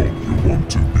 So, you want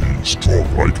to be strong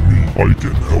like me? I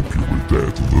can help you with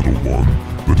that, little one.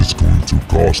 But it's going to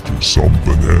cost you some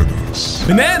bananas.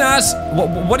 Bananas?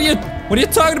 What are you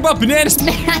talking about, bananas?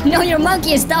 I know you're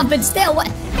monkey and stuff, but still, what?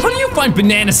 How do you find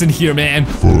bananas in here, man?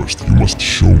 First, you must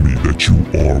show me that you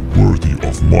are worthy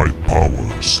of my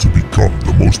powers to become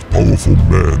the most powerful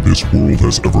man this world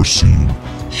has ever seen.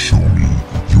 Show me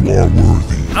you are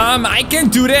worthy. I can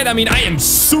do that. I mean, I am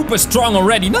super strong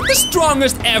already. Not the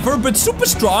strongest ever, but super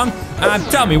strong.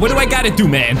 Tell me, what do I gotta do,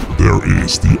 man? There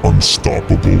is the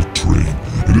unstoppable train.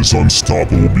 It is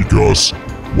unstoppable because,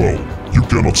 well, you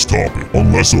cannot stop it.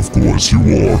 Unless, of course, you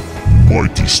are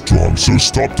mighty strong. So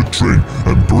stop the train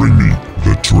and bring me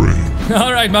the train.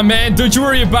 Alright, my man, don't you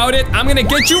worry about it. I'm gonna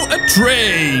get you a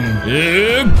train.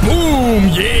 Boom,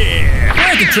 yeah.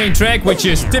 We're at the train track, which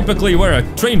is typically where a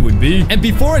train would be. And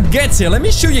before it gets here, let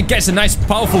me show you guys a nice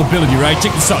powerful ability, right?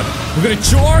 Check this out. We're gonna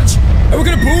charge, and we're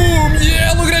gonna boom.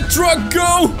 Yeah, look at that truck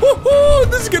go. Woohoo,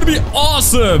 this is gonna be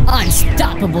awesome.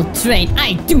 Unstoppable train?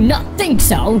 I do not think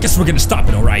so. Guess we're gonna stop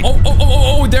it, alright.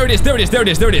 Oh, there it is.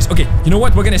 Okay, you know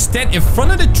what? We're gonna stand in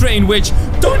front of the train, which,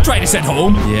 don't try this at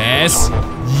home. Yes,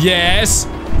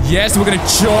 we're gonna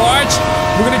charge.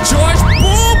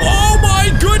 Boom! Oh my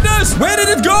goodness! Where did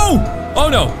it go? Oh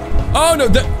no.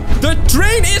 The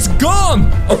train is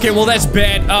gone. Okay, well, that's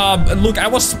bad. Look, I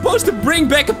was supposed to bring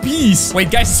back a piece.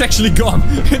 Wait, guys, it's actually gone.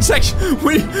 It's actually...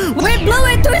 We blew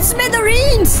it to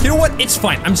smithereens. You know what? It's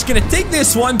fine. I'm just gonna take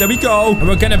this one. There we go. And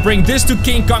we're gonna bring this to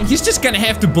King Kong. He's just gonna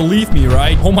have to believe me,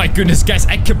 right? Oh my goodness, guys.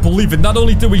 I can't believe it. Not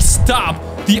only did we stop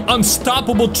the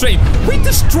unstoppable train, we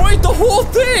destroyed the whole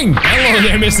thing. Hello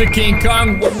there, Mr. King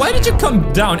Kong. Why did you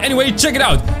come down? Anyway, check it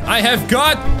out. I have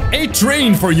got a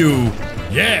train for you.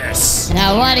 Yes.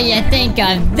 Now, what do you think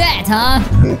of that, huh?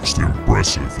 Most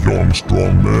impressive, young,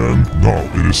 strong man. Now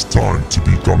it is time to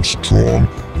become strong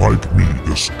like me,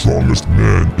 the strongest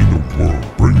man in the world.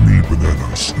 Bring me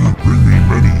bananas. Bring me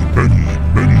many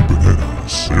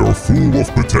bananas. They are full of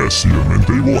potassium and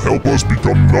they will help us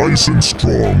become nice and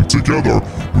strong. Together,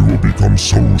 we will become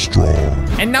so strong.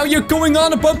 And now you're going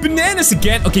on about bananas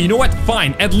again. Okay, you know what?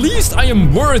 Fine. At least I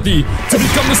am worthy to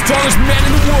become the strongest man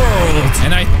in the world.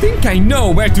 And I think I know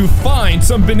where to find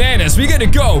some bananas. We gotta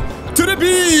go to the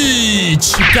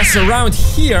beach. Because around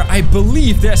here, I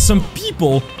believe there's some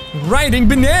people riding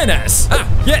bananas. Ah,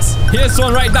 yes, here's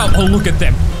one right now. Oh, look at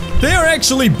them. They are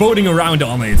actually boating around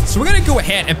on it. So we're gonna go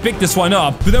ahead and pick this one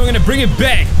up, but then we're gonna bring it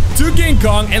back to King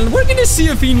Kong, and we're gonna see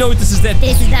if he notices that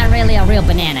this is not really a real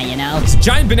banana, you know? It's a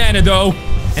giant banana, though,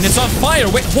 and it's on fire.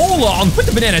 Wait, hold on. Put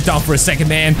the banana down for a second,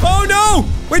 man. Oh, no.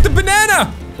 Wait, the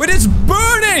banana. Wait, it's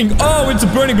burning! Oh, it's a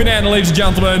burning banana, ladies and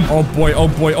gentlemen. Oh boy, oh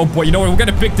boy, oh boy. You know what? We're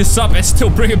gonna pick this up and still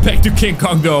bring it back to King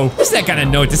Kong, though. He's not gonna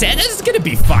notice it. This is gonna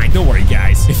be fine. Don't worry,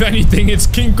 guys. If anything, it's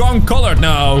King Kong colored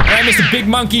now. Alright, Mr. Big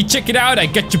Monkey, check it out. I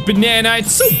got your banana.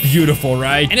 It's so beautiful,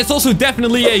 right? And it's also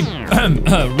definitely a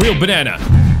real banana.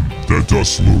 That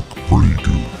does look pretty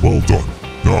good. Well done.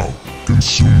 Now,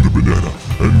 consume the banana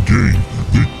and gain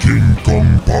the King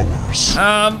Kong powers.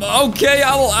 Okay,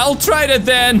 I'll try that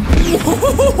then.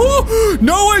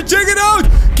 No way, check it out!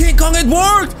 King Kong, it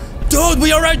worked! Dude,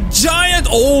 we are a giant!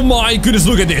 Oh my goodness,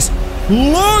 look at this.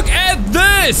 Look at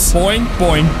this! Boing,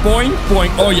 boing, boing,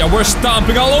 boing. Oh yeah, we're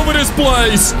stomping all over this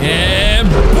place. And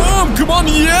boom! Come on,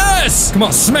 yes! Come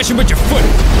on, smash him with your foot.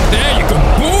 There you go.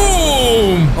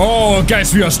 Boom! Oh,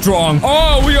 guys, we are strong.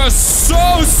 Oh, we are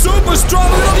so super strong.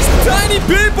 Look at all these tiny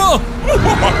people.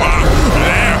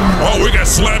 Yeah. Oh, we can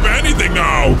slap anything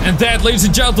now. And that, ladies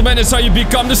and gentlemen, is how you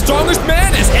become the strongest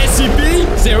man as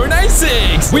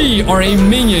SCP-096. We are a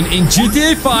minion in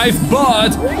GTA 5,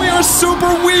 but we are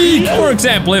super weak. For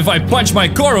example, if I punch my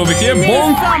car over here, boom,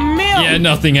 yeah,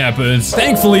 nothing happens.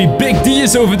 Thankfully, Big D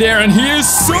is over there, and he is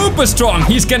super strong.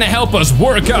 He's gonna help us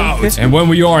work out. And when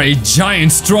we are a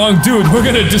giant, strong dude, we're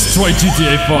gonna destroy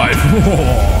GTA 5.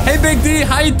 Hey, Big D,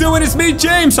 how you doing? It's me,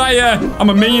 James. I'm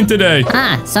a minion today.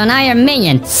 Ah, so now you're a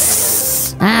minion.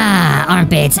 Ah,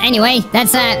 armpits. Anyway,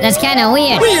 that's kind of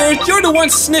weird. Weird? You're the one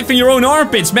sniffing your own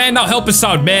armpits, man. Now help us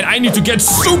out, man. I need to get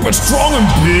super strong and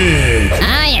big.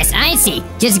 Ah, yes, I see.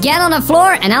 Just get on the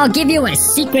floor and I'll give you a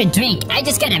secret drink. I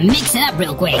just gotta mix it up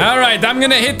real quick. All right, I'm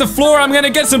gonna hit the floor. I'm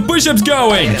gonna get some push-ups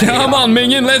going. Come on,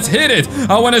 minion, let's hit it.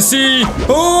 I wanna see...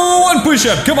 Oh, one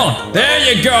push-up. Come on.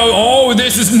 There you go. Oh,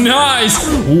 this is nice.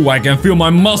 Oh, I can feel my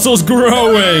muscles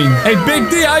growing. Hey, Big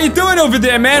D, how you doing over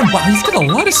there, man? Wow, he's got a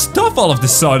lot of stuff all of a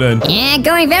sudden. Yeah,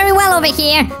 going very well over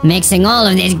here. Mixing all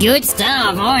of this good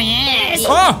stuff. Oh, yes.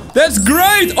 Oh, that's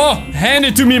great. Oh, hand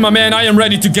it to me, my man. I am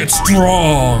ready to get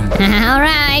strong. All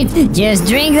right, just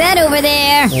drink that over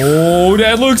there. Oh,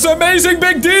 that looks amazing,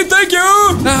 Big D. Thank you.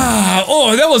 Ah,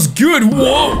 oh, that was good.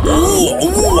 Whoa.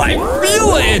 Ooh, I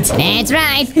feel it. That's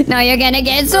right. Now you're gonna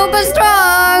get super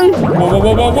strong. Whoa,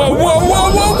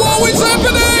 what's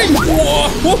happening? Whoa.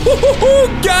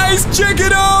 Guys, check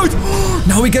it out.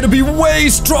 Now we gotta be way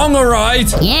stronger, right?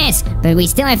 Yes, but we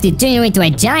still have to turn you into a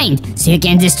giant so you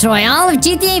can destroy all of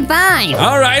GTA 5.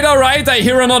 All right. I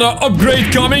hear another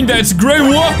upgrade coming. That's great.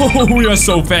 Whoa, we are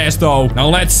so fast, though. Now,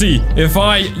 let's see if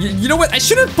you know what? I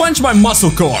shouldn't punch my muscle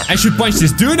car. I should punch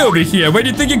this dude over here. Where do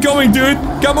you think you're going, dude?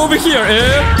 Come over here.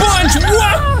 Punch.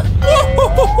 Whoa.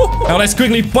 Now, let's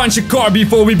quickly punch a car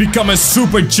before we become a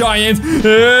super giant.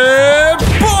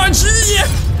 Punch. Yeah.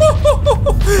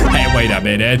 Hey, wait a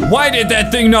minute. Why did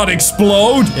that thing not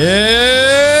explode?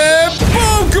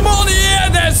 Boom! Come on, yeah,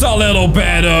 that's a little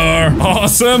better.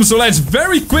 Awesome. So let's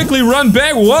very quickly run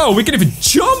back. Whoa, we can even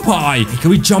jump high.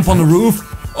 Can we jump on the roof?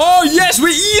 Oh, yes,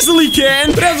 we easily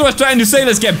can. But as I was trying to say,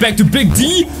 let's get back to Big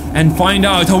D and find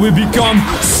out how we become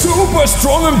super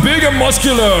strong and big and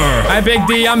muscular. Hi, Big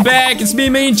D. I'm back. It's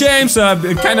me, James.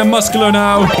 Kind of muscular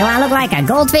now. Do I look like a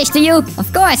goldfish to you?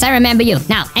 Of course, I remember you.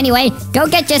 Now, anyway, go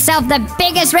get yourself the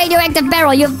biggest radioactive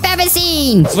barrel you've ever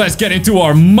seen. So let's get into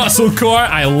our muscle car.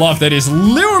 I love that it's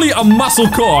literally a muscle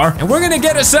car. And we're gonna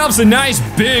get ourselves a nice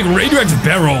big radioactive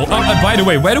barrel. By the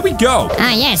way, where do we go?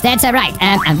 Ah, yes, that's right.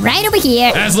 I'm right over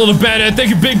here. That's a little better. Thank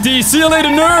you, Big D. See you later,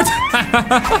 nerd.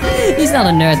 He's not a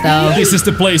nerd, though. This is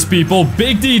the place, people.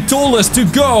 Big D told us to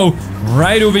go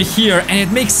right over here. And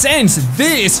it makes sense.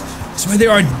 This is where they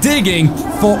are digging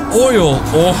for oil.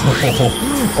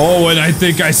 Oh, and I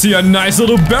think I see a nice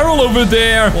little barrel over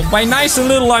there. Well, by nice and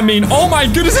little, I mean, oh my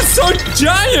goodness, it's so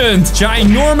giant.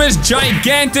 Ginormous,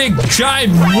 gigantic,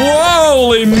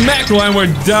 holy mackerel, and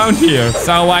we're down here.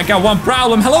 So I got one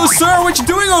problem. Hello, sir, what you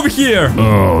doing over here?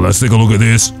 Oh, let's take a look at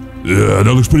this. Yeah,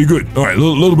 that looks pretty good. All right, a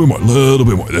little bit more.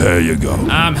 There you go.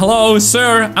 Hello,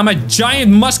 sir. I'm a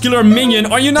giant muscular minion.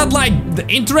 Are you not, like,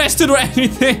 interested or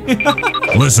anything?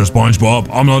 Listen, SpongeBob,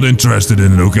 I'm not interested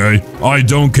in it, okay? I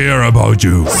don't care about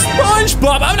you.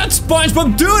 SpongeBob? I'm not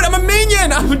SpongeBob, dude. I'm a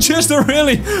minion. I'm just a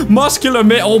really muscular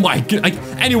man. Oh my god.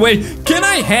 Anyway, can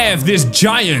I have this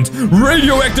giant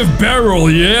radioactive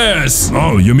barrel? Yes.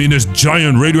 Oh, you mean this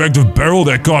giant radioactive barrel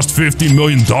that cost $50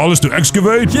 million to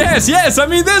excavate? Yes. I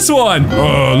mean this one.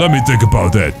 Let me think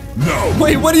about that. No.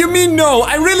 Wait, what do you mean no?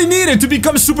 I really need it to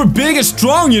become super big and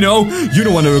strong, you know? You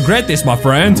don't want to regret this, my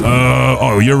friend.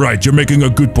 Oh, you're right. You're making a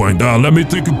good point. Let me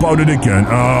think about it again.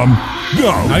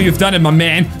 No. Now you've done it, my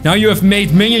man. Now you have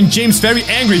made Minion James very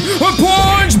angry. A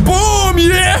punch! Boom!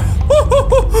 Yeah!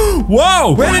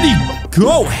 Whoa! Where did he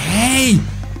go? Hey!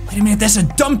 Wait a minute, there's a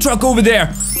dump truck over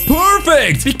there.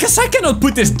 Perfect! Because I cannot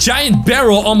put this giant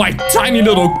barrel on my tiny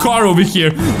little car over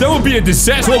here. That would be a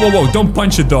disaster. Whoa. Don't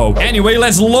punch it, though. Anyway,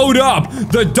 let's load up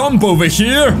the dump over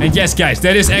here. And yes, guys,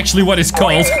 that is actually what it's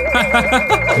called.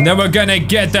 And then we're gonna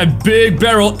get that big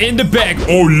barrel in the back.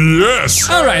 Oh, yes!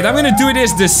 Alright, I'm gonna do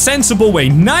this the sensible way.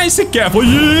 Nice and careful.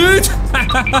 Yeet!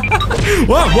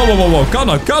 Whoa.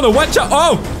 Connor, watch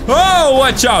out. Oh,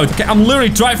 watch out. Okay, I'm literally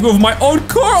driving over my own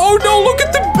car. Oh, no, look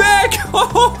at the back.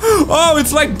 Oh,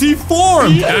 it's like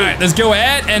deformed. Alright, let's go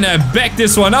ahead and back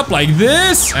this one up like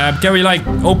this. Can we like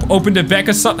open the back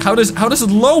or something? How does it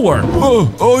lower?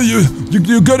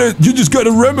 You just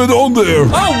gotta ram it on there.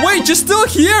 Oh wait, you're still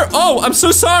here. Oh, I'm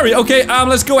so sorry. Okay,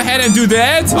 let's go ahead and do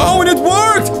that. Oh, and it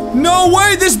worked. No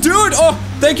way, this dude. Oh,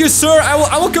 thank you, sir.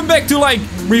 I will come back to like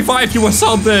revive you or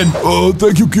something. Oh,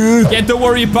 thank you, kid. Yeah, don't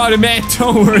worry about it, man.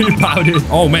 Don't worry about it.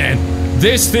 Oh man.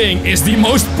 This thing is the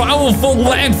most powerful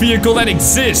land vehicle that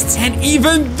exists. And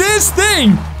even this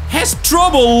thing has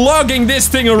trouble lugging this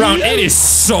thing around. It is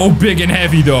so big and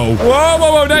heavy, though.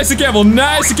 Whoa. Nice and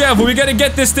careful. We gotta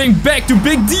get this thing back to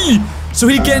Big D so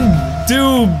he can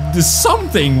do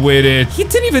something with it. He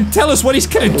didn't even tell us what he's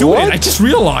gonna do with it. I just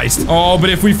realized. Oh, but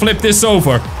if we flip this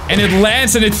over and it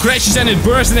lands and it crashes and it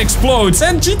bursts and explodes,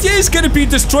 then GTA is gonna be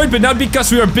destroyed, but not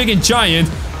because we are big and giant,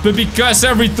 but because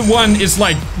everyone is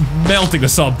like melting or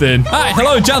something. Hi,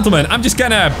 hello, gentlemen. I'm just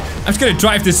gonna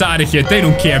drive this out of here. They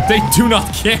don't care. They do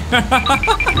not care.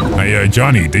 Hey,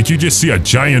 Johnny, did you just see a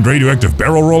giant radioactive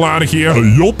barrel roll out of here?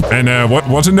 Yup. And what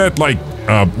wasn't that like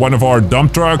one of our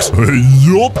dump trucks?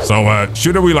 Yup. So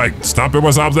shouldn't we like stop him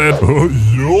or something?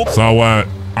 Yup. So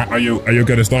are you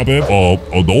gonna stop him? Oh,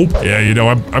 nope. Yeah, you know,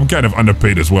 I'm kind of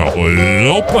underpaid as well.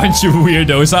 Nope. Bunch of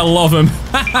weirdos. I love him.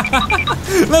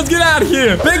 Let's get out of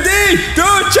here. Big D,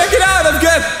 dude, check it out.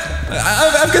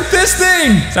 I've got this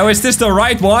thing. So is this the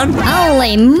right one?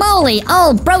 Holy moly,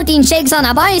 all protein shakes on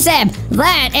a bicep.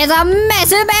 That is a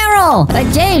massive barrel.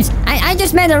 But James, I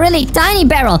just made a really tiny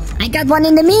barrel. I got one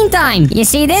in the meantime. You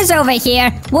see, this over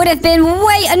here would have been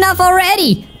way enough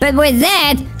already. But with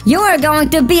that, you are going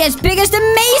to be as big as the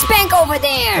maze bank over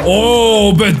there.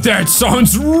 Oh, but that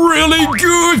sounds really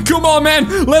good. Come on,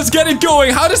 man. Let's get it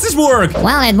going. How does this work?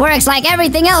 Well, it works like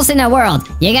everything else in the world.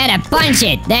 You gotta punch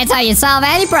it. That's how you solve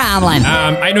any problem.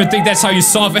 I don't think that's how you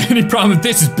solve any problem.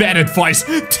 This is bad advice.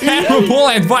 Terrible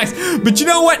advice. But you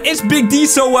know what? It's Big D,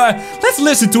 so let's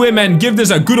listen to him and give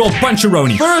this a good old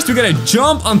puncheroni. First, we're gonna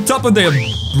jump on top of the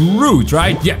root,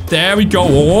 right? Yep, there we go.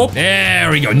 Oh,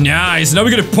 there we go. Nice. Now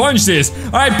we're gonna punch this.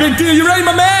 All right, Big D, you ready,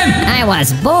 my man? I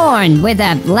was born with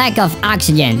a lack of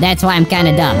oxygen. That's why I'm kind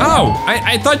of dumb. Oh,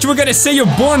 I thought you were gonna say you're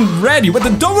born ready.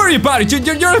 But don't worry about it.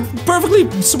 You're a perfectly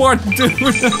smart dude.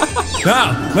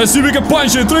 Now, let's see if we can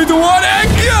punch it. 3, 2, 1, and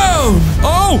go!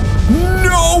 Oh,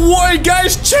 no way,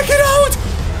 guys. Check it out.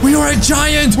 We are a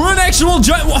giant. We're an actual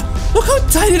giant. Look how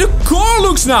tiny the car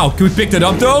looks now. Can we pick that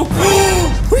up, though?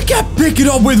 We can pick it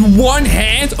up with one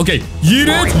hand. Okay, eat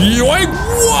it. Yoink.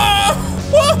 Whoa.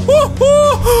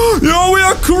 Yo, we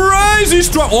are crazy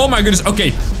strong. Oh, my goodness.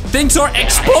 Okay, things are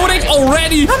exploding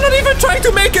already. I'm not even trying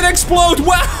to make it explode.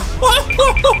 Wow.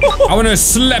 I want to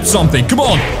slap something. Come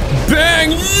on.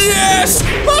 Bang. Yes.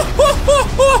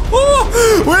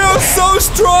 We are so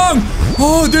strong.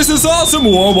 Oh, this is awesome.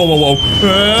 Whoa.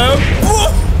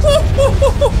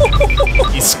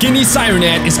 Skinny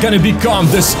Sirenet is gonna become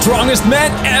the strongest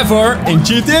man ever in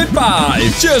GTA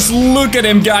 5. Just look at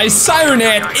him, guys.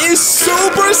 Sirenet is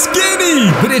super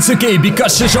skinny. But it's okay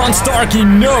because Sergeant Starkey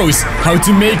knows how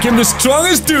to make him the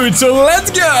strongest dude. So let's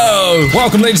go.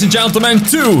 Welcome, ladies and gentlemen,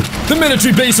 to the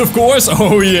military base, of course.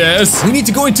 Oh, yes. We need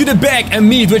to go into the back and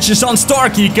meet with Sergeant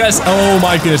Starkey because, oh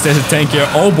my goodness, there's a tank here.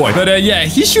 Oh boy. But yeah,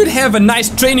 he should have a nice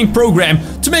training program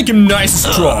to make him nice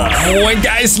and strong. Oh, and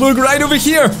guys, look right over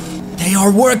here. They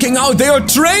are working out. They are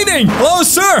training. Hello,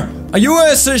 sir. Are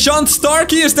you Sergeant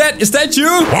Starkey? Is that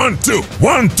you? 1, 2,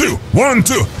 1, 2, 1,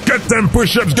 2. Get them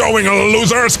push-ups going,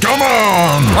 losers. Come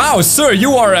on. Wow, sir,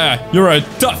 you're a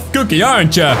tough cookie,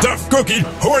 aren't you? Tough cookie?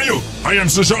 Who are you? I am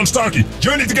Sergeant Starkey.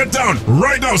 You need to get down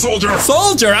right now, soldier.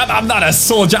 Soldier? I'm not a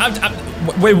soldier.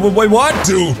 Wait, what?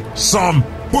 Do some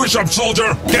push-up,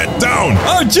 soldier. Get down.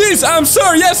 Oh, jeez.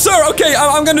 Sir. Yes, sir. Okay,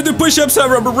 I'm gonna do push-ups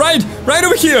right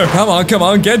over here. Come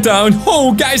on. Get down.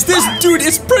 Oh, guys, this dude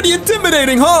is pretty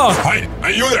intimidating, huh? Hi,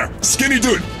 you there? Skinny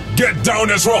dude. Get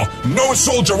down as well. No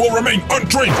soldier will remain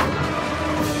untrained.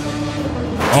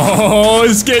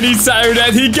 Oh, Skinny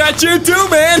Sirenet, he got you too,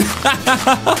 man.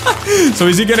 So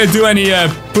is he gonna do any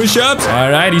push-ups?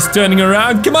 All right, he's turning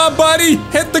around. Come on, buddy,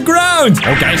 hit the ground.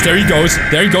 Oh, guys, there he goes.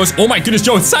 Oh my goodness,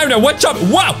 Joe, Sirenet, watch out.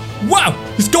 Wow,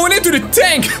 he's going into the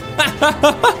tank.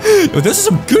 Yo, this is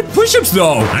some good push-ups,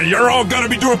 though. And you're all gonna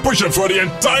be doing push-ups for the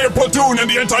entire platoon and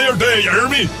the entire day, you hear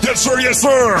me? Yes, sir, yes,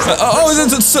 sir.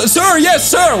 Sir,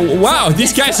 yes, sir. Wow,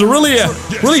 these guys are really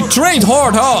trained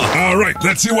hard, huh? All right,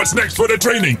 let's see what's next for the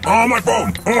training. On my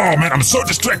phone. Oh, man, I'm so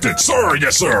distracted. Sir,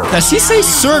 yes, sir. Does he say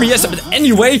sir, yes, but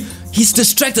anyway, he's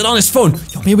distracted on his phone.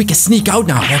 Yo, maybe we can sneak out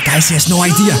now. Oh, guys, he has no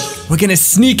idea. We're gonna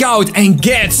sneak out and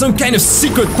get some kind of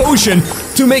secret potion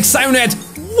to make Sirenet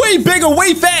way bigger,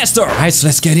 way faster. All right, so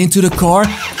let's get into the car.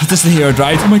 He doesn't hear it,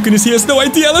 right? Oh my goodness, he has no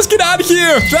idea. Let's get out of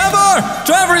here.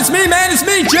 Trevor, it's me, man. It's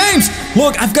me, James.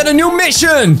 Look, I've got a new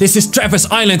mission. This is Trevor's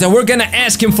Island, and we're gonna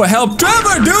ask him for help.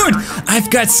 Trevor, dude, I've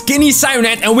got Skinny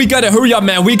Sirenet, and we gotta hurry up,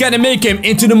 man. We gotta make him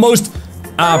into the most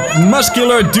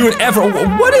muscular dude ever.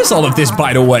 What is all of this,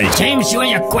 by the way? James, you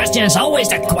and your questions, always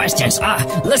the questions.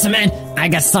 Listen, man, I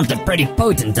got something pretty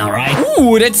potent, all right?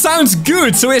 Ooh, that sounds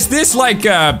good. So is this like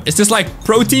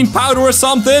protein powder or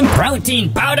something?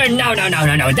 Protein powder? No.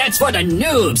 That's for the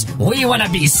noobs. We wanna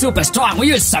be super strong. We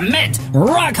use cement.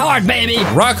 Rock hard, baby.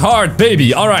 Rock hard,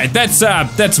 baby. All right, that's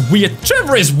weird.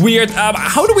 Trevor is weird.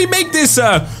 How do we make this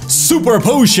super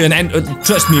potion? And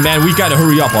trust me, man, we gotta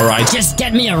hurry up. All right. Just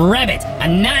get me a rabbit. A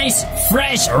nice,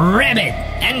 fresh rabbit.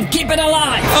 And keep it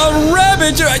alive. A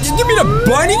rabbit? You mean a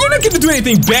bunny? You're not gonna do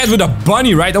anything bad with a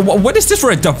bunny, right? What is this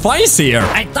for a device here?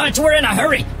 I thought you were in a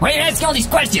hurry. Why are you asking all these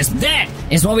questions? That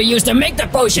is what we use to make the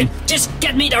potion. Just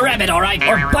get me the rabbit, all right?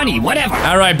 Or bunny, whatever.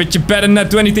 All right, but you better not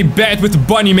do anything bad with the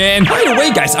bunny, man. By the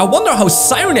way, guys, I wonder how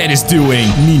Sirenet is doing.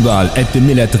 Meanwhile, at the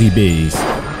military base.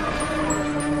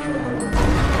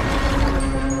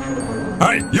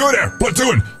 Hi, you there,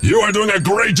 platoon. You are doing a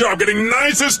great job getting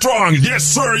nice and strong. Yes,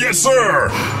 sir, yes,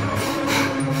 sir.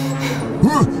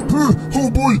 Oh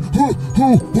boy,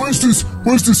 why is this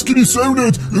Skinny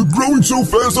Sirenet growing so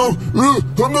fast?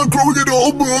 I'm not growing at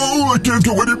all, I can't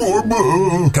go anymore.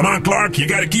 Come on, Clark, you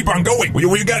gotta keep on going.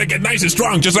 We gotta get nice and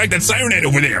strong, just like that Sirenet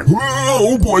over there.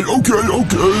 Oh boy,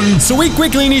 okay. So we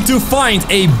quickly need to find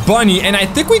a bunny, and I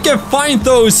think we can find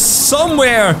those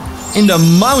somewhere in the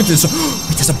mountains.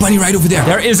 Wait, there's a bunny right over there.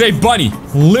 There is a bunny,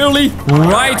 literally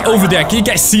right over there. Can you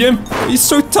guys see him? He's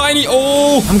so tiny.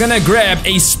 Oh, I'm gonna grab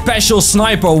a special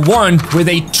sniper one with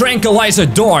a tranquilizer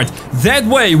dart. That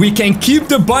way we can keep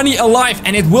the bunny alive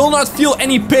and it will not feel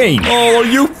any pain. Oh,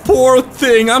 you poor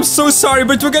thing. I'm so sorry,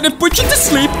 but we're gonna put you to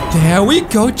sleep. There we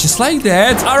go, just like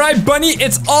that. All right, bunny,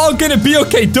 it's all gonna be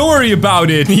okay. Don't worry about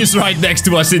it. He's right next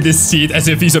to us in this seat as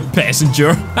if he's a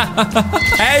passenger.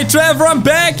 Hey, Trevor, I'm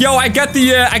back. Yo, I got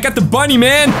the bunny,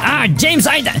 man. James,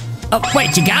 oh,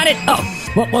 wait, you got it?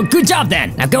 Oh, well, good job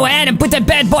then. Now go ahead and put that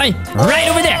bad boy right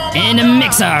over there in the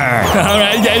mixer. All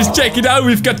right, guys, check it out.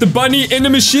 We've got the bunny in the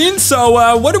machine.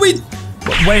 So, what do we...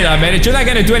 Wait a minute, you're not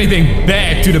gonna do anything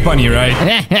bad to the bunny, right?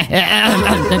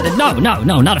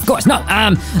 No, not of course, no.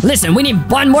 Listen, we need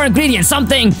one more ingredient,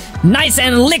 something nice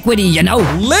and liquidy, you know.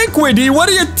 Liquidy? What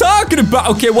are you talking about?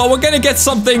 Okay, well, we're gonna get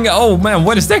something. Oh, man,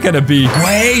 what is that gonna be?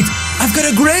 Wait, I've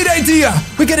got a great idea.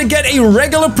 We're gonna get a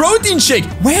regular protein shake.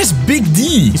 Where's Big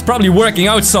D? He's probably working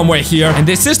out somewhere here. And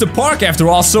this is the park after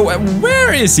all, so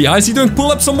where is he? Is he doing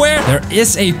pull-up somewhere? There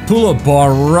is a pull-up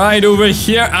bar right over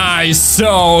here. I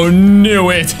so knew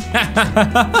it.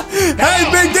 Hey,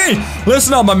 Big D,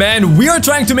 listen up, my man. We are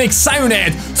trying to make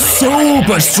Cyanide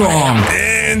super strong.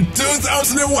 In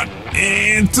 2001,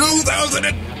 in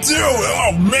 2002,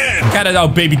 oh man. Cut it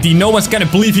out, baby D. No one's gonna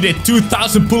believe you did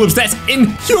 2,000 pull-ups. That's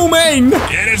inhumane.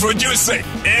 It is what you say.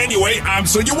 Anyway,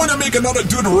 so you want to make another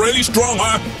dude really strong,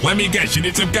 huh? Let me guess, you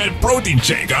need some kind of protein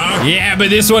shake, huh? Yeah, but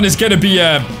this one is gonna be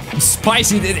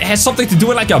spicy. It has something to do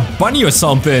with like a bunny or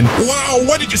something. Wow,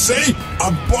 what did you say?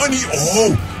 A bunny?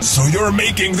 Oh, so you're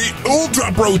making the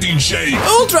ultra protein shake.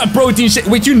 Ultra protein shake?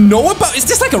 Wait, you know about? Is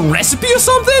this like a recipe or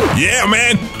something? Yeah,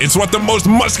 man. It's what the most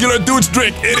muscular dudes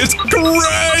drink. It is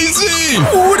crazy.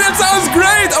 Ooh, that sounds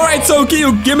great. All right, so can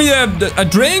you give me a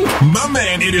drink? My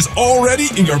man, it is already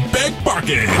in your back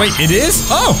pocket. Wait, it is?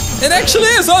 Oh, it actually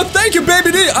is. Oh, thank you,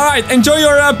 baby D. All right, enjoy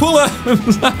your pull-up.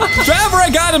 Trevor, I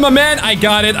got it, my man. I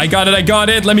got it.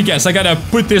 Let me guess. I gotta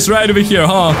put this right over here,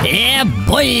 huh? Yeah,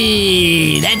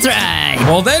 boy. That's right.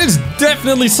 Well, that is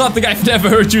definitely something I've never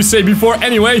heard you say before.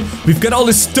 Anyway, we've got all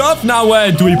this stuff. Now,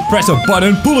 do we press a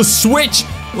button, pull a switch,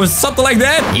 or something like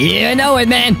that? You know it,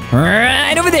 man.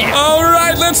 Right over there. All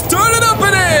right, let's turn it up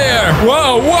in here.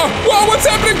 Whoa, what's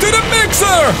happening to the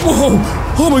mixer? Whoa,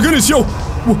 oh my goodness, yo.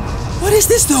 What is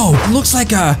this, though? It looks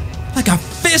like a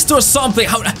fist or something.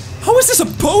 How is this a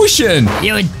potion?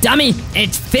 You dummy.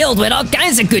 It's filled with all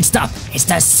kinds of good stuff. It's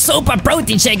the super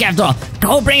protein shake after all.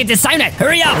 Go bring it to Cyanide.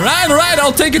 Hurry up. Right.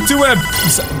 I'll take it to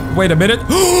wait a minute.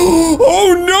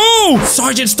 Oh no!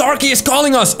 Sergeant Starkey is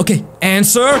calling us. Okay,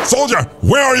 answer. Soldier,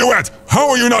 where are you at? How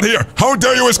are you not here? How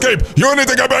dare you escape? You need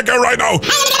to get back here right now.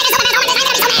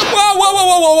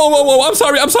 Whoa. I'm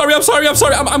sorry.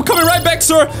 I'm coming right back,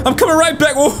 sir. I'm coming right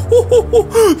back.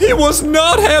 He was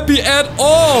not happy at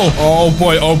all.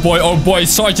 Oh boy.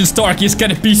 Sergeant Starkey is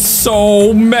gonna be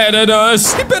so mad at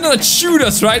us. He better not shoot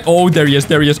us, right? Oh, there he is.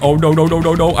 Oh,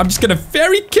 no. I'm just gonna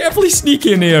very carefully sneak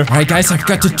in here. All right, guys, I've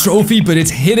got the trophy, but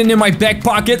it's hidden in my back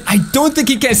pocket. I don't think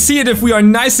he can see it if we are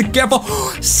nice and careful.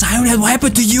 Cyanide, what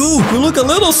happened to you? You look a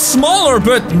little smaller,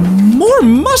 but more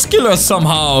muscular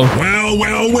somehow.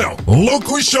 Well. Look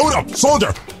who showed up.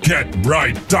 Soldier, get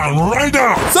right down right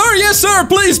now. Sir, yes, sir.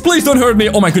 Please don't hurt me.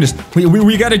 Oh my goodness.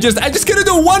 We gotta I just gotta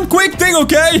do one quick thing,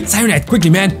 okay? Cyanide, quickly,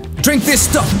 man. Drink this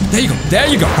stuff. There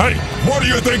you go. Hey, what do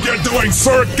you think you're doing,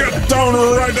 sir? Get down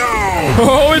right now.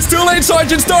 Oh, it's too late,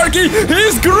 Sergeant Starkey.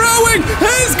 He's growing.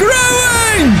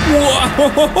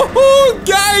 Whoa,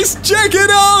 guys, check it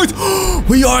out.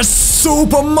 We are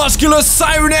super muscular,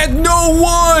 Cyanide. No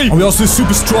way. Are we also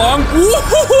super strong?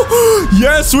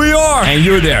 Yes, we are. And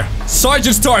you're there.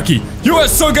 Sergeant Starkey, you are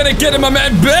so gonna get him, my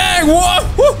man. Bang!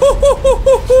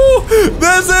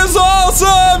 This is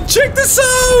awesome! Check this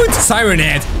out!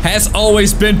 Cyanide has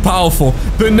always been powerful,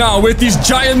 but now with these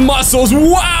giant muscles,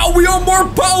 wow, we are more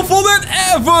powerful than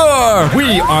ever!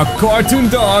 We are Cartoon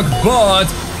Dog, but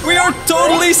we are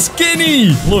totally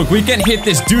skinny. Look, we can hit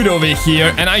this dude over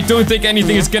here, and I don't think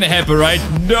anything is gonna happen, right?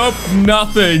 Nope,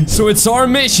 nothing. So it's our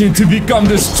mission to become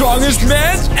the strongest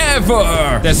man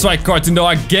ever. That's right, Cartoon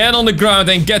Dog. Get on the ground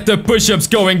and get the push-ups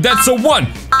going. That's a 1,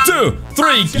 2,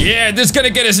 3. Yeah, this is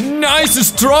gonna get us nice and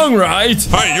strong, right?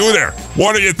 Hey, you there.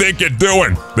 What do you think you're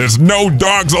doing? There's no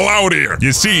dogs allowed here.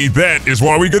 You see, that is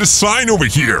why we got a sign over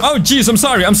here. Oh, jeez, I'm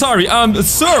sorry.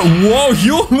 Sir, whoa,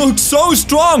 you look so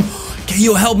strong. Can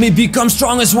you help me become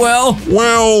strong as well?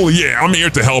 Well, yeah, I'm here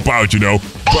to help out, you know.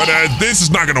 But this is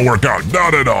not gonna work out,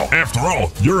 not at all. After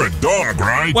all, you're a dog,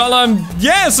 right? Well,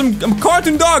 yes, I'm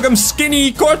Cartoon Dog. I'm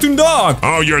skinny Cartoon Dog.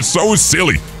 Oh, you're so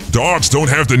silly. Dogs don't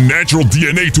have the natural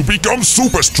DNA to become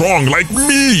super strong like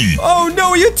me. Oh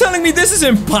no, are you telling me this is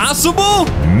impossible?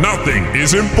 Nothing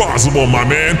is impossible, my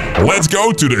man. Let's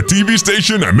go to the TV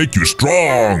station and make you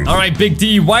strong. All right, Big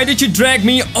D, why did you drag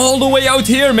me all the way out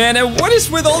here, man? And what is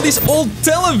with all these old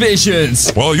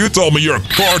televisions? Well, you told me you're a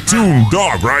cartoon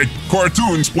dog, right?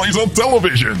 Cartoons plays on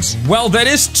televisions. Well, that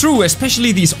is true,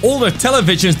 especially these older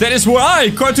televisions. That is where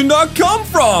I, Cartoon Dog, come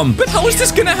from. But how is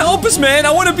this gonna help us, man?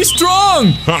 I want to be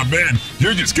strong. Ah, man,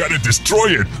 you just gotta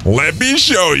destroy it. Let me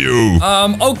show you.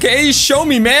 Okay, show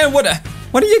me, man. What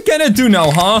are you gonna do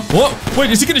now, huh? What? Wait,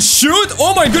 is he gonna shoot?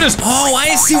 Oh my goodness. Oh,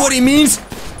 I see what he means.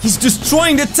 He's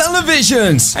destroying the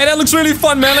televisions. Hey, that looks really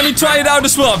fun, man. Let me try it out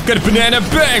as well. I've got a banana.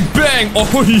 Bang, bang.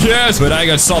 Oh, yes. But I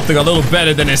got something a little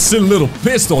better than a silly little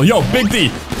pistol. Yo, Big D,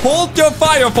 hold your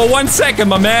fire for 1 second,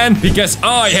 my man, because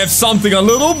I have something a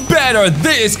little better.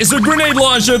 This is a grenade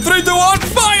launcher. 3, 2, 1,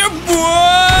 fire!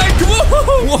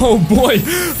 Whoa! Whoa, boy.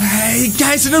 Hey,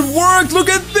 guys, and it worked. Look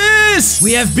at this.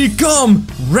 We have become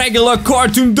regular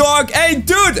cartoon dog. Hey,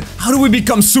 dude, how do we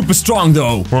become super strong,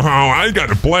 though? Oh, I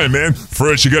got a plan, man.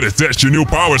 First, you gotta test your new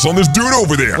powers on this dude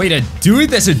over there. Wait, a dude?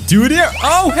 There's a dude here?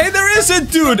 Oh, hey, there is a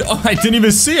dude. Oh, I didn't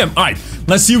even see him. All right,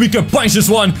 let's see if we can punch this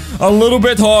one a little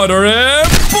bit harder. And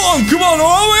boom, come on.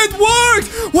 Oh, it worked.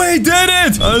 We did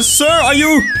it. Sir, are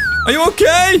you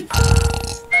okay?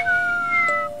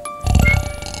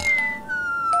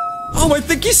 Oh, I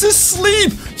think he's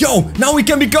asleep. Yo, now we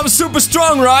can become super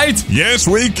strong, right? Yes,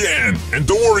 we can. And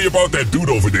don't worry about that dude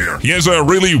over there. He has a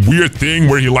really weird thing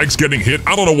where he likes getting hit.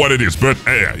 I don't know what it is, but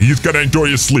he's gonna enjoy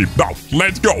his sleep. Now,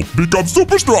 let's go. Become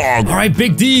super strong. All right,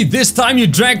 Big D, this time you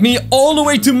dragged me all the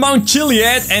way to Mount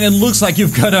Chiliad, and it looks like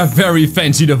you've got a very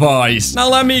fancy device. Now,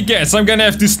 let me guess. I'm gonna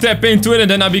have to step into it,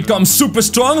 and then I become super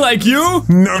strong like you?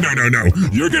 No.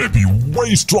 You're gonna be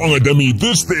way stronger than me.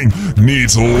 This thing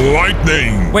needs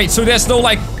lightning. Wait, so there's no,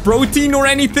 like, protein or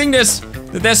anything? There's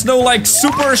no, like,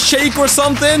 super shake or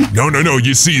something? No.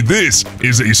 You see, this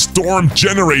is a storm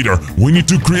generator. We need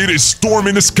to create a storm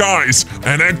in the skies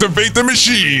and activate the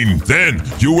machine. Then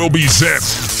you will be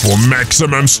zapped for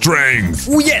maximum strength.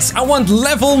 Oh, yes. I want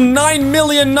level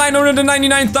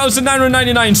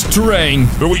 9,999,999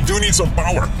 strength. But we do need some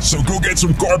power. So go get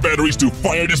some car batteries to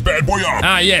fire this bad boy up.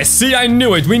 Ah, yes. See, I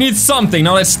knew it. We need something.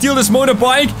 Now let's steal this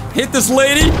motorbike, hit this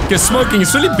lady, because smoking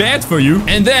is really bad for you.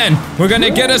 And then we're gonna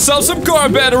get ourselves some car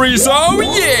batteries. Oh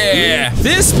yeah,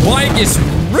 this bike is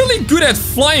really good at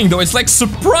flying, though. It's like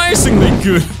surprisingly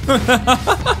good.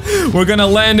 We're gonna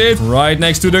land it right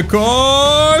next to the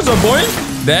cars. Oh boy,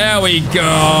 there we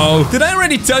go. Did I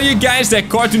already tell you guys that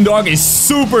Cartoon Dog is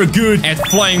super good at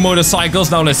flying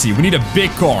motorcycles? Now let's see, we need a big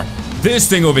car. This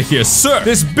thing over here, sir.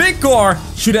 This big car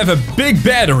should have a big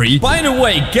battery. By the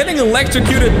way, getting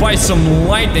electrocuted by some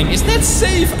lightning, is that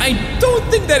safe? I don't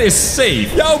think that is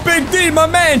safe. Yo, Big D, my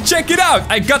man, check it out.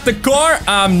 I got the car.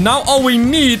 Now all we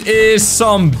need is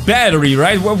some battery,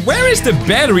 right? Well, where is the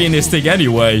battery in this thing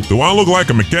anyway? Do I look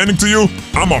like a mechanic to you?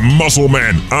 I'm a muscle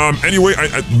man. Anyway,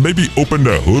 I maybe open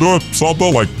the hood or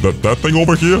something, like that thing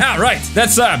over here. Ah, right.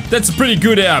 That's a pretty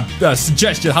good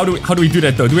suggestion. How do we do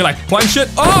that though? Do we like punch it?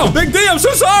 Oh, Big D, I'm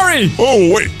so sorry. Oh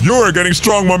wait, you're getting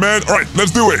strong, my man. All right,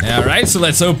 let's do it. All right, so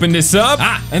let's open this up.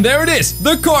 Ah, and there it is,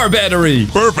 the car battery.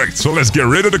 Perfect. So let's get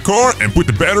rid of the car and put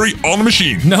the battery on the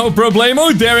machine. No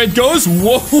problemo. There it goes.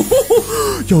 Whoa,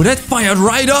 yo, that fired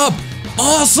right up.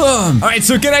 Awesome! Alright,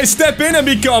 so can I step in and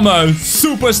become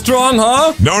super strong,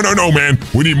 huh? No, man.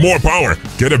 We need more power.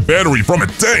 Get a battery from a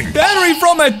tank. Battery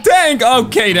from a tank?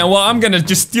 Okay, then, well, I'm gonna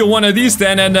just steal one of these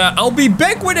then, and I'll be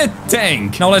back with a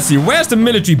tank. Now, let's see. Where's the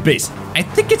military base? I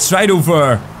think it's right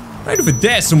over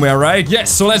there somewhere, right?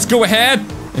 Yes, so let's go ahead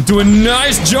and do a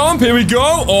nice jump. Here we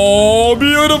go. Oh,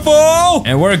 beautiful!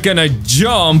 And we're gonna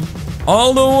jump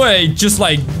all the way, just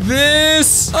like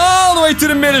this, all the way to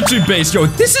the military base. Yo,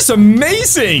 this is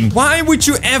amazing. Why would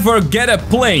you ever get a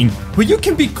plane where you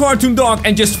can be Cartoon Dog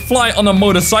and just fly on a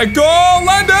motorcycle?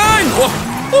 Landing!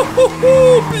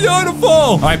 Oh, beautiful.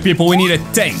 All right, people, we need a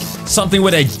tank. Something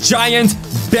with a giant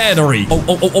battery.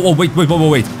 Oh,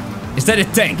 wait. Is that a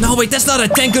tank? No, wait, that's not a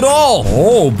tank at all.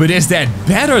 Oh, but is that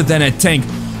better than a tank?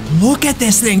 Look at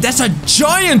this thing. That's a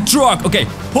giant truck. Okay,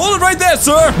 hold it right there,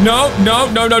 sir. No.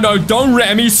 Don't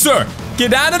ram me, sir.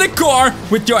 Get out of the car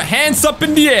with your hands up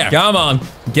in the air. Come on.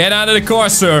 Get out of the car,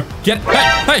 sir.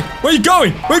 Hey, where you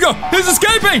going? Where you go? He's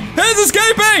escaping.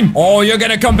 Oh, you're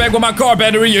gonna come back with my car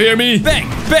battery. You hear me? Bang.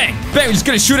 We're just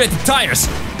gonna shoot at the tires.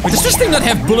 Wait, does this thing not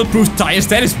have bulletproof tires?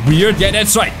 That is weird. Yeah,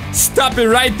 that's right. Stop it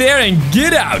right there and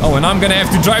get out. Oh, and I'm gonna have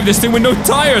to drive this thing with no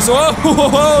tires. Oh,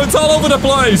 it's all over the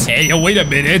place. Hey, wait a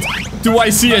minute. Do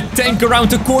I see a tank around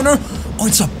the corner? Oh,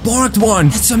 it's a parked one.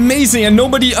 That's amazing, and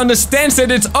nobody understands that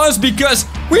it's us because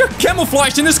we're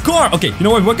camouflaged in this car. Okay, you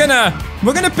know what? We're gonna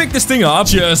pick this thing up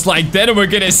just like that, and we're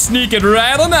gonna sneak it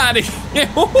right on out of here.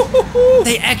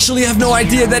 They actually have no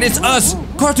idea that it's us,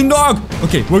 Cartoon Dog.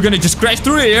 Okay, we're gonna just crash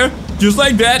through here. Just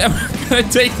like that, and we're gonna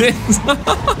take this. We're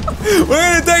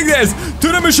gonna take this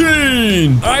to the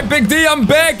machine. All right, Big D, I'm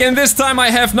back, and this time I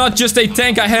have not just a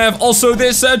tank, I have also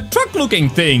this truck-looking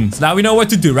thing. So now we know what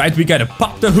to do, right? We gotta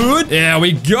pop the hood. There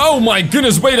we go. My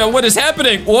goodness, wait, what is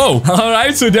happening? Whoa. All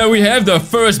right, so there we have the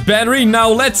first battery. Now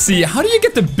let's see. How do you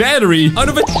get the battery out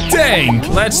of a tank?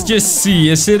 Let's just see.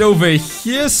 Is it over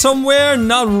here somewhere?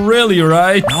 Not really,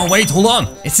 right? Oh, wait, hold on.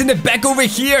 It's in the back over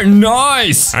here.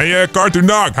 Nice. Hey, Cartoon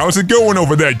Dog, how's it going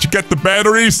over there? Did you get the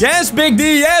batteries? Yes, Big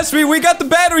D, yes, we got the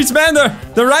batteries, man.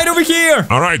 here. They're right over here.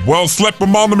 Alright, well, slap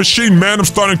them on the machine, man. I'm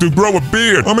starting to grow a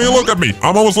beard. I mean, look at me.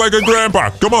 I'm almost like a grandpa.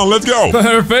 Come on, let's go.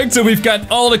 Perfect. So we've got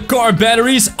all the car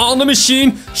batteries on the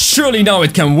machine. Surely now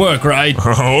it can work, right?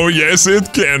 Oh, yes,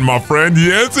 it can, my friend.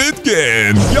 Yes, it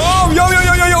can.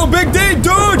 Yo, Big D, dude!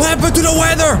 What happened to the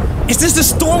weather? Is this the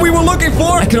storm we were looking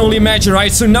for? I can only imagine,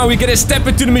 right? So now we gotta step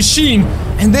into the machine,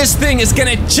 and this thing is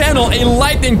gonna channel a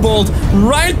lightning bolt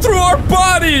right through our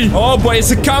body. Oh boy,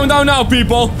 it's a countdown now,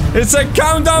 people. It's a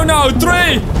countdown now. 3, 2,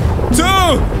 1.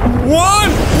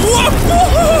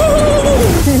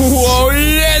 Whoa,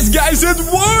 yes, guys, it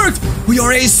worked. We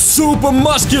are a super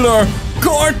muscular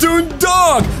cartoon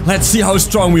dog. Let's see how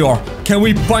strong we are. Can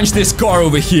we punch this car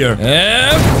over here?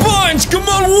 And punch! Come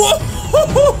on! Whoa!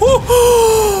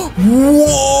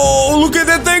 Look at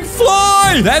that thing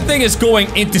fly! That thing is going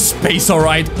into space,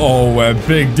 alright? Oh,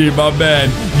 Big D, my man.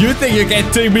 You think you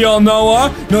can take me on now,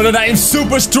 huh? Know that I am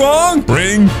super strong?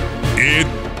 Bring it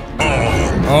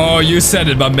on. Oh, you said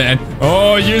it, my man.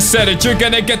 Oh, you said it. You're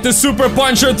gonna get the Super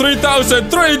Puncher 3000.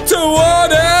 3, 2,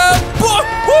 1, and...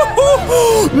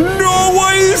 No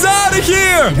way, he's out of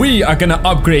here! We are gonna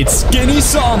upgrade Skinny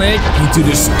Sonic into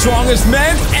the strongest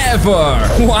man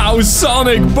ever. Wow,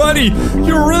 Sonic, buddy,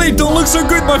 you really don't look so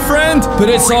good, my friend. But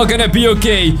it's all gonna be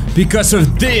okay because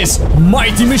of this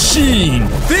mighty machine.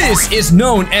 This is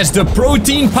known as the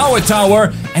Protein Power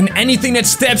Tower, and anything that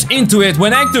steps into it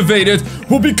when activated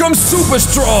will become super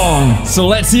strong. So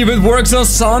let's see if it works on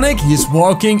Sonic. He's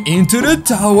walking into the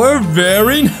tower.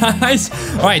 Very nice.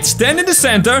 All right, stand in the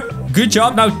center. Good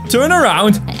job. Now turn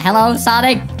around. Hello,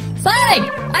 Sonic.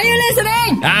 Sonic, are you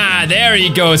listening? Ah, there he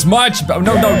goes. Much.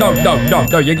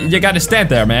 No. You gotta stand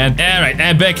there, man. All right,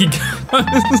 and back he goes.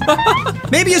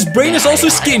 Maybe his brain is also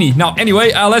skinny. Now,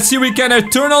 anyway, let's see if we can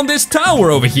turn on this tower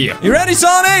over here. You ready,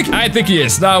 Sonic? I think he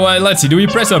is. Now, let's see. Do we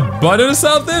press a button or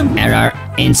something? Error.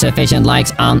 Insufficient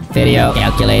likes on video.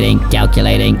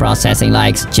 Calculating. Processing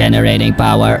likes. Generating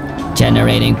power.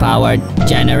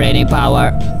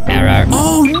 Error.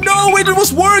 Oh, no, wait, it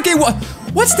was working.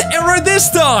 What's the error this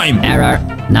time? Error.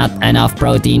 Not enough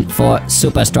protein for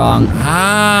super strong.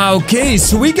 Ah, okay,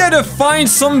 so we gotta find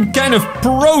some kind of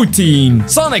protein.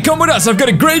 Sonic, come with us. I've got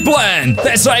a great plan.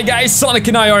 That's right, guys. Sonic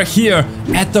and I are here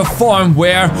at the farm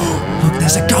where... Look,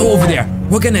 there's a cow over there.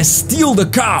 We're gonna steal the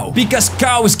cow because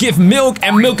cows give milk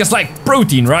and milk is like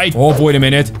protein, right? Oh, wait a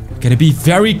minute. Gotta be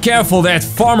very careful that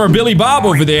Farmer Billy Bob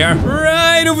over there,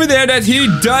 right over there, that he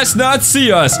does not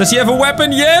see us. Does he have a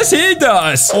weapon? Yes, he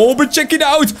does. Oh, but check it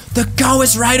out. The cow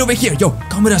is right over here. Yo,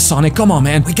 come with us, Sonic. Come on,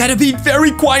 man. We gotta be very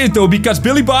quiet, though, because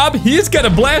Billy Bob, he's gonna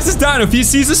blast us down if he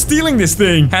sees us stealing this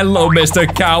thing. Hello, Mr.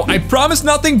 Cow. I promise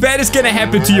nothing bad is gonna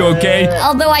happen to you, okay?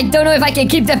 Although I don't know if I can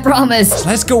keep that promise.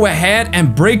 Let's go ahead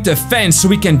and break the fence so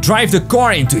we can drive the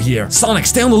car into here. Sonic,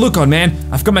 stay on the lookout, man.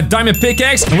 I've got my diamond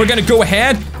pickaxe, and we're gonna go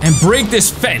ahead and break this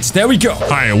fence. There we go.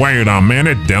 Hey, wait a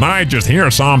minute. Did I just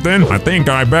hear something? I think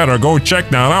I better go check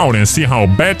that out and see how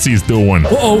Betsy's doing.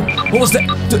 Uh-oh. What was that?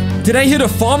 Did I hear the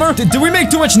farmer? Did we make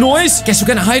too much noise? Guess we're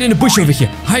gonna hide in the bush over here.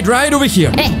 Hide right over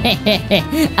here.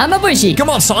 I'm a bushy. Come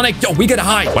on, Sonic. Yo, we gotta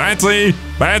hide.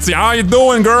 Betsy, how you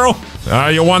doing, girl?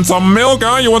 You want some milk,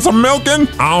 huh? You want some milking?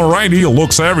 Alrighty,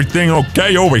 looks everything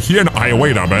okay over here. Hey,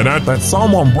 wait a minute. Did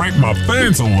someone break my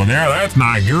fence over there? That's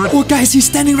not good. Oh, guys, he's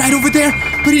standing right over there,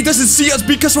 but he doesn't see us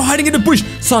because we're hiding in the bush.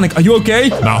 Sonic, are you okay?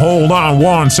 Now, hold on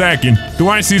 1 second. Do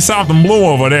I see something blue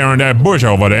over there in that bush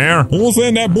over there? Who's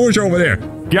in that bush over there?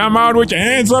 Come out with your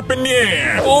hands up in the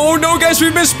air. Oh, no, guys,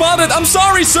 we've been spotted. I'm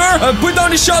sorry, sir. Put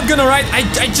down the shotgun, all right?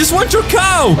 I just want your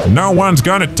cow. No one's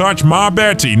gonna touch my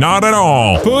Betsy, not at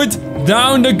all. Put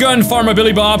down the gun, Farmer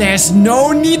Billy Bob. There's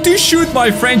no need to shoot, my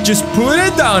friend. Just put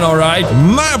it down, all right?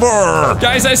 Never.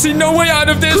 Guys, I see no way out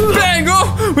of this. Bang!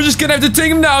 Oh, we're just gonna have to take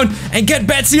him down and get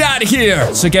Betsy out of here.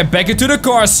 So get back into the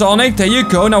car, Sonic. There you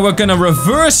go. Now we're gonna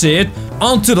reverse it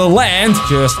onto the land,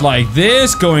 just like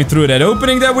this, going through that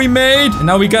opening that we made. And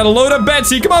now we gotta load up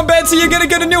Betsy. Come on, Betsy, you're gonna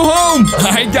get a new home.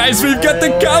 All right, guys, we've got the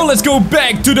cow. Let's go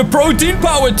back to the Protein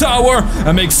Power Tower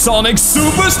and make Sonic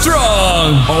super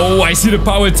strong. Oh, I see the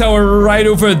power tower right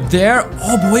over there.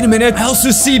 Oh, but wait a minute. I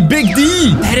also see Big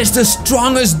D. That is the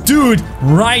strongest dude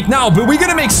right now, but we're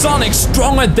gonna make Sonic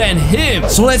stronger than him.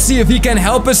 So let's see if he can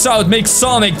help us out, make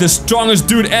Sonic the strongest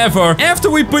dude ever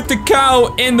after we put the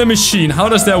cow in the machine. How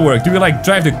does that work? Do we like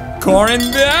drive the car in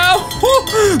there?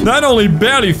 That only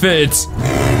barely fits.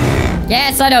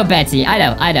 Yes, I know, Betsy.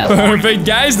 I know. Perfect,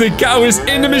 guys. The cow is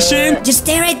in the machine. Just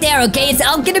stay right there, okay? It's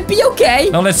all gonna be okay.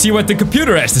 Now let's see what the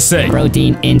computer has to say.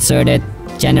 Protein inserted.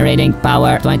 generating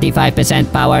power.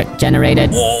 25% power generated.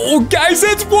 Oh, guys,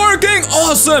 it's working.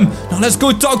 Awesome. Now let's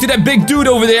go talk to that big dude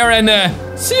over there and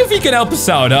see if he can help us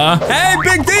out, huh? Hey,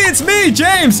 Big D, it's me,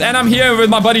 James, and I'm here with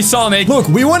my buddy Sonic. Look,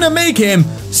 we want to make him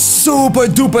super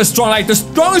duper strong, like the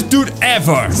strongest dude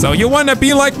ever. So you wanna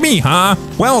be like me, huh?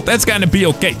 Well, that's gonna be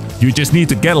okay. You just need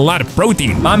to get a lot of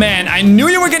protein. My man, I knew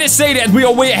you were gonna say that. We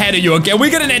are way ahead of you, okay? We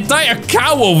got an entire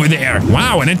cow over there.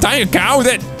 Wow, an entire cow?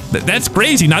 That's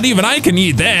crazy. Not even I can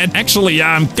eat that. Actually,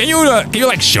 can you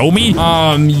like show me?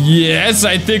 Yes,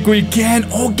 I think we can.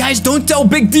 Oh, guys, don't tell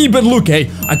Big D, but look, hey,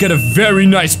 I got a very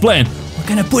nice plan. We're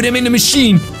gonna put him in the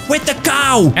machine with the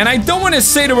cow. And I don't want to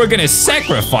say that we're gonna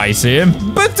sacrifice him,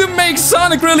 but to make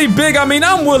Sonic really big, I mean,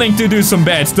 I'm willing to do some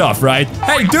bad stuff, right?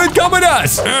 Hey, dude, come with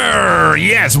us.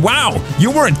 Yes, wow. You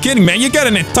weren't kidding, man. You got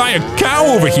an entire cow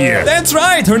over here. That's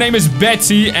right. Her name is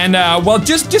Betsy, and well,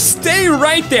 just stay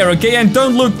right there, okay? And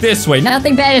don't look this way.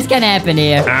 Nothing bad is gonna happen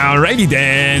here. Alrighty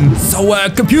then. So,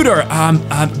 computer,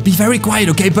 be very quiet,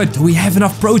 okay? But do we have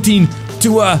enough protein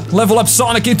to level up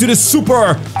Sonic into the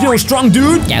super, strong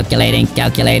dude?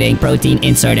 Calculating. Protein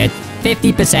inserted.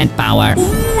 50% power.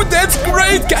 Ooh, that's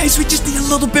great, guys. We just need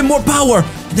a little bit more power.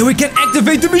 And then we can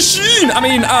activate the machine. I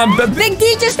mean, Big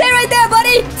D, just stay right there,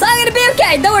 buddy. It's all gonna be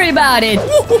okay. Don't worry about it.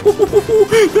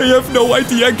 They have no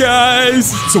idea,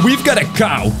 guys. So we've got a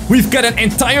cow. We've got an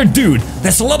entire dude.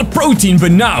 That's a lot of protein,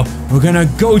 but now we're gonna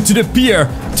go to the pier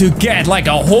to get like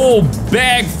a whole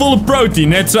bag full of protein.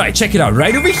 That's right. Check it out.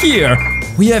 Right over here,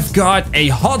 we have got a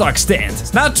hot dog stand.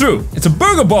 It's not true. It's a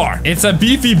burger bar. It's a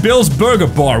Beefy Bill's burger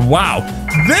bar. Wow.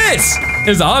 This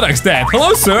is a hot dog stand.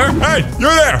 Hello, sir. Hey,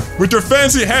 you're there. With your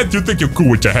fancy hat, you think you're cool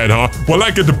with your head, huh? Well,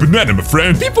 I get the banana, my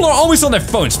friend. People are always on their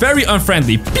phones. Very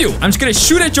unfriendly. Pew. I'm just gonna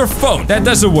shoot at your phone. That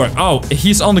doesn't work. Oh,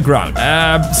 he's on the ground.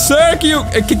 Sir,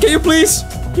 can you please?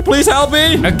 Can you please help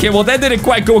me? Okay, well, that didn't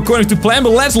quite go according to plan,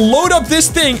 but let's load up this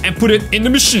thing and put it in the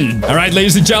machine. All right,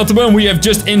 ladies and gentlemen, we have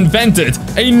just invented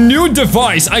a new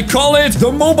device. I call it the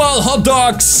mobile hot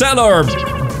dog seller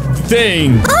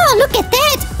thing. Oh, look at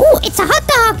that. Oh, it's a hot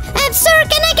dog. Sir,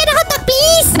 can I get a hot dog,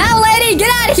 please? Now, lady,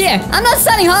 get out of here. I'm not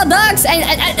selling hot dogs.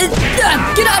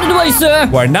 Get out of the way, sir.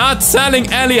 We're not selling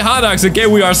any hot dogs, okay?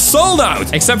 We are sold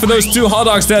out. Except for those 2 hot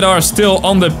dogs that are still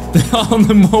on the on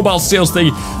the mobile sales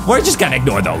thing. We're just gonna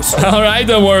ignore those. All right,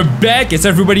 then we're back. Is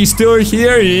everybody still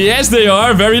here? Yes, they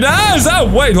are. Very nice. Oh,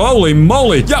 wait, holy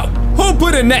moly. Yo, who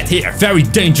put a net here? Very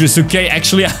dangerous, okay?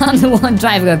 Actually, I'm the one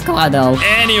driving a car, though.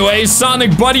 Anyway,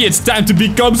 Sonic buddy, it's time to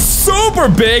become super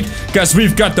big, because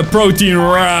we've got the protein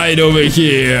right over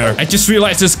here. I just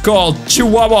realized it's called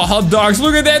Chihuahua hot dogs.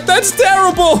 Look at that. That's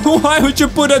terrible. Why would you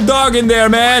put a dog in there,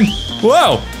 man?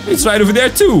 Whoa, it's right over there,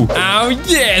 too. Oh,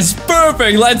 yes,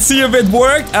 perfect. Let's see if it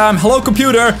worked. Hello,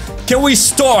 computer. Can we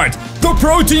start the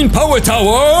protein power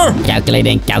tower?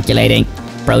 Calculating.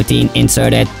 Protein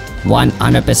inserted.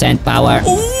 100% power.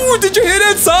 Ooh, did you hear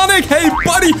that, Sonic? Hey,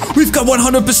 buddy, we've got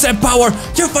 100% power.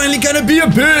 You're finally gonna be a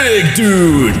big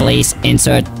dude. Please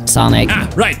insert Sonic. Ah,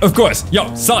 right, of course.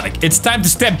 Yo, Sonic, it's time to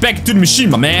step back into the machine,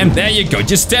 my man. There you go.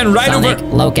 Just stand right Sonic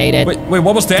over. Located. Wait,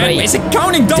 what was that? 3, Is it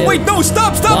counting down? 2, Wait, no,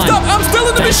 stop. 1. I'm still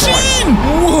in the machine.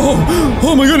 Whoa,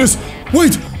 oh my goodness.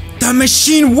 Wait, the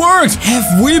machine worked.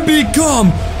 Have we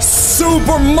become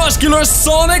super muscular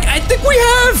Sonic? I think we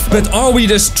have. But are we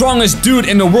the strongest dude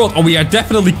in the world? Oh, we are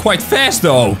definitely quite fast,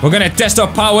 though. We're gonna test our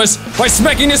powers by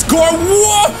smacking this car.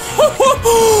 Whoa!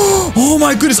 Oh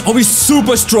my goodness, are we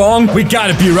super strong? We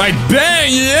gotta be right.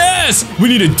 Bang! Yes! We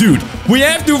need a dude. We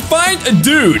have to find a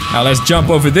dude. Now let's jump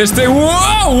over this thing.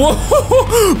 Whoa!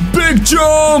 Big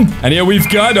jump! And here we've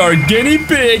got our guinea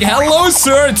pig. Hello,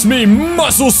 sir. It's me,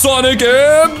 Muscle Sonic.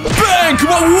 Bang! Come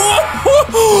on!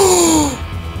 Whoa!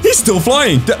 He's still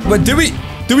flying. But did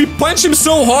we punch him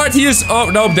so hard? He is. Oh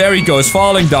no! There he goes,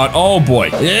 falling down. Oh boy!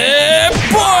 Yeah!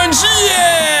 Punch!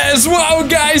 Yes! Wow,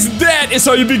 guys, that is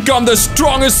how you become the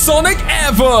strongest Sonic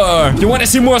ever. You want to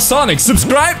see more Sonic?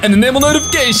 Subscribe and enable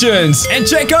notifications. And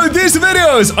check out these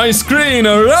videos on screen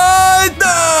right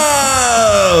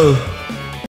now.